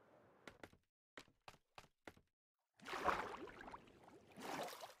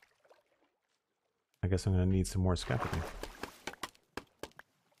 I guess I'm going to need some more scaffolding.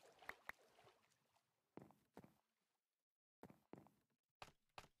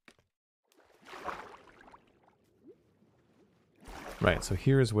 Right, so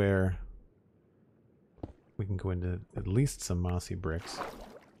here's where we can go into at least some mossy bricks.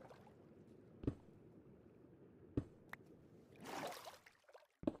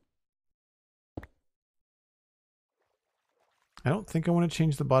 I don't think I want to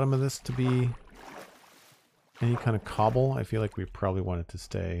change the bottom of this to be any kind of cobble. I feel like we probably want it to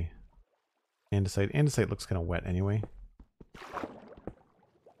stay andesite. Andesite looks kind of wet anyway.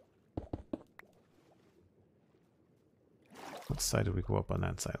 What side did we go up on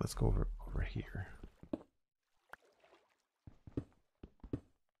that side? Let's go over here.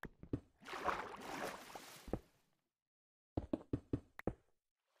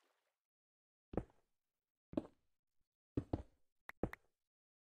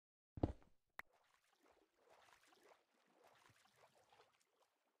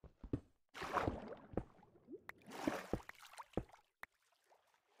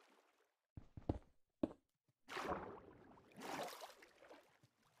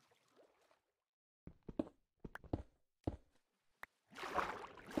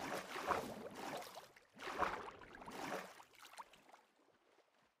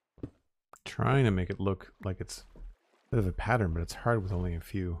 Trying to make it look like it's a bit of a pattern, but it's hard with only a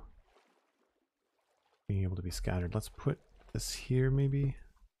few being able to be scattered. Let's put this here maybe.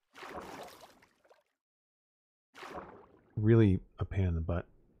 Really a pain in the butt.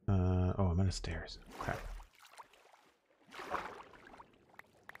 Oh, I'm out of stairs. Crap.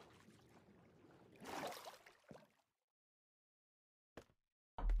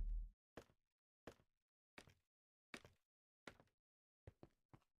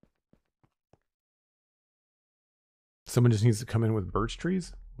 Someone just needs to come in with birch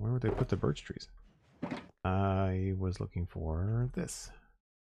trees? Where would they put the birch trees? I was looking for this.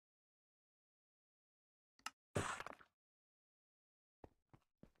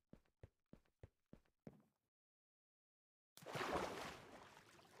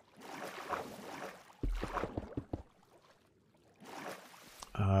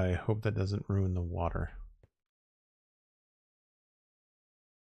 I hope that doesn't ruin the water.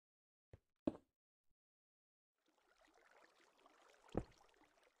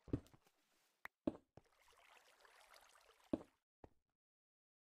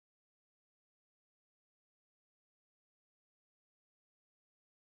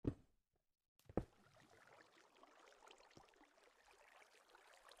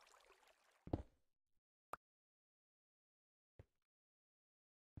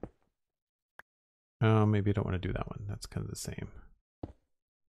 Oh, maybe I don't want to do that one. That's kind of the same.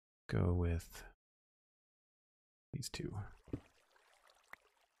 Go with these two.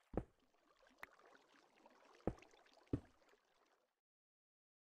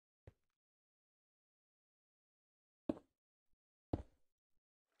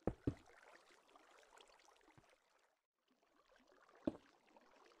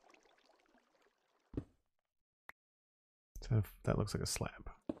 So that looks like a slab.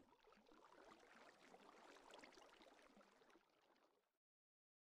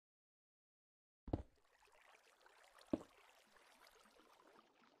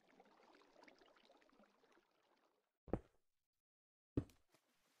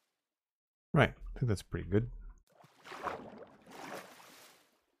 Right, I think that's pretty good.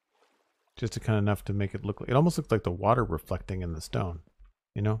 Just to kind of enough to make it look like, it almost looks like the water reflecting in the stone.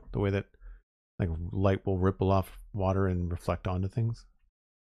 You know, the way that like light will ripple off water and reflect onto things.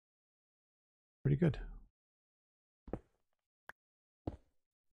 Pretty good.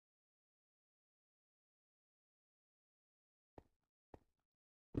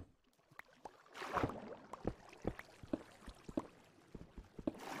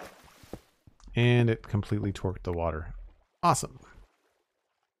 And it completely torqued the water. Awesome.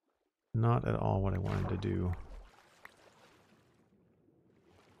 Not at all what I wanted to do.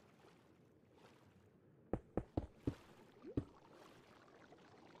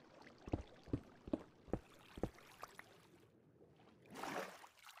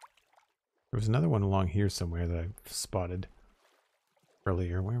 There was another one along here somewhere that I spotted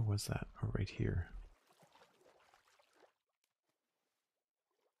earlier. Where was that? Oh, right here.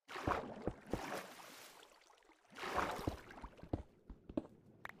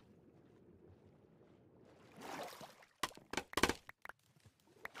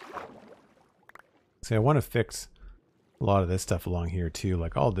 See, I want to fix a lot of this stuff along here too.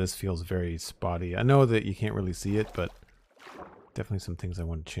 Like all this feels very spotty. I know that you can't really see it, but definitely some things I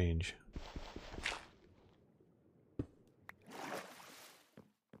want to change.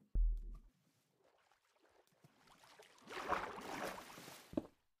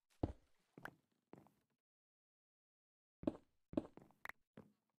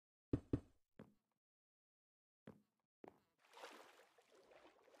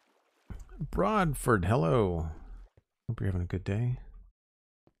 Broadford, hello. Hope you're having a good day.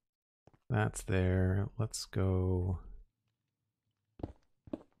 That's there. Let's go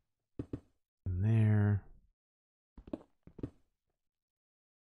in there.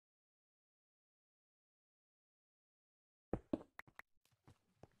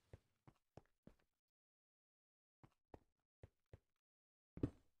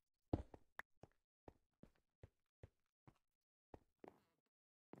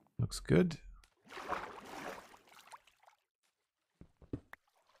 Looks good.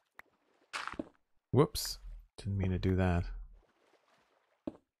 Whoops. Didn't mean to do that.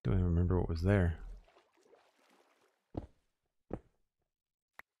 Don't even remember what was there. I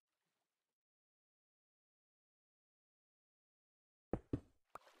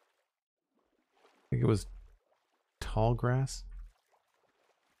think it was tall grass.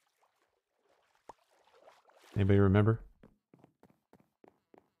 Anybody remember?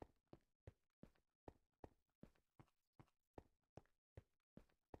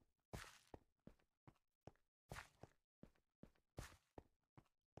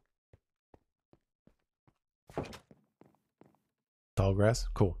 Tall grass?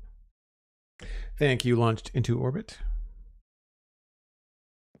 Cool. Thank you, launched into orbit.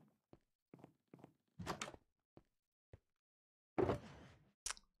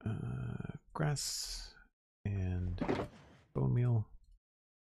 Grass and bone meal.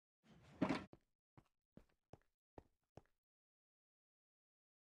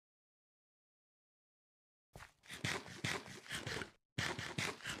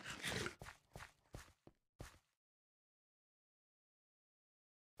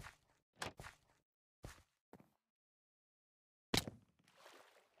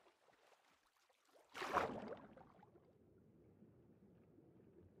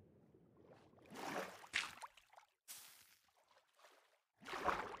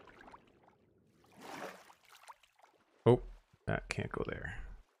 Oh, that can't go there.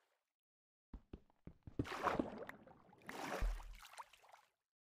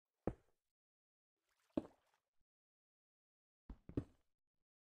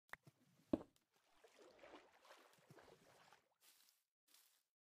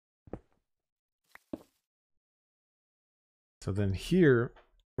 So then here,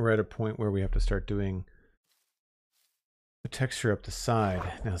 we're at a point where we have to start doing the texture up the side.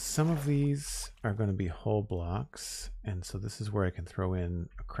 Now, some of these are going to be whole blocks, and so this is where I can throw in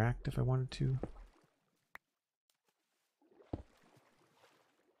a cracked if I wanted to.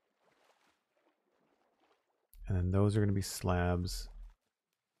 And then those are going to be slabs.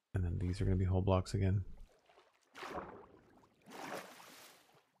 And then these are going to be whole blocks again.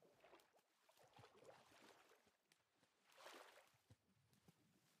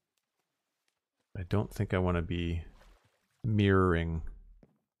 I don't think I want to be mirroring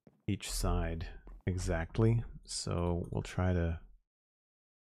each side exactly, so we'll try to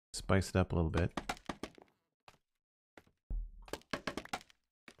spice it up a little bit.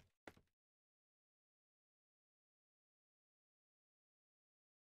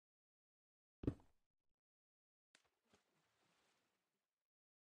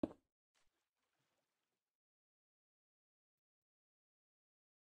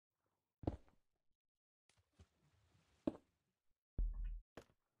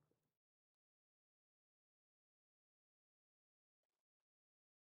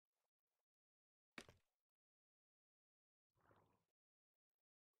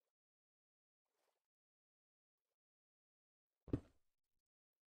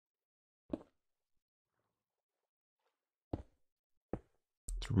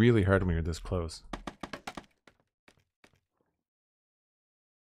 It's really hard when you're this close.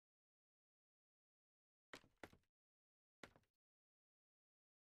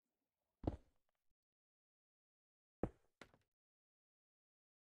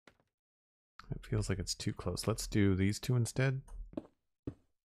 It feels like it's too close. Let's do these two instead.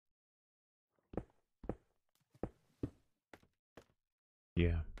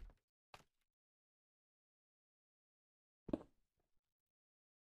 Yeah.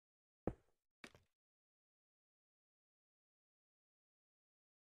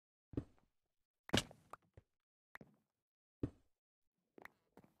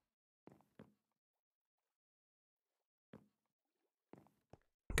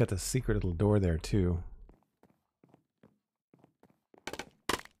 Got the secret little door there too.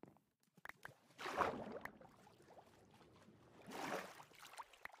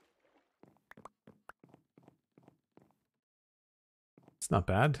 It's not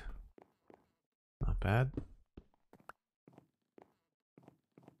bad. Not bad.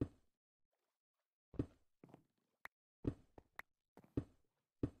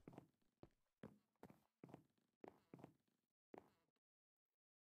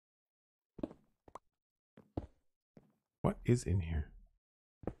 What is in here?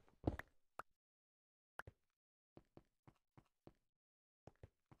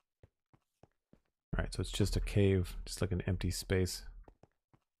 Alright, so it's just a cave, just like an empty space.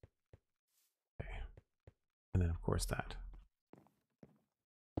 Okay. And then of course that.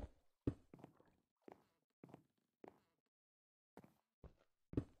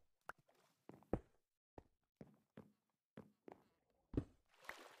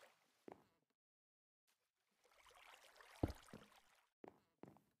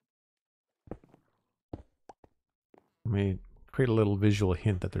 Let me create a little visual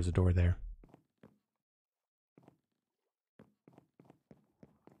hint that there's a door there.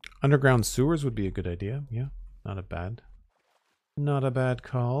 Underground sewers would be a good idea. Yeah, not a bad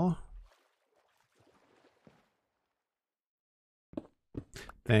call.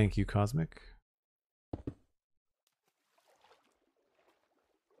 Thank you, Cosmic.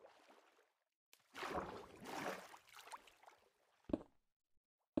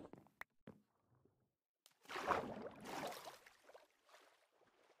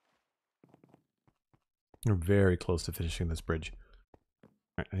 We're very close to finishing this bridge. All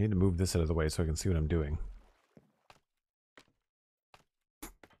right, I need to move this out of the way so I can see what I'm doing.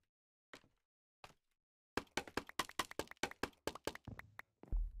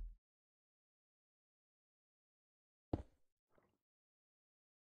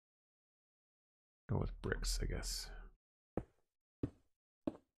 Go with bricks, I guess.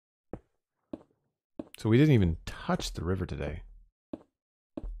 So we didn't even touch the river today.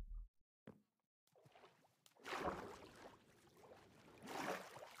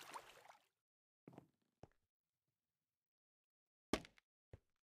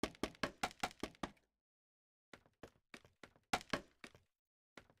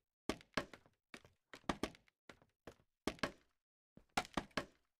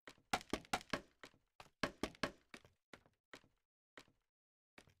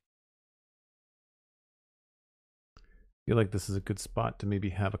 I feel like this is a good spot to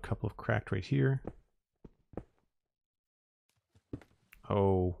maybe have a couple of cracked right here.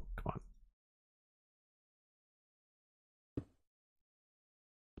 Oh, come on.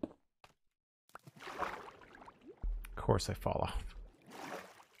 Of course I fall off.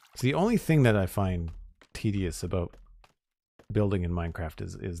 So the only thing that I find tedious about building in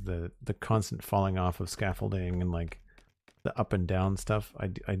Minecraft is the constant falling off of scaffolding and like the up and down stuff.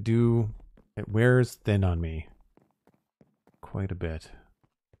 I do, it wears thin on me. quite a bit.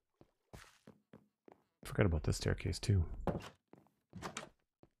 Forgot about this staircase too.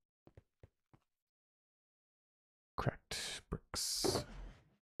 Cracked bricks.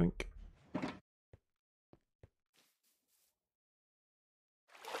 Wink.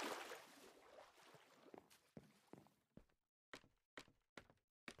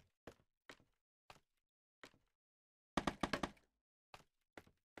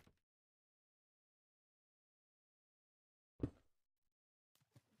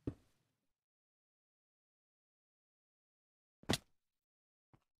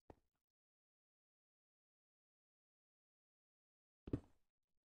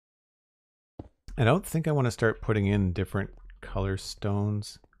 I don't think I want to start putting in different color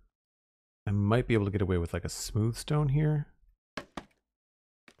stones. I might be able to get away with like a smooth stone here.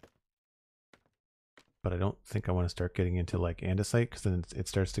 But I don't think I want to start getting into like andesite, because then it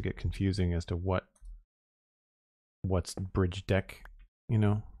starts to get confusing as to what's bridge deck, you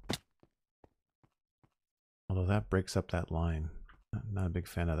know? Although that breaks up that line. Not a big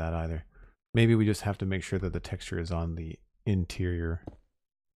fan of that either. Maybe we just have to make sure that the texture is on the interior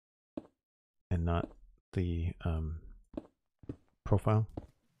and not the profile.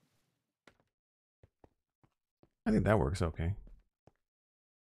 I think that works okay.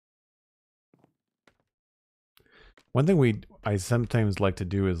 One thing I sometimes like to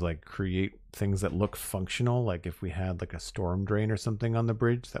do is like create things that look functional. Like if we had like a storm drain or something on the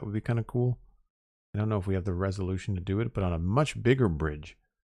bridge, that would be kind of cool. I don't know if we have the resolution to do it, but on a much bigger bridge,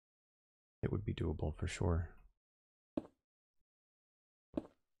 it would be doable for sure.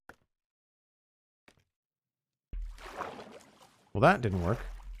 Well, that didn't work.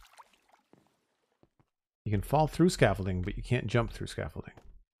 You can fall through scaffolding, but you can't jump through scaffolding.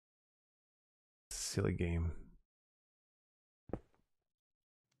 Silly game.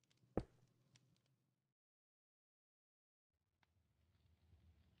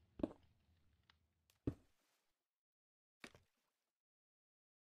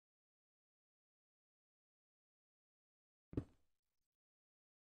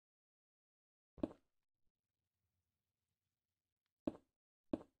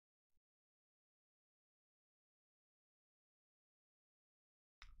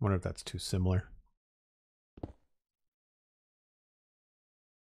 Wonder if that's too similar.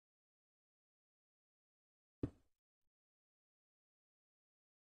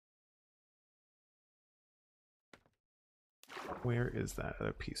 Where is that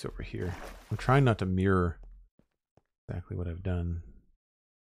other piece over here? I'm trying not to mirror exactly what I've done.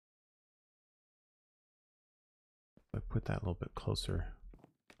 I put that a little bit closer.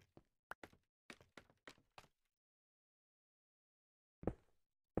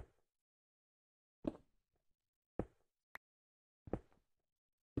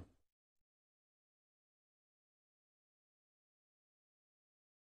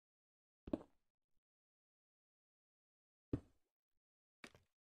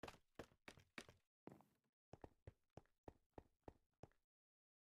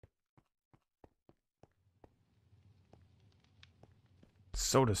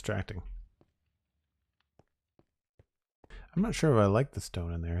 So distracting. I'm not sure if I like the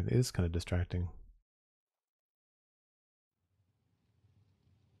stone in there. It is kind of distracting.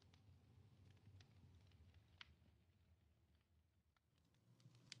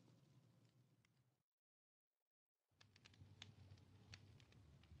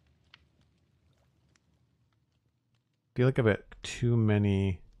 I feel like I've got too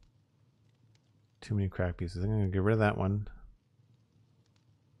many crack pieces. I'm going to get rid of that one.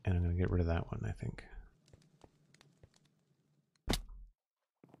 And I'm going to get rid of that one, I think.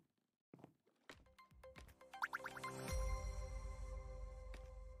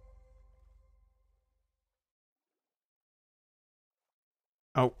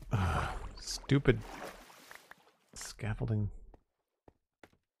 Oh, stupid scaffolding.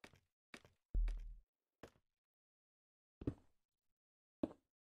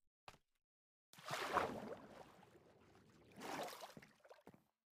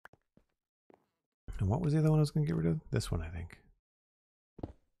 And what was the other one I was going to get rid of? This one, I think.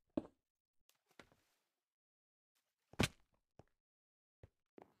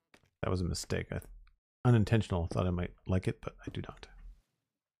 That was a mistake. Unintentional. Thought I might like it, but I do not.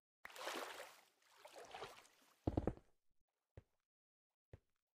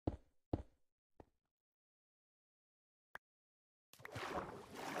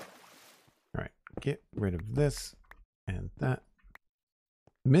 All right, get rid of this and that.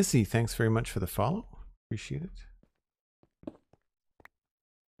 Missy, thanks very much for the follow. Appreciate it.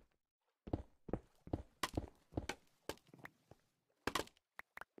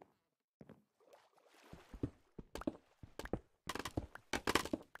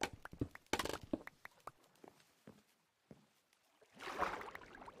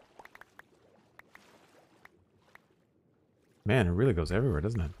 Man, it really goes everywhere,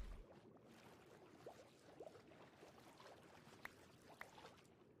 doesn't it?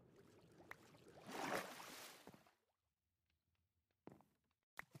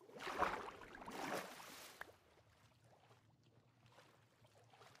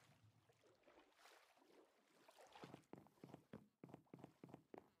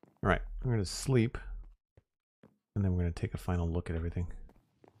 All right, I'm going to sleep, and then we're going to take a final look at everything.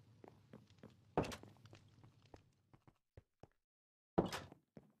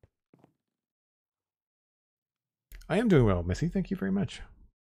 I am doing well, Missy. Thank you very much.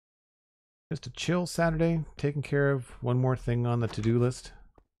 Just a chill Saturday, taking care of one more thing on the to-do list.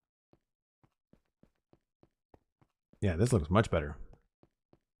 Yeah, this looks much better.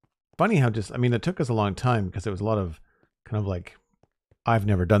 Funny how I mean, it took us a long time because it was a lot of kind of like, I've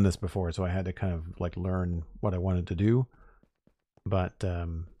never done this before, so I had to kind of like learn what I wanted to do. But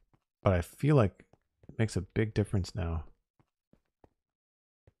I feel like it makes a big difference now.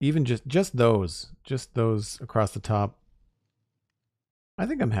 Even just those across the top. I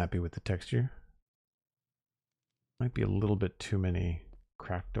think I'm happy with the texture. Might be a little bit too many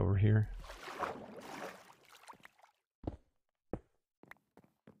cracked over here.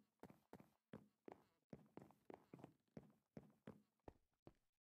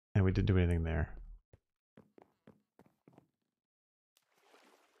 And we didn't do anything there.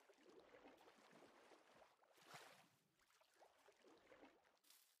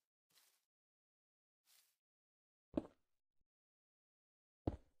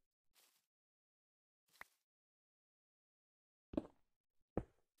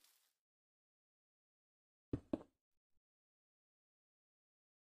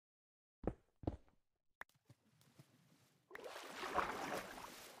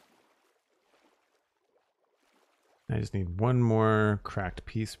 I just need one more cracked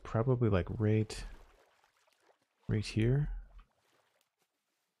piece, probably like right here.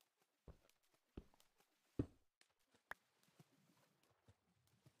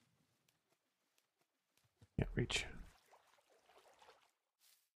 Yeah, reach.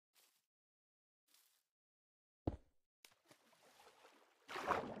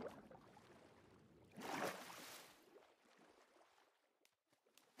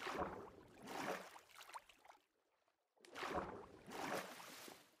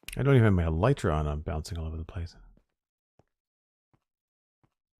 I don't even have my lighter on. I'm bouncing all over the place.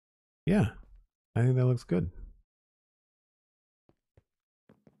 Yeah, I think that looks good.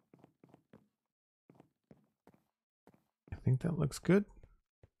 I think that looks good.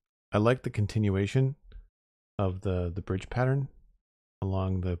 I like the continuation of the bridge pattern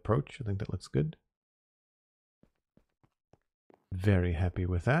along the approach. I think that looks good. Very happy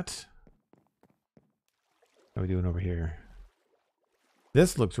with that. How are we doing over here?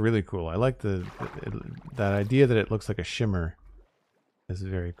 This looks really cool. I like that idea that it looks like a shimmer. Is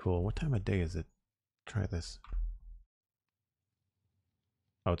very cool. What time of day is it? Try this.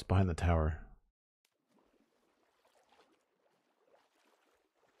 Oh, it's behind the tower.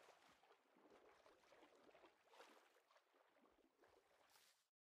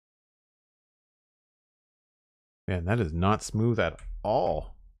 Man, that is not smooth at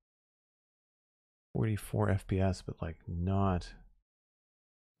all. 44 FPS, but like not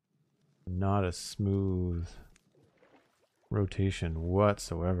a smooth rotation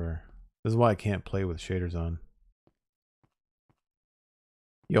whatsoever. This is why I can't play with shaders on.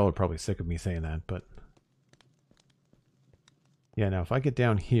 Y'all are probably sick of me saying that, but yeah, now if I get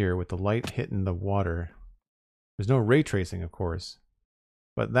down here with the light hitting the water, there's no ray tracing, of course,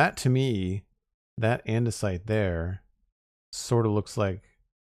 but that to me, that andesite there sort of looks like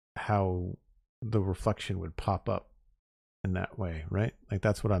how the reflection would pop up in that way, right? Like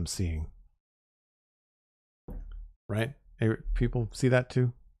that's what I'm seeing. Right? Hey, people see that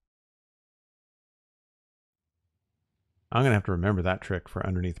too? I'm going to have to remember that trick for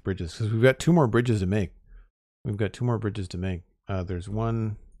underneath bridges because we've got 2 more bridges to make. We've got 2 more bridges to make. There's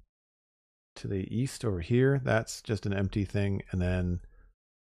one to the east over here. That's just an empty thing. And then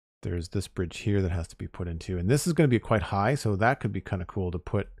there's this bridge here that has to be put into. And this is going to be quite high, so that could be kind of cool to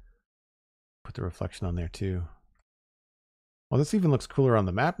put the reflection on there too. Well, this even looks cooler on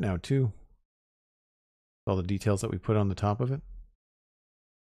the map now too. All the details that we put on the top of it.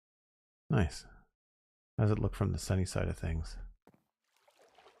 Nice. How does it look from the sunny side of things?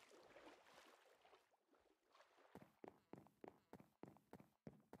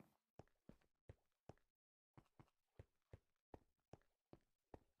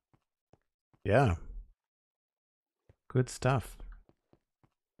 Yeah. Good stuff.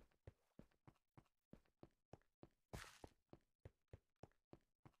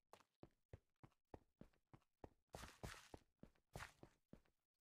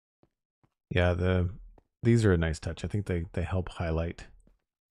 Yeah, these are a nice touch. I think they help highlight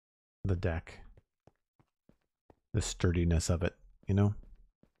the deck, the sturdiness of it, you know?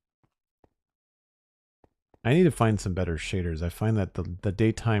 I need to find some better shaders. I find that the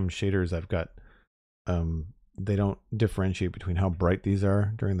daytime shaders I've got, they don't differentiate between how bright these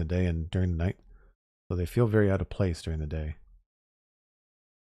are during the day and during the night. So they feel very out of place during the day.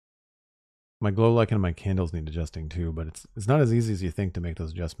 My glow light and my candles need adjusting too, but it's not as easy as you think to make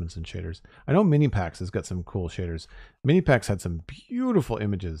those adjustments in shaders. I know Minipacks has got some cool shaders. Minipacks had some beautiful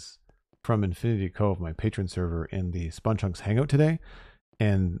images from Infinity Cove, my patron server, in the SpawnChunks Hangout today.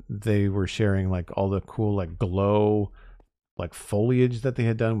 And they were sharing like all the cool like glow, like foliage that they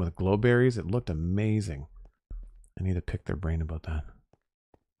had done with glowberries. It looked amazing. I need to pick their brain about that.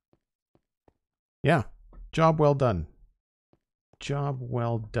 Yeah, job well done. Job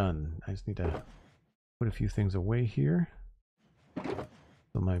well done. I just need to put a few things away here so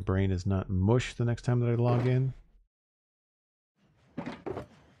my brain is not mush the next time that I log in.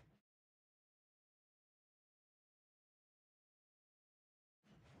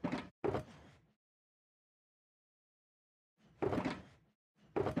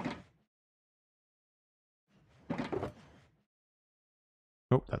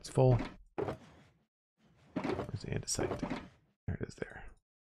 Oh, that's full. Where's the andesite? There it is there.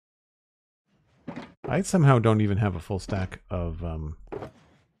 I somehow don't even have a full stack of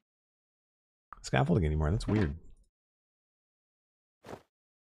scaffolding anymore. That's weird.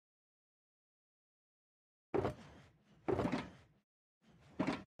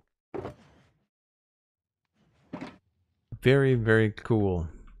 Very, very cool.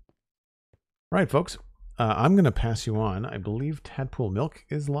 Right, folks. I'm going to pass you on. I believe Tadpool Milk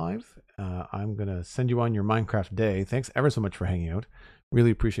is live. I'm going to send you on your Minecraft day. Thanks ever so much for hanging out. Really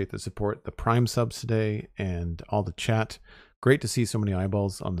appreciate the support, the Prime subs today, and all the chat. Great to see so many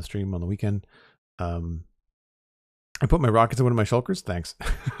eyeballs on the stream on the weekend. I put my rockets in one of my shulkers. Thanks.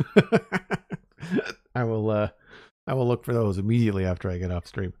 I will look for those immediately after I get off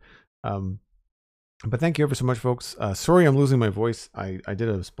stream. But thank you ever so much, folks. Sorry I'm losing my voice. I did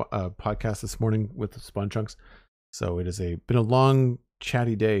a podcast this morning with SpawnChunks, so it has been a long,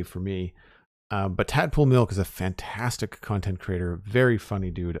 chatty day for me. But Tadpool Milk is a fantastic content creator, very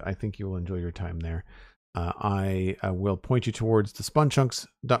funny dude. I think you will enjoy your time there. I will point you towards the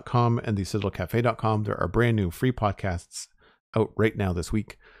SpawnChunks.com and the CitadelCafe.com. There are brand new free podcasts out right now this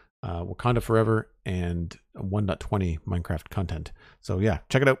week. Wakanda Forever and 1.20 Minecraft content. So yeah,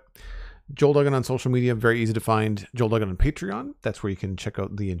 check it out. Joel Duggan on social media, very easy to find. Joel Duggan on Patreon. That's where you can check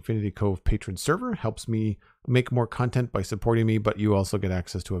out the Infinity Cove patron server. Helps me make more content by supporting me, but you also get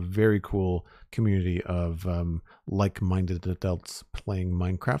access to a very cool community of like-minded adults playing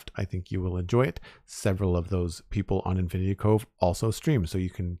Minecraft. I think you will enjoy it. Several of those people on Infinity Cove also stream, so you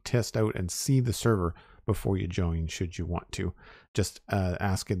can test out and see the server before you join should you want to. Just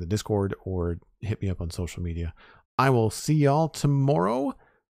ask in the Discord or hit me up on social media. I will see y'all tomorrow.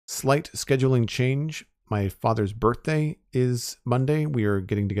 Slight scheduling change. My father's birthday is Monday. We are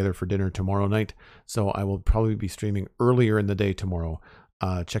getting together for dinner tomorrow night, so I will probably be streaming earlier in the day tomorrow.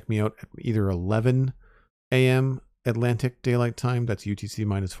 Check me out at either 11 a.m. Atlantic Daylight Time, that's UTC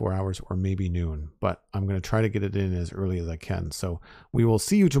minus 4 hours, or maybe noon. But I'm going to try to get it in as early as I can. So we will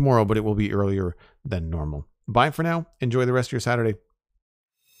see you tomorrow, but it will be earlier than normal. Bye for now. Enjoy the rest of your Saturday.